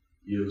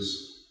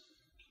is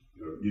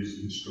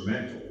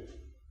instrumental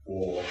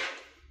for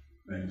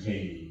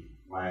maintaining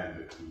land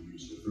that we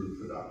use for food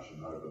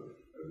production over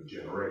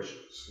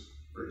generations,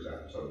 for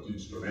example. So it's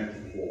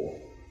instrumental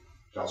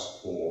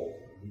for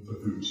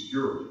food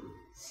security.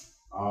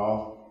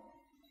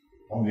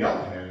 On the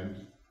other hand,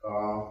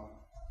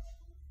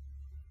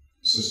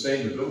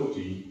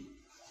 sustainability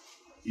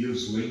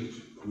is linked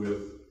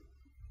with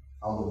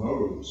other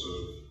modes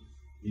of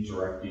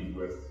interacting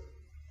with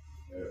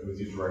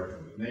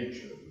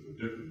nature that are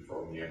different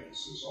from the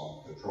emphasis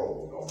on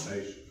control or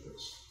domination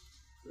that's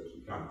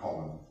become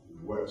common in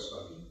the West. I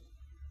mean,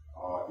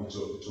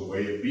 it's a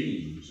way of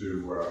being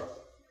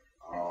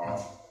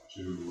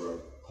to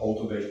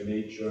cultivate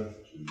nature,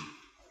 to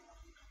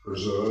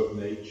preserve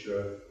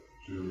nature,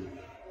 to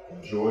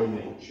enjoy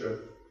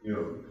nature. You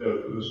know,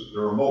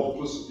 there are a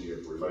multiplicity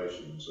of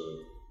relations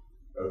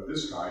of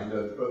this kind,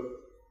 but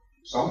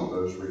some of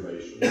those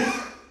relations,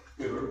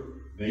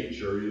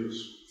 nature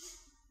is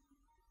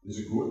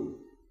a good,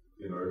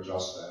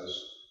 just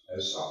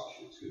as such.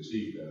 It's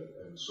conceived of,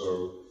 and so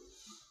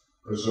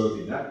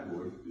preserving that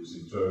good is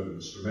in turn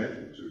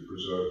instrumental to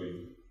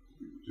preserving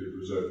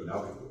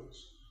other goods.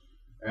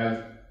 And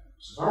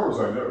as far as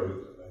I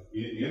know,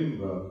 in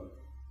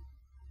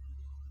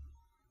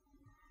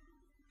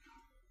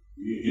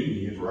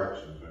the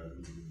interactions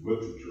and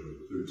literature of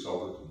the food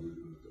sovereignty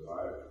movement that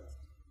I've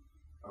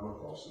come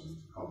across in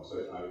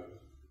conversation,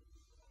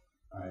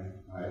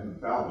 I haven't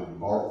found any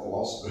moral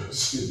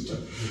philosophers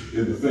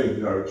in the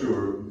thing,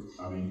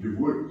 who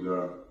would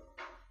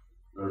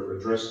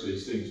address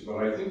these things. But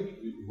I think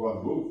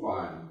one will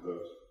find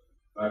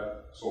that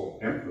sort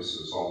of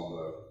emphasis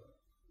on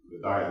the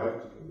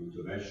dialectical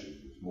intonation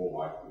is more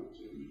likely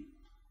to be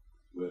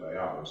where they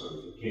are. And so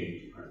if it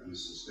came to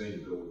this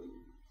sustainability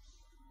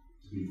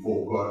to be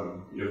foregone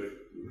if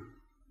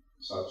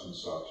such and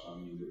such, I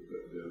mean,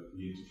 the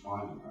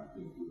intertwining, I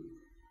think,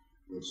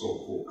 would sort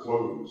of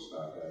foreclose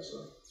that as a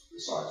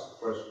decisive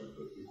question,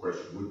 but the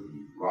question would be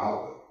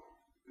rather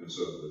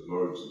concerned with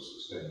modes of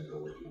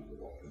sustainability under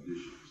what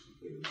conditions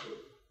and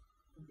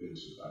things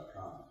of that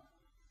kind.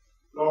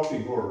 But I'll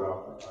think more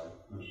about that.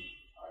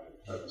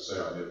 I have to say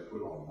I never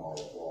put on a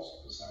moral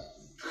philosopher's hat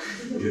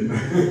in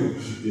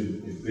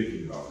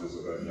thinking about this.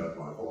 I've only had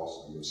my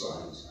philosophy of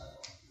science hat.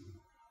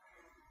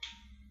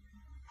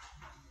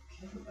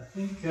 I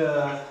think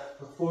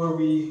before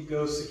we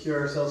go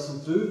secure ourselves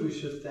some food, we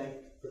should thank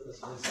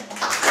Professor Lacey.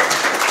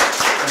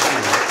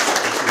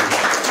 Thank you.